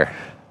last year?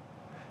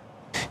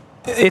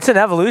 It's an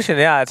evolution,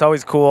 yeah. It's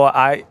always cool.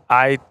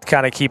 I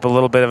kind of keep a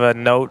little bit of a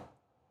note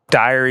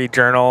diary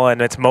journal,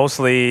 and it's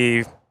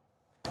mostly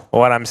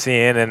what I'm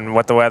seeing and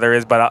what the weather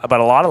is, but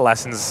a lot of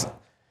lessons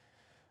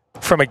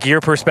from a gear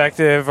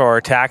perspective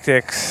or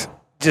tactics,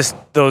 just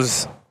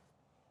those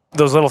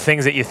little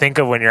things that you think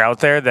of when you're out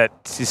there that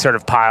you sort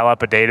of pile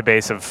up a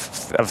database of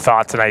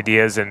thoughts and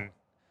ideas, and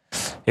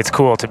it's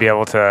cool to be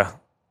able to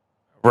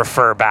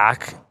refer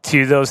back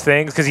to those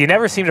things because you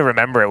never seem to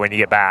remember it when you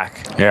get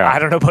back. Yeah. I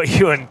don't know about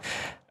you, and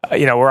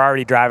we're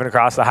already driving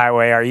across the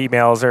highway. Our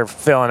emails are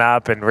filling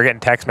up, and we're getting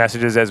text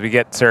messages as we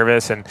get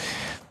service. And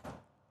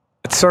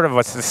it's sort of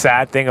what's the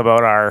sad thing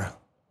about our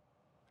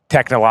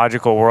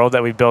technological world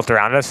that we built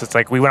around us. It's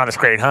like we went on this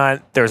great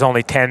hunt. There was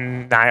only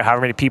 10, 9,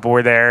 however many people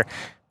were there.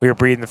 We were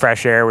breathing the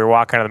fresh air. We were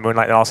walking under the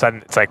moonlight, and all of a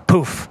sudden, it's like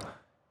poof.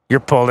 You're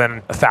pulled in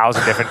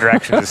 1,000 different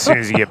directions as soon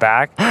as you get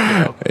back.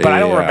 But I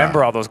don't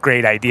remember all those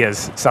great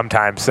ideas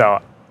sometimes. So,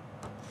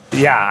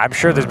 yeah, I'm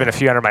sure there's been a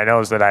few under my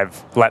nose that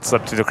I've let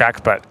slip through the cracks.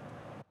 But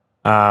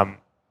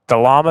the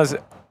llamas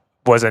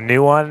was a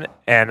new one,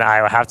 and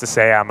I have to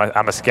say I'm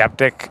a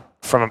skeptic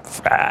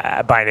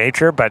by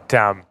nature. But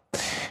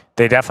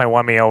they definitely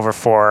won me over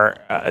for,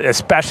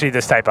 especially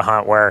this type of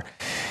hunt where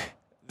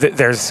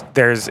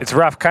it's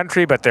rough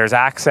country, but there's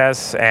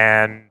access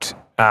and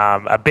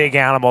a big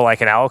animal like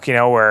an elk,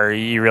 where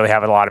you really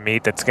have a lot of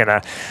meat that's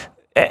gonna,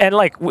 and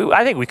I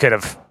think we could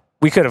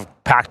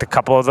have packed a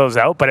couple of those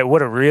out, but it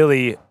would have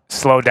really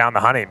slowed down the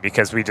hunting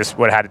because we just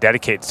would have had to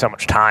dedicate so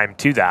much time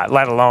to that,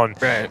 let alone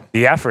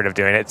the effort of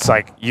doing it. It's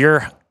like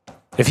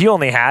if you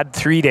only had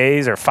 3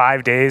 days or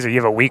 5 days, or you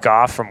have a week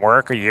off from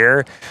work a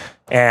year,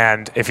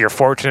 and if you're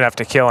fortunate enough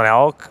to kill an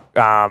elk,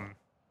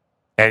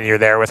 and you're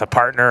there with a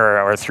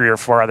partner or 3 or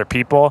 4 other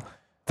people,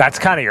 that's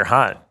kind of your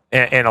hunt.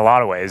 In a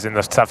lot of ways, in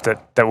the stuff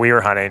that we were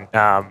hunting.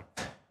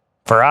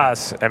 For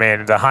us, I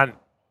mean, the hunt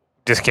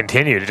just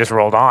continued. It just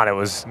rolled on. It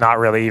was not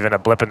really even a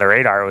blip in the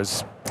radar. It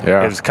was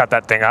cut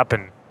that thing up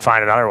and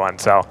find another one.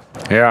 So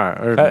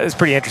it's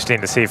pretty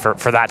interesting to see for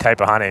that type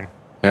of hunting.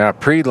 Yeah,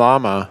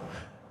 pre-llama,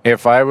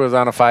 if I was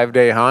on a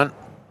 5-day hunt,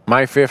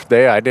 my 5th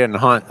day I didn't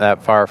hunt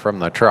that far from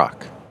the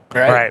truck.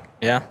 Right.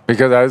 Yeah.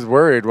 Because I was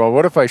worried, well,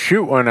 what if I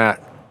shoot one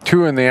at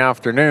 2 in the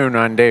afternoon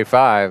on day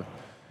 5?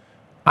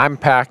 I'm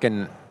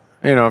packing...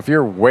 if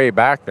you're way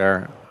back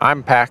there,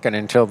 I'm packing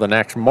until the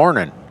next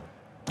morning.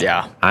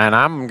 Yeah. And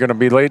I'm going to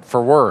be late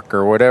for work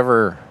or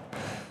whatever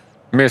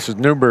Mrs.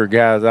 Newberg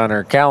has on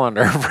her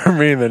calendar for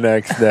me the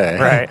next day.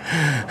 Right.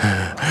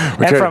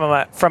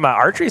 And from an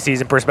archery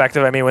season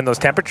perspective, I mean, when those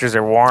temperatures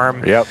are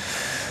warm,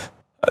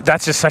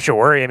 that's just such a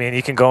worry. I mean,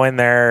 you can go in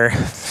there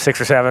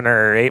 6 or 7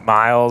 or 8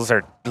 miles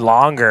or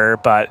longer,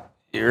 but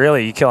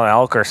really you kill an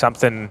elk or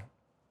something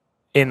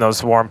in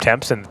those warm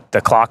temps and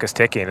the clock is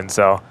ticking. And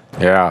so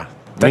Yeah.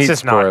 that's Meat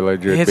just not,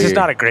 spoilage would it's just be-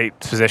 not a great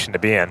position to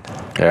be in.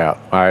 Yeah,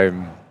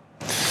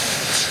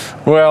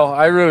 Well,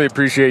 I really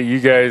appreciate you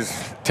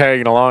guys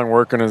tagging along,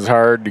 working as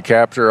hard to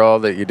capture all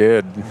that you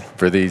did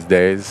for these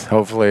days.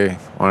 Hopefully,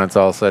 when it's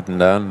all said and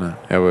done,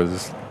 it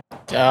was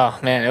Oh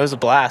man, it was a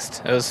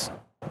blast. It was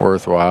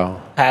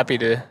worthwhile. happy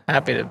to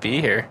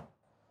be here.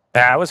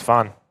 Yeah, it was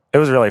fun. It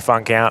was a really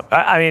fun camp.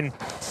 I mean,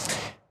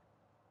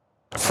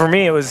 for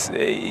me, it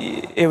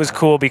was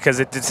cool because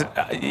it's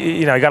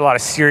you know, you got a lot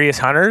of serious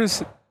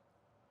hunters,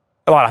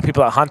 a lot of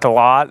people that hunt a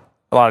lot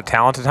of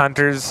talented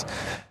hunters.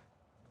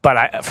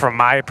 But from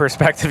my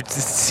perspective, it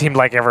just seemed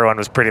like everyone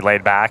was pretty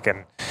laid back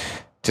and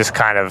just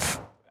kind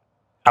of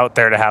out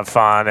there to have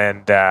fun.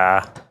 And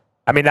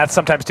I mean, that's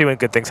sometimes too when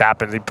good things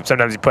happen.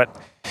 Sometimes you put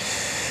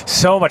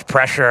so much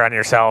pressure on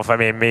yourself. I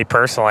mean, me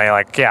personally,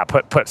 like, yeah,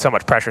 put so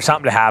much pressure,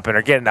 something to happen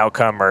or get an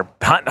outcome or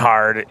hunt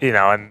hard, you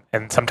know,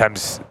 and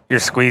sometimes you're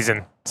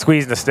squeezing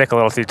the stick a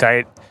little too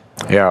tight.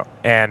 Yeah.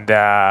 And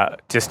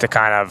just to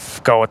kind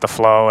of go with the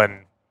flow. And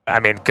I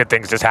mean, good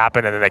things just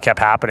happened and then they kept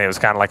happening. It was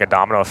kind of like a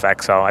domino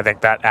effect. So I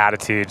think that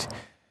attitude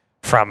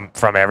from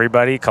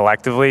everybody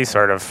collectively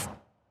sort of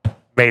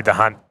made the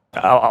hunt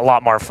a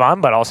lot more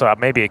fun, but also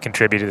maybe it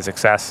contributed to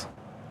success.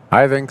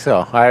 I think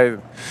so.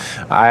 I've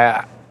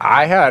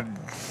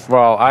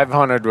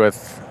hunted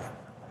with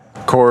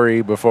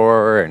Corey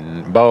before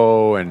and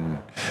Bo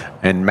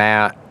and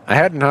Matt. I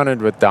hadn't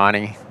hunted with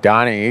Donnie.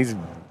 Donnie, he's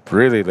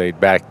really laid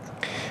back.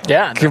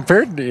 Yeah.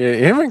 Compared to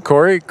him and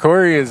Corey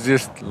is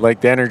just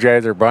like the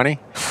Energizer Bunny.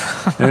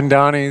 And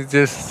Donnie's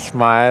just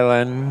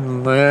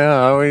smiling.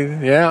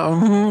 Yeah,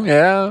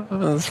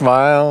 always,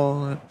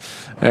 smile.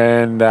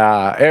 And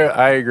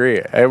I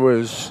agree. It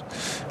was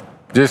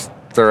just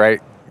the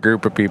right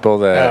group of people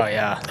that Oh,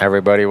 yeah.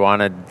 everybody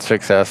wanted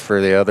success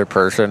for the other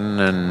person.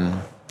 And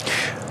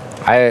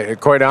I,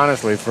 quite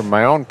honestly, from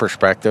my own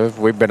perspective,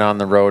 we've been on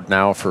the road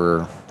now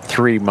for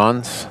 3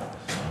 months,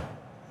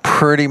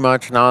 pretty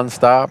much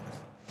nonstop.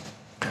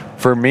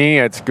 For me,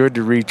 it's good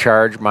to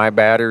recharge my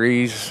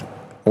batteries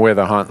with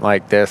a hunt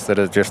like this that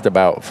is just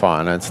about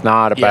fun. It's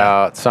not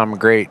about some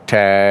great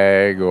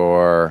tag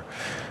or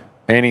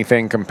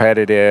anything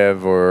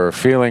competitive or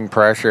feeling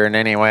pressure in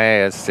any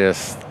way. It's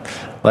just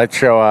let's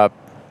show up,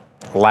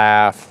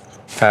 laugh,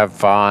 have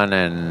fun,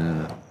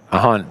 and a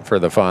hunt for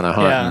the fun of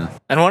hunting. Yeah.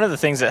 And one of the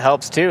things that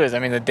helps too is, I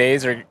mean, the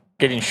days are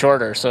getting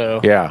shorter,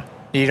 so Yeah.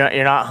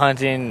 you're not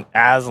hunting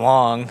as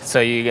long, so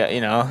you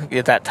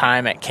get that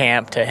time at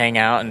camp to hang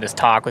out and just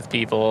talk with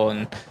people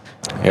and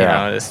you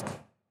know, just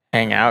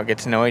hang out, get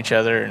to know each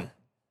other, and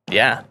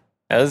yeah,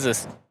 it was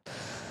just.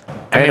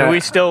 I mean,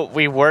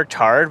 we worked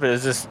hard, but it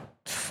was just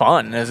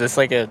fun. It was just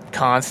like a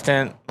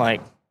constant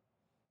like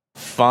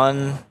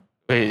fun,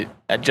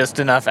 just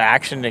enough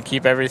action to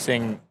keep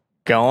everything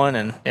going,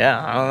 and yeah,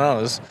 I don't know,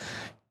 it was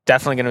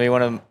definitely going to be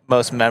one of the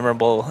most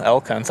memorable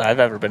elk hunts I've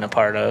ever been a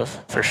part of,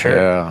 for sure.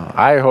 Yeah,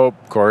 I hope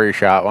Corey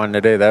shot one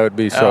today. That would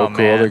be so cool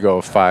man. to go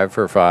 5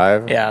 for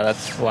 5. Yeah,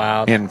 that's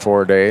wild. In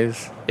 4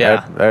 days.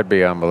 Yeah. That'd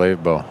be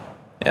unbelievable.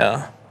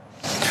 Yeah.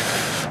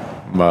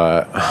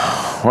 But,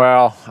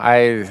 well,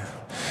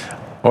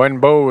 when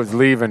Bo was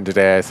leaving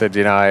today, I said,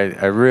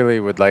 I really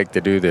would like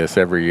to do this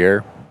every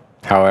year.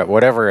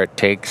 Whatever it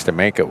takes to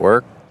make it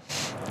work.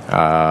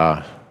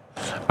 I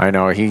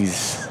know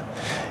he's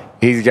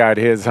got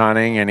his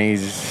hunting and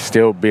he's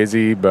still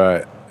busy,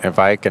 but if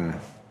I can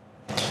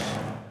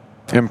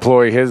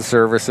employ his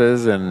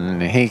services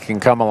and he can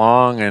come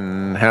along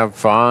and have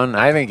fun,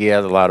 I think he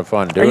has a lot of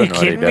fun doing what he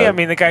does. Are you kidding me? I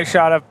mean, the guy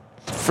shot a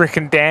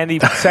freaking dandy,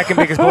 second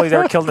biggest bull he's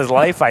ever killed in his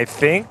life, I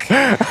think.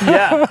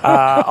 Yeah.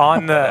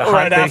 On the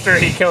Right after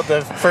he killed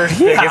the first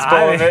biggest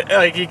bull of it.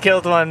 Like, he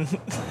killed one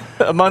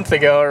a month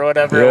ago or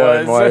whatever it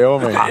was. In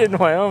Wyoming. In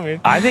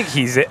Wyoming. I think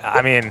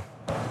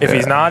if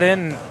he's not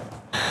in,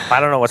 I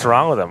don't know what's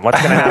wrong with him.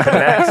 What's going to happen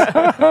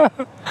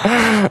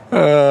next?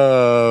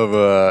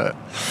 But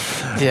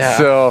Yeah.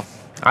 so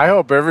I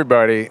hope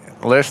everybody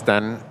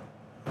listening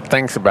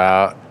thinks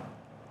about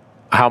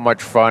how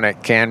much fun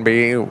it can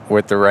be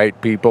with the right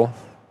people.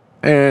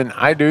 And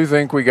I do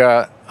think we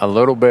got a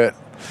little bit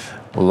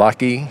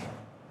lucky.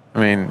 I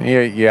mean,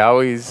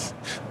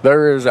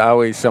 there is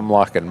always some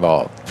luck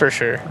involved. For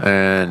sure.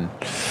 And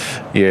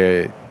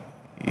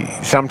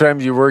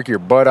sometimes you work your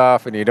butt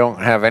off and you don't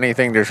have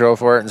anything to show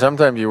for it. And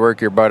sometimes you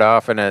work your butt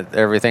off and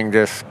everything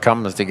just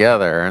comes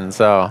together. And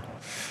so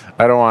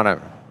I don't want to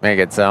make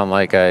it sound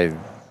like I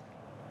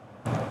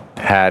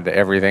had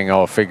everything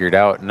all figured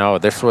out. No,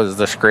 this was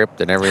the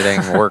script and everything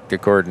worked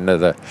according to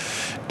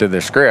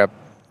the script.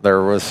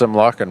 There was some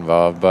luck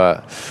involved,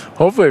 but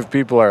hopefully if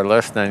people are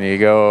listening, you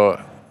go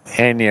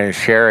and you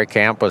share a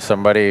camp with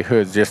somebody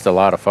who's just a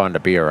lot of fun to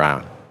be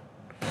around.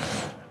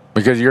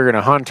 Because you're going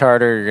to hunt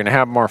harder, you're going to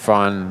have more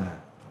fun,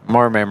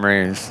 more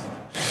memories.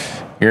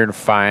 You're going to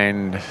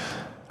find,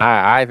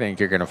 I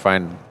think you're going to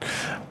find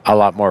a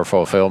lot more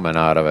fulfillment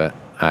out of it.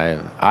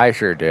 I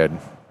sure did.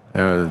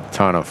 It was a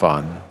ton of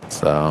fun.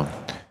 So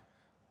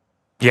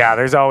Yeah,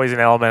 there's always an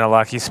element of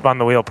luck. You spun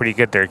the wheel pretty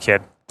good there,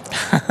 kid.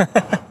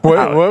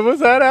 what was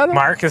that, Adam?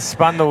 Marcus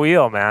spun the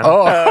wheel, man.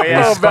 Oh,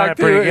 yeah. oh, Spun back it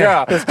to pretty you. good.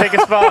 Yeah. Just pick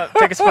a spot.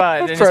 Pick a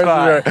spot. Any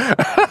spot.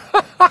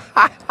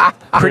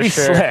 Pretty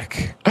sure.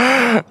 slick.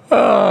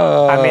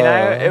 I mean,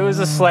 it was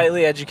a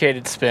slightly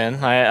educated spin.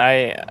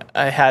 I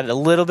had a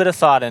little bit of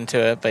thought into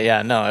it, but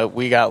yeah, no,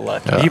 we got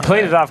lucky. You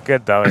played it off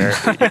good, though. Eric.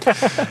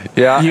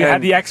 Yeah. You had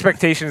and- the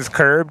expectations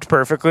curbed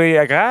perfectly.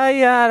 Like,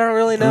 yeah, I don't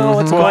really know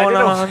what's Well, I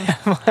going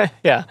didn't on.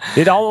 Yeah.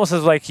 It almost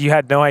was like you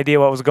had no idea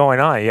what was going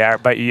on. Yeah,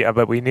 but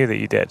we knew that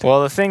you did.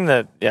 Well, the thing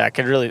that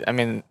could really, I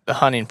mean, the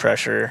hunting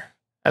pressure,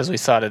 as we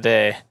saw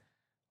today,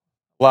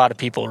 a lot of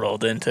people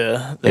rolled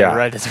into there Yeah.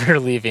 right as we were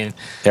leaving.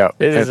 yeah.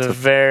 It is it's a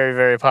very,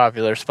 very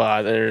popular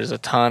spot. There's a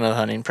ton of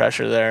hunting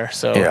pressure there.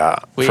 So Yeah.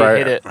 we Fri-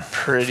 hit it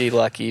pretty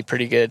lucky,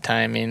 pretty good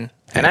timing.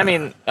 And I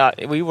mean,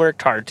 we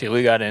worked hard too.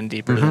 We got in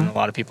deeper than a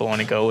lot of people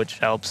want to go, which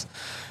helps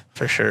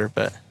for sure.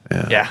 But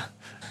yeah.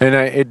 And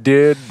it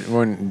did,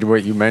 when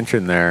what you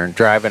mentioned there,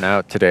 driving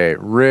out today,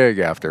 rig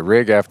after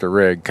rig after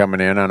rig coming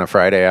in on a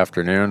Friday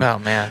afternoon. Oh,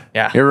 man.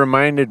 Yeah. It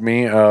reminded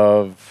me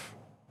of,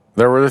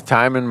 there was a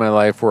time in my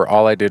life where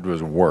all I did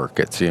was work,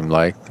 it seemed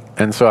like.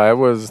 And so I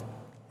was,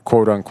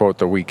 quote unquote,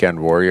 the weekend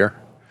warrior.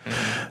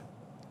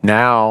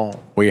 Now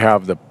we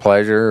have the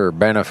pleasure or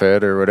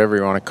benefit or whatever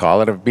you want to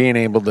call it of being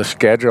able to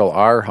schedule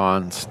our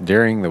hunts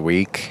during the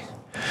week.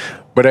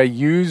 But I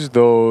use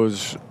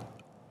those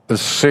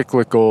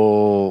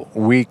cyclical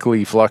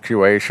weekly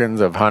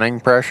fluctuations of hunting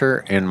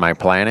pressure in my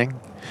planning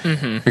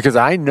because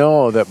I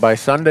know that by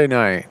Sunday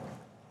night,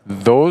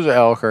 those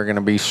elk are going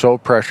to be so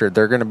pressured,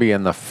 they're going to be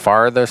in the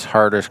farthest,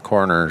 hardest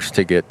corners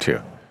to get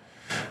to.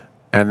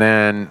 And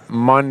then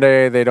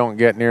Monday, they don't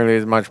get nearly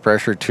as much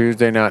pressure.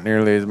 Tuesday, not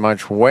nearly as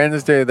much.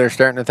 Wednesday, they're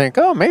starting to think,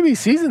 oh, maybe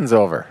season's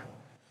over.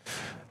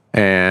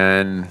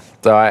 And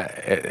so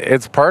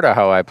it's part of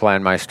how I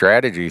plan my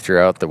strategy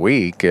throughout the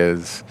week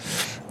is,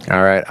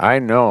 all right, I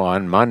know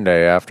on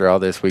Monday, after all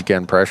this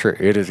weekend pressure,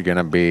 it is going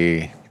to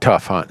be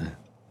tough hunting.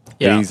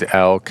 Yeah. These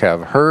elk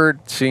have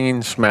heard,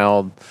 seen,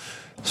 smelled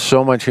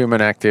so much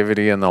human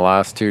activity in the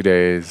last 2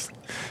 days.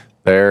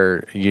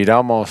 You'd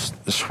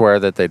almost swear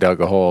that they dug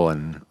a hole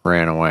and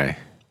ran away.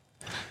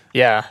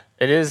 Yeah,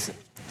 it is.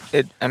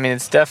 I mean,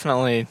 it's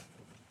definitely.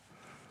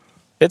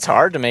 It's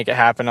hard to make it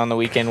happen on the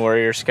weekend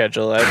warrior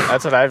schedule.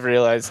 That's what I've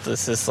realized.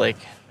 This is like,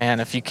 man,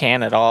 if you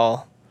can at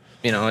all,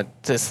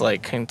 just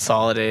like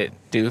consolidate,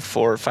 do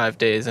 4 or 5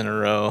 days in a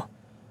row,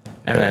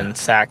 and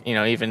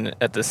then even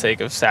at the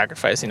sake of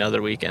sacrificing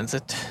other weekends,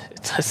 it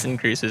just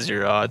increases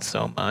your odds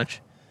so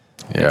much.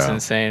 Yeah. It's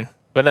insane.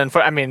 But then,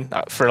 for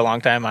a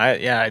long time,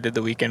 I did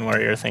the weekend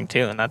warrior thing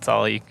too, and that's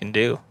all you can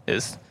do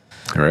is,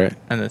 Right.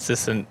 and it's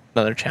just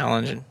another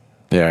challenge. And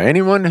Yeah,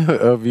 anyone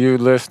of you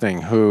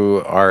listening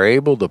who are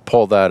able to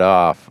pull that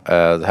off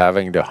as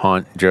having to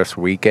hunt just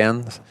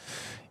weekends,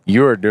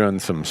 you are doing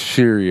some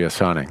serious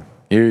hunting.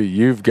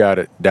 You've got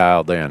it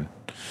dialed in.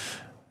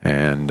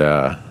 And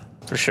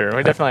for sure,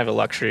 we definitely have a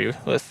luxury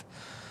with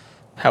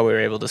how we were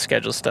able to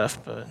schedule stuff.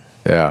 But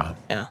yeah.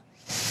 yeah,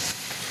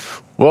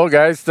 Well,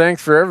 guys,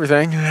 thanks for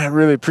everything. I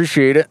really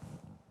appreciate it.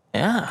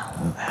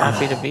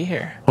 happy to be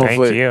here. Thank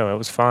you. It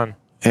was fun.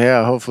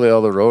 Yeah, hopefully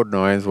all the road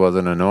noise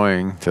wasn't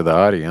annoying to the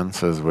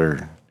audience as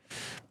we're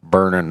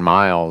burning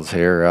miles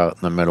here out in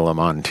the middle of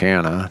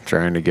Montana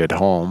trying to get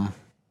home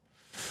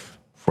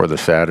for the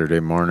Saturday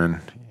morning,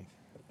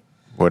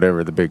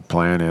 whatever the big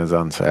plan is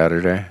on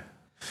Saturday.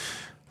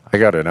 I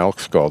got an elk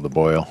skull to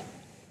boil.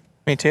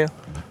 Me too.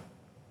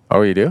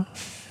 Oh, you do?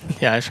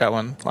 Yeah, I shot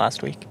one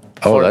last week.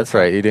 Oh, that's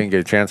right. You didn't get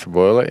a chance to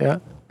boil it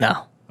yet?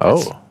 No.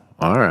 Oh,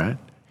 all right.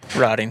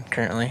 Rotting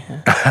currently.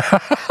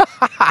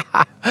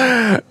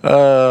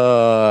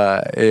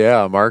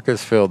 Yeah,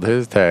 Marcus filled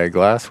his tag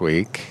last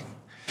week.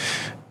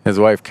 His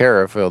wife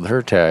Kara filled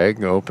her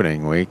tag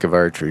opening week of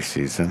archery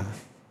season.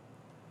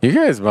 You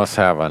guys must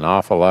have an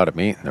awful lot of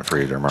meat in the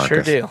freezer, Marcus.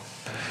 Sure do.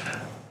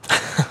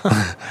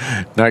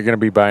 Not going to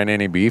be buying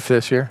any beef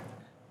this year?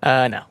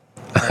 No.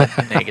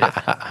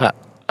 Negative.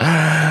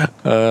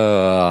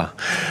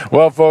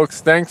 Well,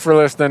 folks, thanks for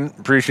listening.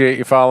 Appreciate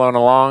you following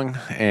along.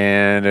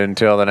 And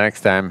until the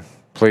next time,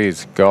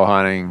 please go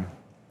hunting,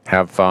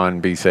 have fun,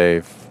 be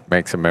safe,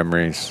 make some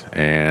memories,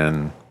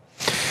 and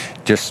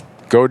just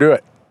go do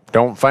it.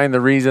 Don't find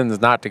the reasons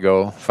not to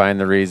go. Find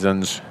the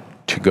reasons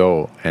to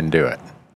go and do it.